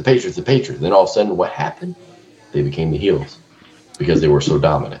Patriots. And then all of a sudden, what happened? They became the heels because they were so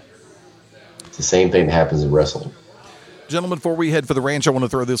dominant. It's the same thing that happens in wrestling. Gentlemen, before we head for the ranch, I want to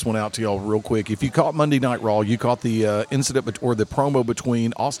throw this one out to y'all real quick. If you caught Monday Night Raw, you caught the incident or the promo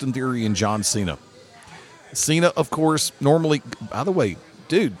between Austin Theory and John Cena. Cena, of course, normally, by the way,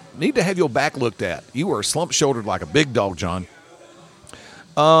 dude, need to have your back looked at. You are slump-shouldered like a big dog, John.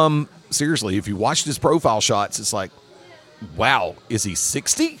 Seriously, if you watched his profile shots, it's like, wow, is he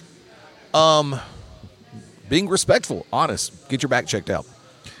 60? Being respectful, honest, get your back checked out.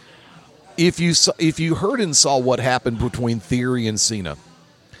 If you heard and saw what happened between Theory and Cena,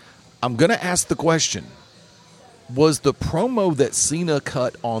 I'm going to ask the question, was the promo that Cena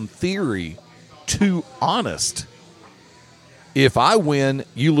cut on Theory too honest? If I win,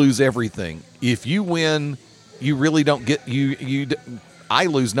 you lose everything. If you win, you really don't get I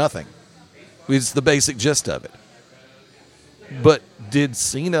lose nothing. It's the basic gist of it. But did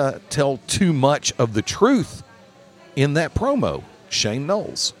Cena tell too much of the truth in that promo? Shane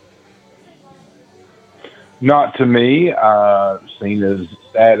Knowles. Not to me. Cena's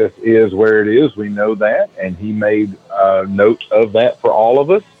status is where it is. We know that, and he made note of that for all of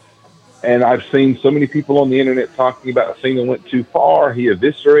us. And I've seen so many people on the internet talking about Cena went too far. He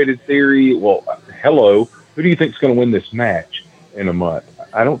eviscerated Theory. Well, hello. Who do you think is going to win this match in a month?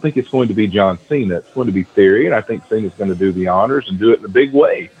 I don't think it's going to be John Cena. It's going to be Theory, and I think Cena's going to do the honors and do it in a big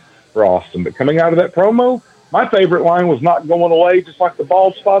way for Austin. But coming out of that promo, my favorite line was not going away, just like the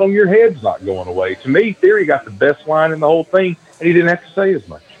bald spot on your head's not going away. To me, Theory got the best line in the whole thing, and he didn't have to say as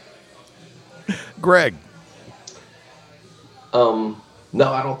much. Greg.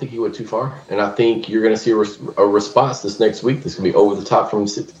 No, I don't think he went too far. And I think you're going to see a response this next week that's going to be over the top from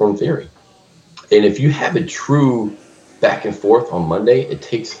Theory. And if you have a true back and forth on Monday, it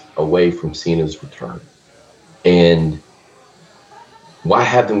takes away from Cena's return. And why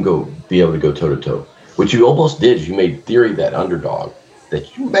have them be able to go toe-to-toe? What you almost did is you made Theory that underdog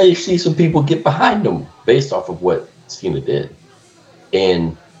that you may see some people get behind him based off of what Cena did.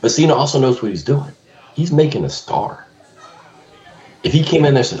 But Cena also knows what he's doing. He's making a star. If he came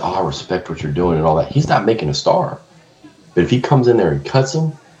in there and said, I respect what you're doing and all that, he's not making a star. But if he comes in there and cuts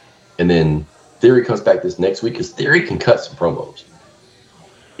him, and then Theory comes back this next week, because Theory can cut some promos.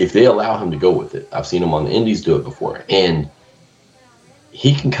 If they allow him to go with it, I've seen him on the indies do it before, and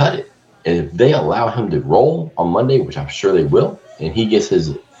he can cut it. And if they allow him to roll on Monday, which I'm sure they will, and he gets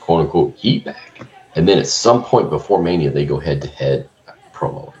his quote-unquote heat back, and then at some point before Mania, they go head-to-head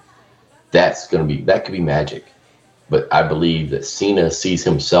promo. That could be magic. But I believe that Cena sees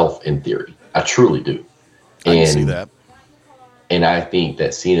himself in Theory. I truly do. I can see that. And I think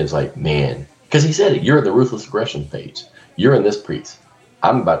that Cena's like, man, because he said it, you're in the Ruthless Aggression phase. You're in this priest.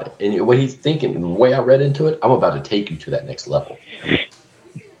 I'm about to, and what he's thinking, the way I read into it, I'm about to take you to that next level.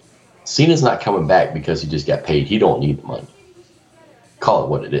 Cena's not coming back because he just got paid. He don't need the money. Call it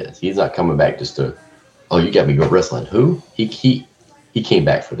what it is. He's not coming back just to, oh, you got me go wrestling. Who? He came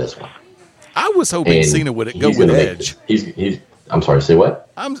back for this one. I was hoping Cena would go with Edge. I'm sorry, say what?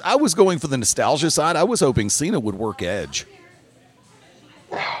 I was going for the nostalgia side. I was hoping Cena would work Edge.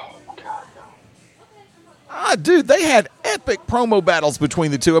 Oh, God, no. Dude, they had epic promo battles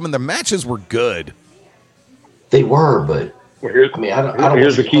between the two. I mean, the matches were good. They were, but here's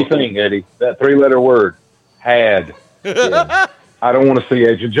the key thing, Eddie. That 3-letter word, had. Yeah. I don't want to see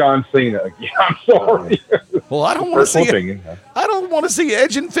Edge and John Cena again. I'm sorry. Well, I don't want to see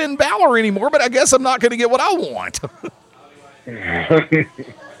Edge and Finn Balor anymore, but I guess I'm not going to get what I want.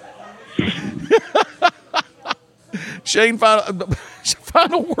 Shane,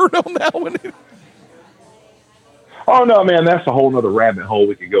 final word on that one. Oh, no, man, that's a whole other rabbit hole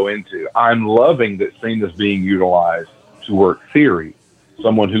we could go into. I'm loving that Cena's being utilized to work Theory,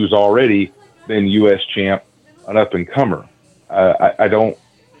 someone who's already been U.S. champ, an up-and-comer.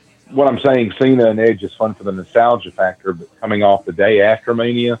 What I'm saying, Cena and Edge is fun for the nostalgia factor, but coming off the day after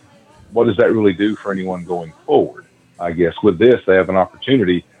Mania, what does that really do for anyone going forward? I guess with this, they have an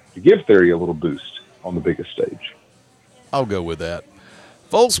opportunity to give Theory a little boost on the biggest stage. I'll go with that.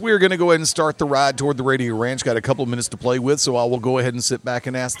 Folks, we're going to go ahead and start the ride toward the Radio Ranch. Got a couple of minutes to play with, so I will go ahead and sit back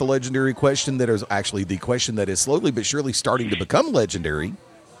and ask the legendary question that is actually the question that is slowly but surely starting to become legendary.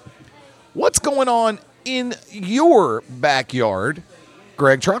 What's going on in your backyard,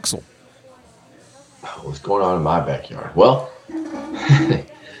 Greg Truxell? What's going on in my backyard? Well,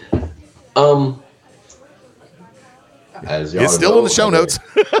 as y'all it's still know, in the show notes.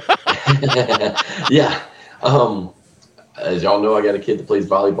 Yeah. As y'all know, I got a kid that plays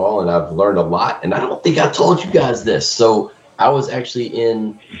volleyball, and I've learned a lot. And I don't think I told you guys this. So I was actually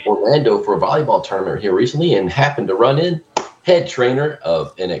in Orlando for a volleyball tournament here recently, and happened to run in head trainer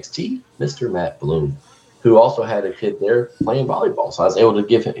of NXT, Mr. Matt Bloom, who also had a kid there playing volleyball. So I was able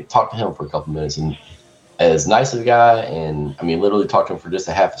to talk to him for a couple minutes, and as nice as a guy, and I mean, literally talked to him for just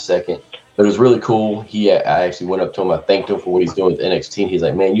a half a second, but it was really cool. I actually went up to him, I thanked him for what he's doing with NXT, and he's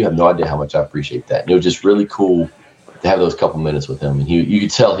like, man, you have no idea how much I appreciate that. And it was just really cool to have those couple minutes with him, and you could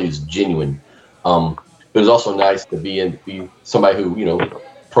tell he was genuine. But it was also nice to be somebody who,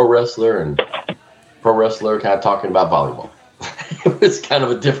 pro wrestler kind of talking about volleyball. It was kind of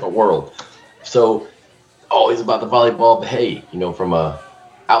a different world. So always about the volleyball, but hey, from a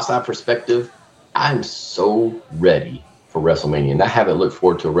outside perspective, I'm so ready for WrestleMania, and I haven't looked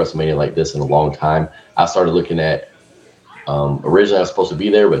forward to a WrestleMania like this in a long time. I started looking at, originally I was supposed to be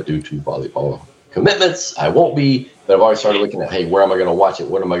there, but due to volleyball commitments, I won't be, but I've already started looking at, hey, where am I going to watch it?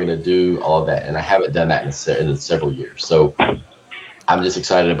 What am I going to do? All of that. And I haven't done that in several years. So I'm just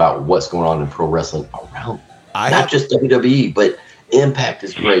excited about what's going on in pro wrestling around. Not just WWE, but Impact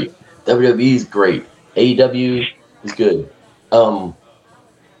is great. WWE is great. AEW is good. But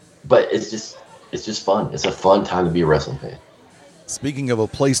it's just, it's just fun. It's a fun time to be a wrestling fan. Speaking of a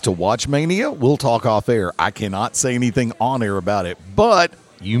place to watch Mania, we'll talk off air. I cannot say anything on air about it, but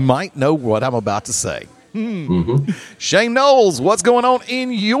you might know what I'm about to say. Shane Knowles, what's going on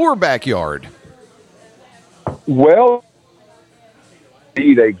in your backyard? Well,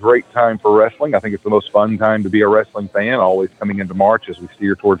 indeed a great time for wrestling. I think it's the most fun time to be a wrestling fan, always coming into March as we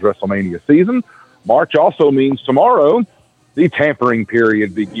steer towards WrestleMania season. March also means tomorrow the tampering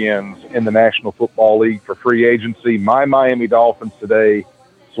period begins in the National Football League for free agency. My Miami Dolphins today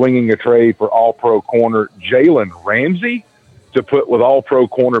swinging a trade for All-Pro corner Jalen Ramsey to put with All-Pro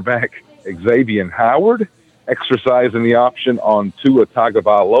cornerback Xavier Howard, exercising the option on Tua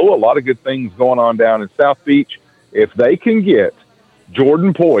Tagovailoa. A lot of good things going on down in South Beach. If they can get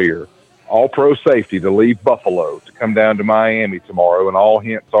Jordan Poyer, All-Pro safety, to leave Buffalo to come down to Miami tomorrow, and all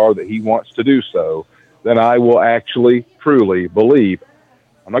hints are that he wants to do so, then I will actually, truly believe,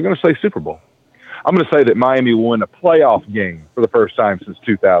 I'm not going to say Super Bowl. I'm going to say that Miami will win a playoff game for the first time since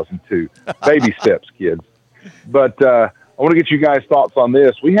 2002. Baby steps, kids. But I want to get you guys' thoughts on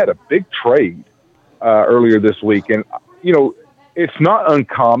this. We had a big trade earlier this week, and, you know, it's not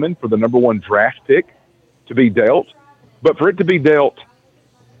uncommon for the number one draft pick to be dealt, but for it to be dealt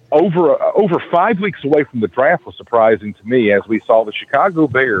over 5 weeks away from the draft was surprising to me, as we saw the Chicago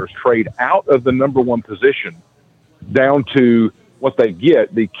Bears trade out of the number one position down to what they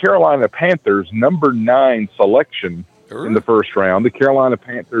get, the Carolina Panthers number 9 selection in the first round, the Carolina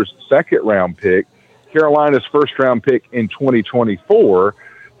Panthers second round pick, Carolina's first round pick in 2024,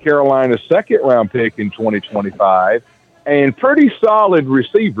 Carolina's second round pick in 2025, and pretty solid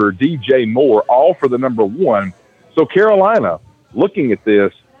receiver DJ Moore, all for the number one. So Carolina, looking at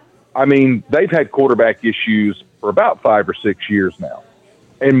this, I mean, they've had quarterback issues for about 5 or 6 years now.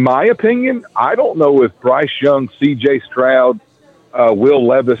 In my opinion, I don't know if Bryce Young, C.J. Stroud, Will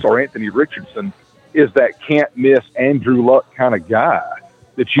Levis, or Anthony Richardson is that can't-miss Andrew Luck kind of guy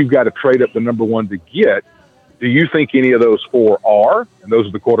that you've got to trade up the number one to get. Do you think any of those four are? And those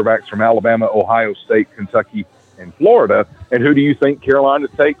are the quarterbacks from Alabama, Ohio State, Kentucky, and Florida. And who do you think Carolina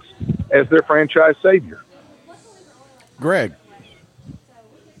takes as their franchise savior? Greg.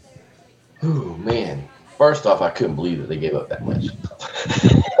 Oh, man. First off, I couldn't believe that they gave up that much.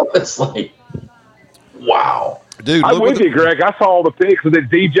 It's like, wow. Dude, I'm with you, Greg. I saw all the picks, and then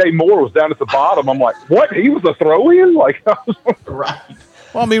DJ Moore was down at the bottom. I'm like, what? He was a throw-in? Like, right.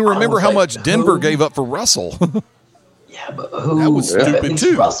 Well, I mean, remember how much Denver gave up for Russell. Yeah, but who? That was stupid,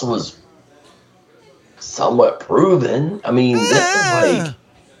 too. Russell was somewhat proven. I mean, this is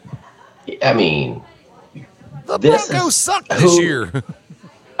like, I mean, the Broncos sucked this year.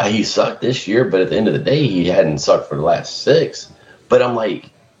 He sucked this year, but at the end of the day, he hadn't sucked for the last 6. But I'm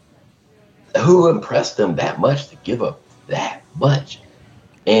like, who impressed them that much to give up that much?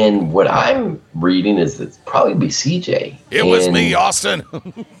 And what I'm reading is that it's probably be CJ. It was me, Austin.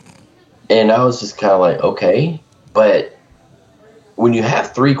 And I was just kind of like, okay. But when you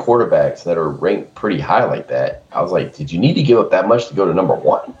have 3 quarterbacks that are ranked pretty high like that, I was like, did you need to give up that much to go to number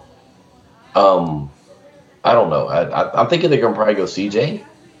 1? I don't know. I'm thinking they're going to probably go CJ.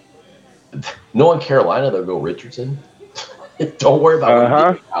 Knowing Carolina, they'll go Richardson. Don't worry about what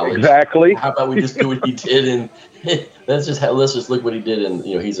he did in college. Exactly. How about we just do what he did, and let's just look what he did, and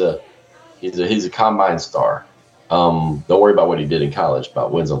he's a combine star. Don't worry about what he did in college,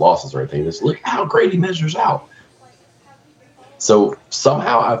 about wins and losses or anything. Just look how great he measures out. So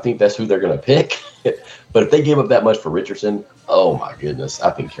somehow I think that's who they're going to pick. But if they gave up that much for Richardson, oh my goodness,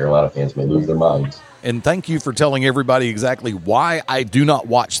 I think Carolina fans may lose their minds. And thank you for telling everybody exactly why I do not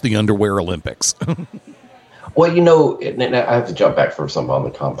watch the Underwear Olympics. Well, and I have to jump back for something on the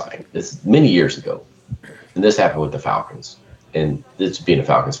combine. This many years ago, and this happened with the Falcons. And this being a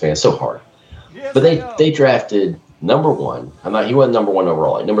Falcons fan is so hard. But they drafted number 1. He wasn't number 1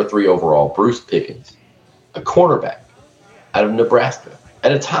 overall, like number 3 overall, Bruce Pickens, a cornerback out of Nebraska,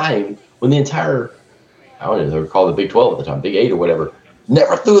 at a time when the entire, I don't know, they were called the Big 12 at the time, Big 8 or whatever,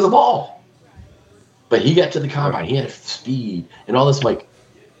 never threw the ball. But he got to the combine. He had speed and all this. Like,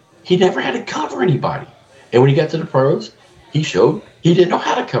 he never had to cover anybody. And when he got to the pros, he showed he didn't know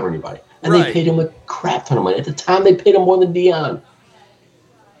how to cover anybody. And they paid him a crap ton of money. At the time, they paid him more than Deion.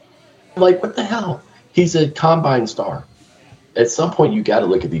 I'm like, what the hell? He's a combine star. At some point, you got to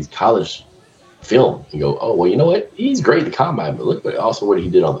look at these college film and go, oh, well, you know what? He's great at the combine, but look also what he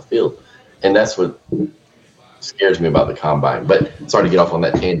did on the field. And that's what scares me about the combine. But sorry to get off on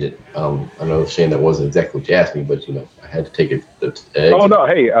that tangent. I know, Shane, that wasn't exactly what you asked me, but I had to take it. Oh no!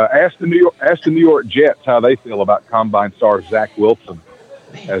 Hey, ask the New York Jets how they feel about combine star Zach Wilson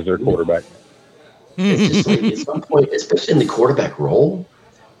as their quarterback. It's just like, at some point, especially in the quarterback role,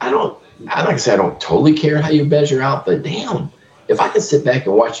 I like I said, I don't totally care how you measure out, but damn, if I can sit back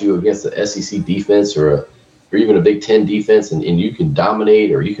and watch you against the SEC defense or even a Big Ten defense, and you can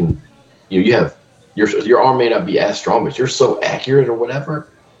dominate, or you can, you have your arm may not be as strong, but you're so accurate or whatever.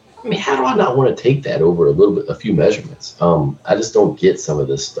 I mean, how do I not want to take that over a few measurements? I just don't get some of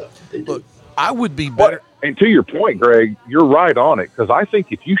this stuff that they do. Look, I would be better. And to your point, Greg, you're right on it, because I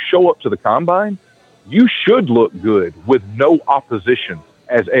think if you show up to the combine, you should look good with no opposition,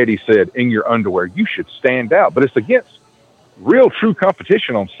 as Eddie said, in your underwear. You should stand out. But it's against real, true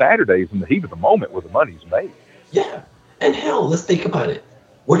competition on Saturdays in the heat of the moment where the money's made. Yeah. And hell, let's think about it.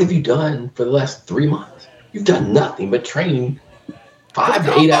 What have you done for the last 3 months? You've done nothing but train 5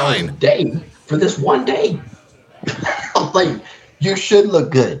 to 8 hours a day for this one day. Like, you should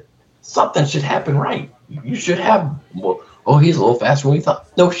look good. Something should happen right. You should have, he's a little faster than we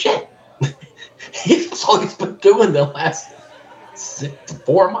thought. No shit. That's all he's been doing the last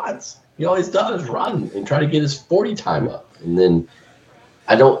 4 months. All he's done is run and try to get his 40 time up. And then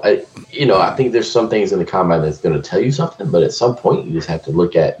I think there's some things in the combine that's going to tell you something, but at some point you just have to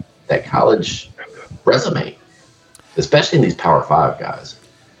look at that college resume, especially in these Power 5 guys.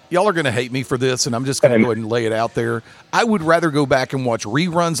 Y'all are going to hate me for this, and I'm just going to go ahead and lay it out there. I would rather go back and watch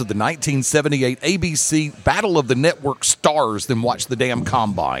reruns of the 1978 ABC Battle of the Network Stars than watch the damn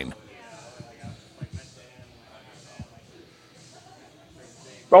combine.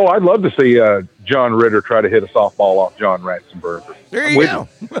 Oh, I'd love to see John Ritter try to hit a softball off John Ratzenberger. There you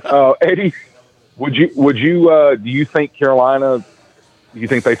go. Eddie, do you think Carolina, do you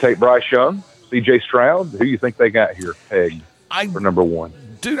think they take Bryce Young, C.J. Stroud? Who do you think they got here pegged for number one?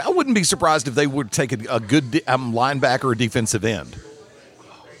 Dude, I wouldn't be surprised if they would take a good linebacker or defensive end.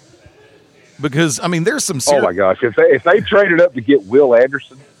 Because, I mean, there's some Oh, my gosh. If they traded up to get Will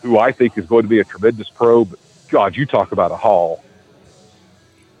Anderson, who I think is going to be a tremendous pro, but, God, you talk about a haul.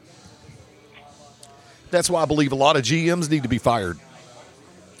 That's why I believe a lot of GMs need to be fired.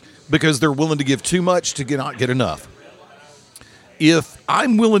 Because they're willing to give too much to not get enough. If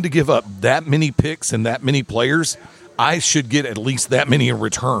I'm willing to give up that many picks and that many players, I should get at least that many in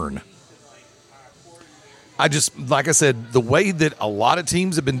return. Like I said, the way that a lot of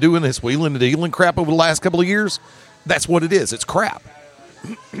teams have been doing this wheeling and dealing crap over the last couple of years, that's what it is. It's crap.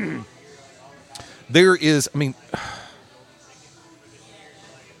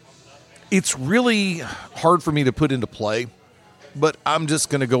 It's really hard for me to put into play, but I'm just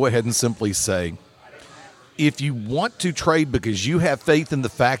going to go ahead and simply say, if you want to trade because you have faith in the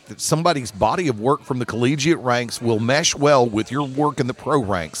fact that somebody's body of work from the collegiate ranks will mesh well with your work in the pro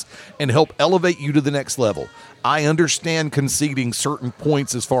ranks and help elevate you to the next level, I understand conceding certain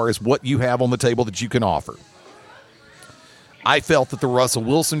points as far as what you have on the table that you can offer. I felt that the Russell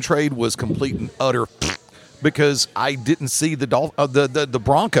Wilson trade was complete and utter because I didn't see the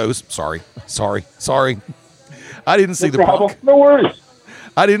Broncos. Sorry. I didn't see the Broncos. No worries.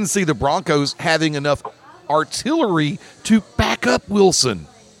 I didn't see the Broncos having enough artillery to back up Wilson.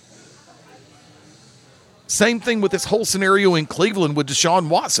 Same thing with this whole scenario in Cleveland with Deshaun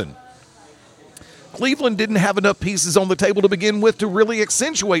Watson. Cleveland didn't have enough pieces on the table to begin with to really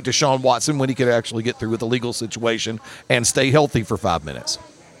accentuate Deshaun Watson when he could actually get through with the legal situation and stay healthy for 5 minutes.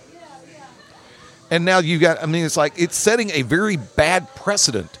 And now it's setting a very bad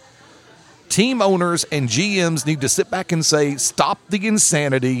precedent. Team owners and GMs need to sit back and say, stop the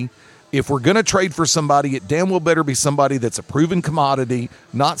insanity. If we're going to trade for somebody, it damn well better be somebody that's a proven commodity,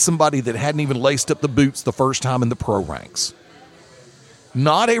 not somebody that hadn't even laced up the boots the first time in the pro ranks.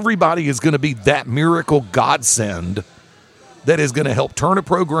 Not everybody is going to be that miracle godsend that is going to help turn a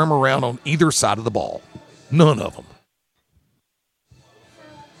program around on either side of the ball. None of them.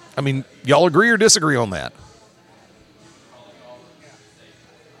 I mean, y'all agree or disagree on that?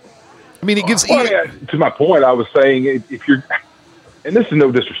 I mean, it gives... to my point, I was saying, if you're... And this is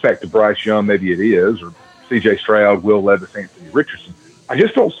no disrespect to Bryce Young, maybe it is, or C.J. Stroud, Will Levis, Anthony Richardson. I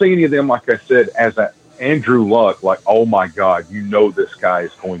just don't see any of them, like I said, as an Andrew Luck, like, oh, my God, this guy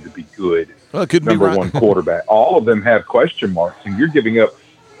is going to be good. Well, it could number be right. one quarterback. All of them have question marks, and you're giving up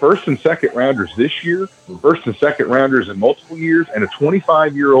first and second rounders this year, first and second rounders in multiple years, and a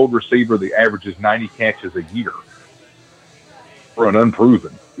 25-year-old receiver that averages 90 catches a year for an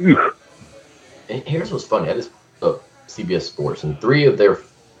unproven. Ugh. And here's what's funny. I just look CBS Sports, and three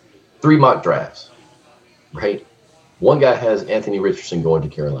mock drafts, right? One guy has Anthony Richardson going to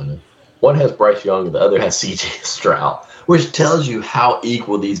Carolina. One has Bryce Young, and the other has C.J. Stroud, which tells you how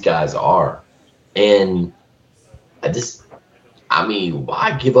equal these guys are. And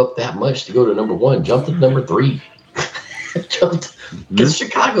why give up that much to go to number one? Jump to number 3. Because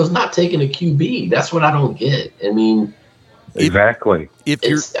Chicago's not taking a QB. That's what I don't get. I mean, exactly.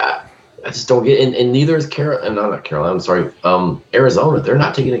 I just don't get, and neither is not Carolina. I'm sorry, Arizona. They're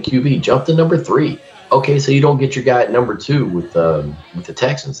not taking a QB. Jump to number 3. Okay, so you don't get your guy at number 2 with the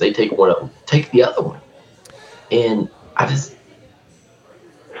Texans. They take one of them. Take the other one, and I just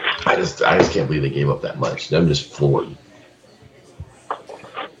can't believe they gave up that much. I'm just floored.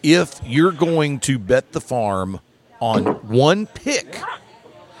 If you're going to bet the farm on one pick,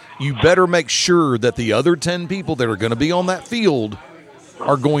 you better make sure that the other 10 people that are going to be on that field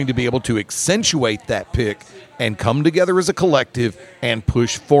are going to be able to accentuate that pick and come together as a collective and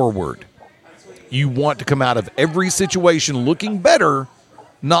push forward. You want to come out of every situation looking better,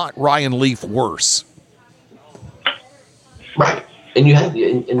 not Ryan Leaf worse. Right. And you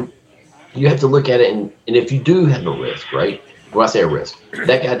have to look at it, and if you do have a risk, right? When I say a risk,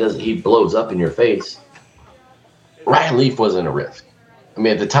 that guy he blows up in your face. Ryan Leaf wasn't a risk. I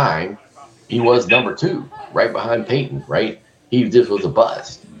mean, at the time, he was number 2, right behind Peyton, right? He just was a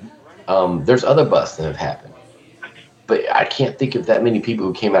bust. There's other busts that have happened. But I can't think of that many people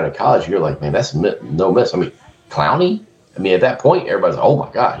who came out of college. You're like, man, that's no miss. I mean, Clowney? I mean, at that point, everybody's like, oh, my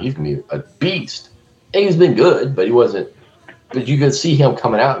God, he's going to be a beast. And he's been good, but he wasn't. But you could see him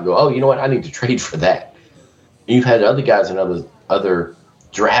coming out and go, oh, you know what? I need to trade for that. And you've had other guys in other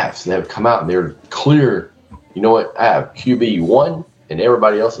drafts that have come out and they're clear. You know what? I have QB 1, and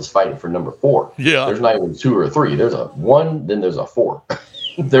everybody else is fighting for number 4. Yeah. There's not even 2 or 3. There's a 1, then there's a 4.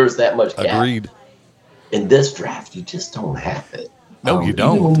 There's that much gap. Agreed. In this draft, you just don't have it. No, you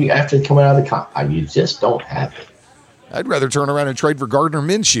don't. Even when after coming out of the you just don't have it. I'd rather turn around and trade for Gardner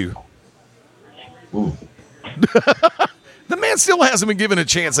Minshew. The man still hasn't been given a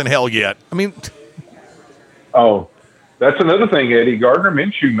chance in hell yet. I mean, oh, that's another thing, Eddie. Gardner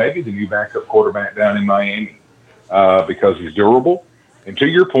Minshew may be the new backup quarterback down in Miami because he's durable. And to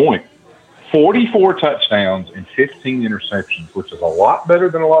your point, 44 touchdowns and 15 interceptions, which is a lot better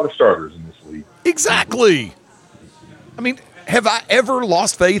than a lot of starters in this league. Exactly. I mean, have I ever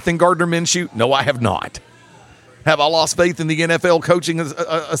lost faith in Gardner Minshew? No, I have not. Have I lost faith in the NFL Coaching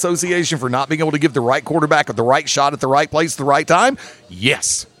Association for not being able to give the right quarterback the right shot at the right place at the right time?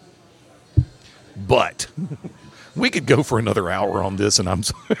 Yes. But we could go for another hour on this, and I'm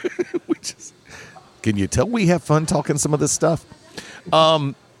sorry. Can you tell we have fun talking some of this stuff?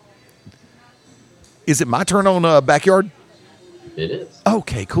 Is it my turn on Backyard? It is.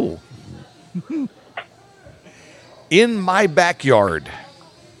 Okay, cool. In my backyard,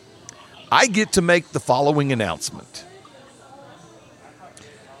 I get to make the following announcement.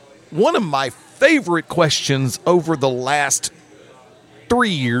 One of my favorite questions over the last 4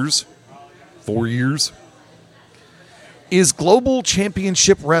 years, is Global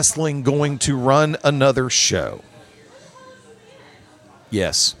Championship Wrestling going to run another show?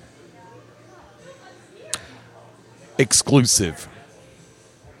 Yes. Exclusive.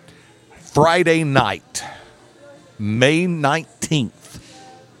 Friday night, May 19th.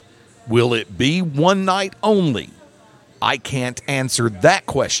 Will it be one night only? I can't answer that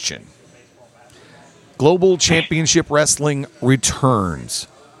question. Global Championship Wrestling returns.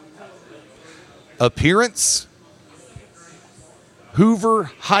 Appearance?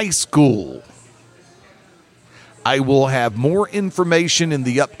 Hoover High School. I will have more information in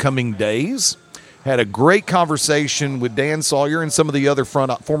the upcoming days. Had a great conversation with Dan Sawyer and some of the other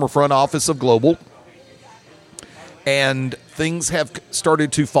former front office of Global. And things have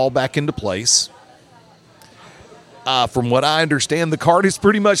started to fall back into place. From what I understand, the card is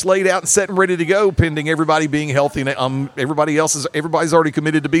pretty much laid out and set and ready to go, pending everybody being healthy. And everybody's already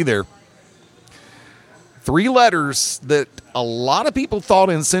committed to be there. 3 letters that a lot of people thought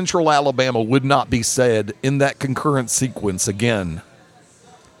in Central Alabama would not be said in that concurrent sequence again.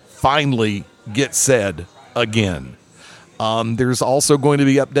 Finally get said again. There's also going to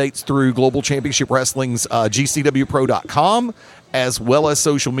be updates through Global Championship Wrestling's GCWPro.com, as well as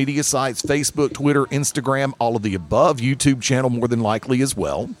social media sites, Facebook, Twitter, Instagram, all of the above, YouTube channel more than likely as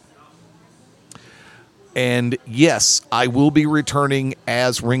well. And yes, I will be returning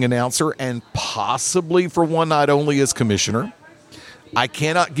as ring announcer and possibly for one night only as commissioner. I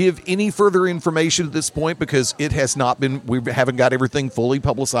cannot give any further information at this point because it has not been, we haven't got everything fully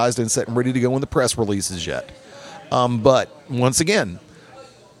publicized and set and ready to go in the press releases yet. But once again,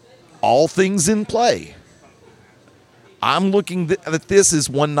 all things in play. I'm looking at this as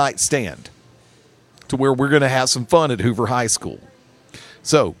one night stand to where we're going to have some fun at Hoover High School.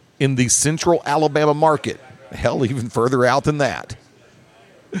 So in the Central Alabama market, hell, even further out than that,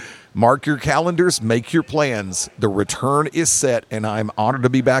 mark your calendars, make your plans. The return is set, and I'm honored to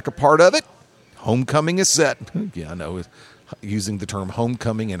be back a part of it. Homecoming is set. Yeah, I know. using the term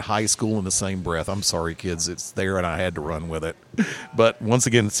homecoming and high school in the same breath. I'm sorry, kids. It's there, and I had to run with it. But once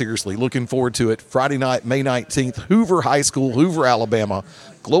again, seriously, looking forward to it. Friday night, May 19th, Hoover High School, Hoover, Alabama.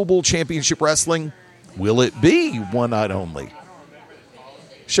 Global Championship Wrestling. Will it be one night only?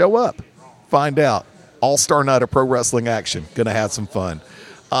 Show up. Find out. All-Star Night of Pro Wrestling action. Going to have some fun.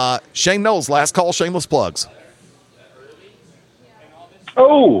 Shane Knowles, last call, shameless plugs.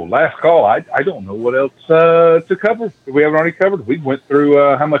 Oh, last call. I don't know what else to cover. We haven't already covered. We went through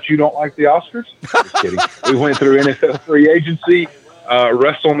how much you don't like the Oscars. Just kidding. We went through NFL free agency,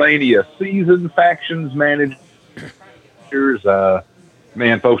 WrestleMania season, factions, managers.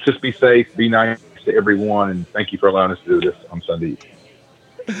 Man, folks, just be safe, be nice to everyone, and thank you for allowing us to do this on Sunday.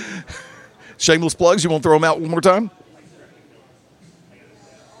 Shameless plugs. You want to throw them out one more time?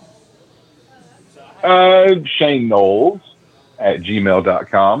 Shane Knowles at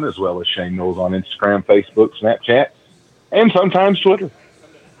gmail.com, as well as Shane Knowles on Instagram, Facebook, Snapchat, and sometimes Twitter.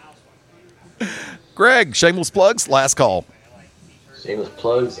 Greg, shameless plugs, last call. Shameless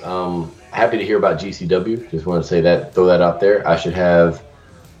plugs. Happy to hear about GCW. Just want to say that, throw that out there. I should have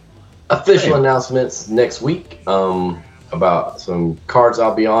official announcements next week about some cards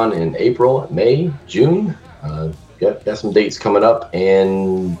I'll be on in April, May, June. Got some dates coming up,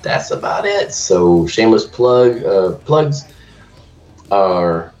 and that's about it. So shameless plugs.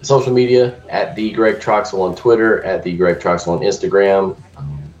 Our social media at the Greg Troxel on Twitter, at the Greg Troxel on Instagram.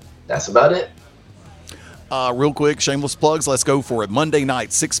 That's about it. Real quick, shameless plugs. Let's go for it. Monday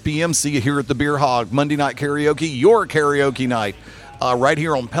night, 6 p.m. See you here at the Beer Hog. Monday night karaoke, your karaoke night. Right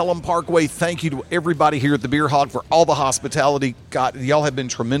here on Pelham Parkway. Thank you to everybody here at the Beer Hog for all the hospitality. God, y'all have been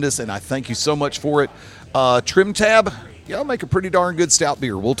tremendous, and I thank you so much for it. Trim Tab, y'all make a pretty darn good stout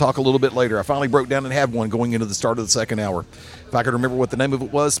beer. We'll talk a little bit later. I finally broke down and had one going into the start of the second hour. If I could remember what the name of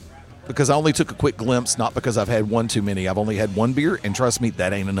it was, because I only took a quick glimpse, not because I've had one too many. I've only had one beer, and trust me,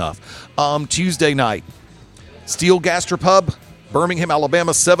 that ain't enough. Tuesday night, Steel Gastropub, Birmingham,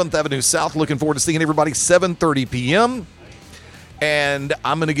 Alabama, 7th Avenue South. Looking forward to seeing everybody, 7:30 p.m., and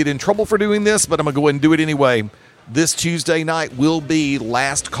I'm going to get in trouble for doing this, but I'm going to go ahead and do it anyway. This Tuesday night will be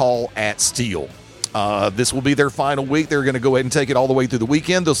last call at Steel. This will be their final week. They're going to go ahead and take it all the way through the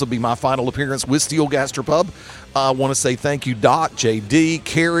weekend. This will be my final appearance with Steel Gastropub. I want to say thank you, Doc, JD,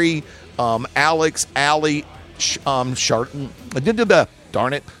 Carrie, Alex, Allie, darn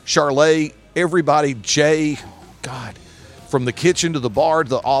it, Charlotte, everybody, Jay, God, from the kitchen to the bar to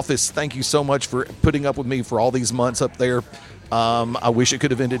the office. Thank you so much for putting up with me for all these months up there. I wish it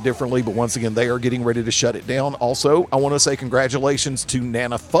could have ended differently, but once again, they are getting ready to shut it down. Also, I want to say congratulations to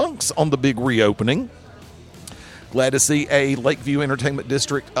Nana Funks on the big reopening. Glad to see a Lakeview Entertainment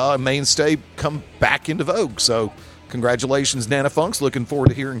District mainstay come back into vogue. So congratulations, Nana Funks. Looking forward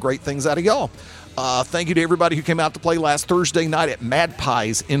to hearing great things out of y'all. Thank you to everybody who came out to play last Thursday night at Mad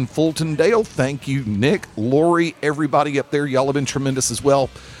Pies in Fultondale. Thank you, Nick, Lori, everybody up there. Y'all have been tremendous as well.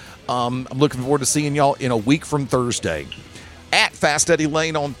 I'm looking forward to seeing y'all in a week from Thursday. At Fast Eddie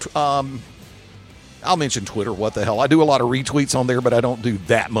Lane on, I'll mention Twitter, what the hell. I do a lot of retweets on there, but I don't do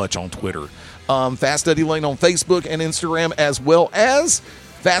that much on Twitter. Fast Eddie Lane on Facebook and Instagram, as well as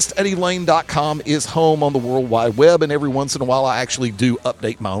FastEddieLane.com is home on the World Wide Web, and every once in a while I actually do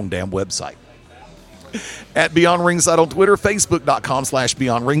update my own damn website. At Beyond Ringside on Twitter,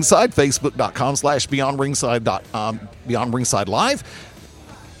 Facebook.com/Beyond Ringside, Facebook.com/Beyond Ringside Live.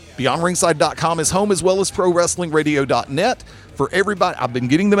 BeyondRingside.com is home, as well as ProWrestlingRadio.net. For everybody, I've been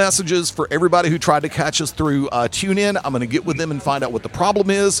getting the messages for everybody who tried to catch us through TuneIn. I'm going to get with them and find out what the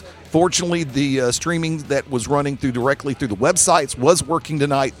problem is. Fortunately, the streaming that was running directly through the websites was working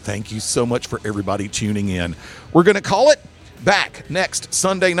tonight. Thank you so much for everybody tuning in. We're going to call it back next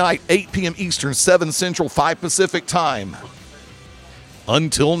Sunday night, 8 p.m. Eastern, 7 Central, 5 Pacific time.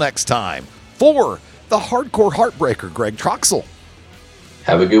 Until next time, for the Hardcore Heartbreaker, Greg Troxel.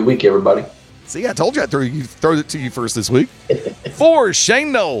 Have a good week, everybody. See, I told you I'd throw it to you first this week. For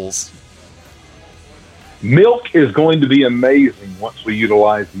Shane Knowles. Milk is going to be amazing once we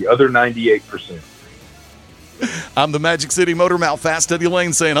utilize the other 98%. I'm the Magic City Motor Mouth, Fast Eddie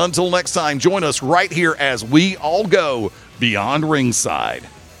Lane, saying until next time, join us right here as we all go beyond ringside.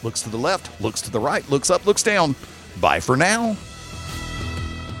 Looks to the left, looks to the right, looks up, looks down. Bye for now.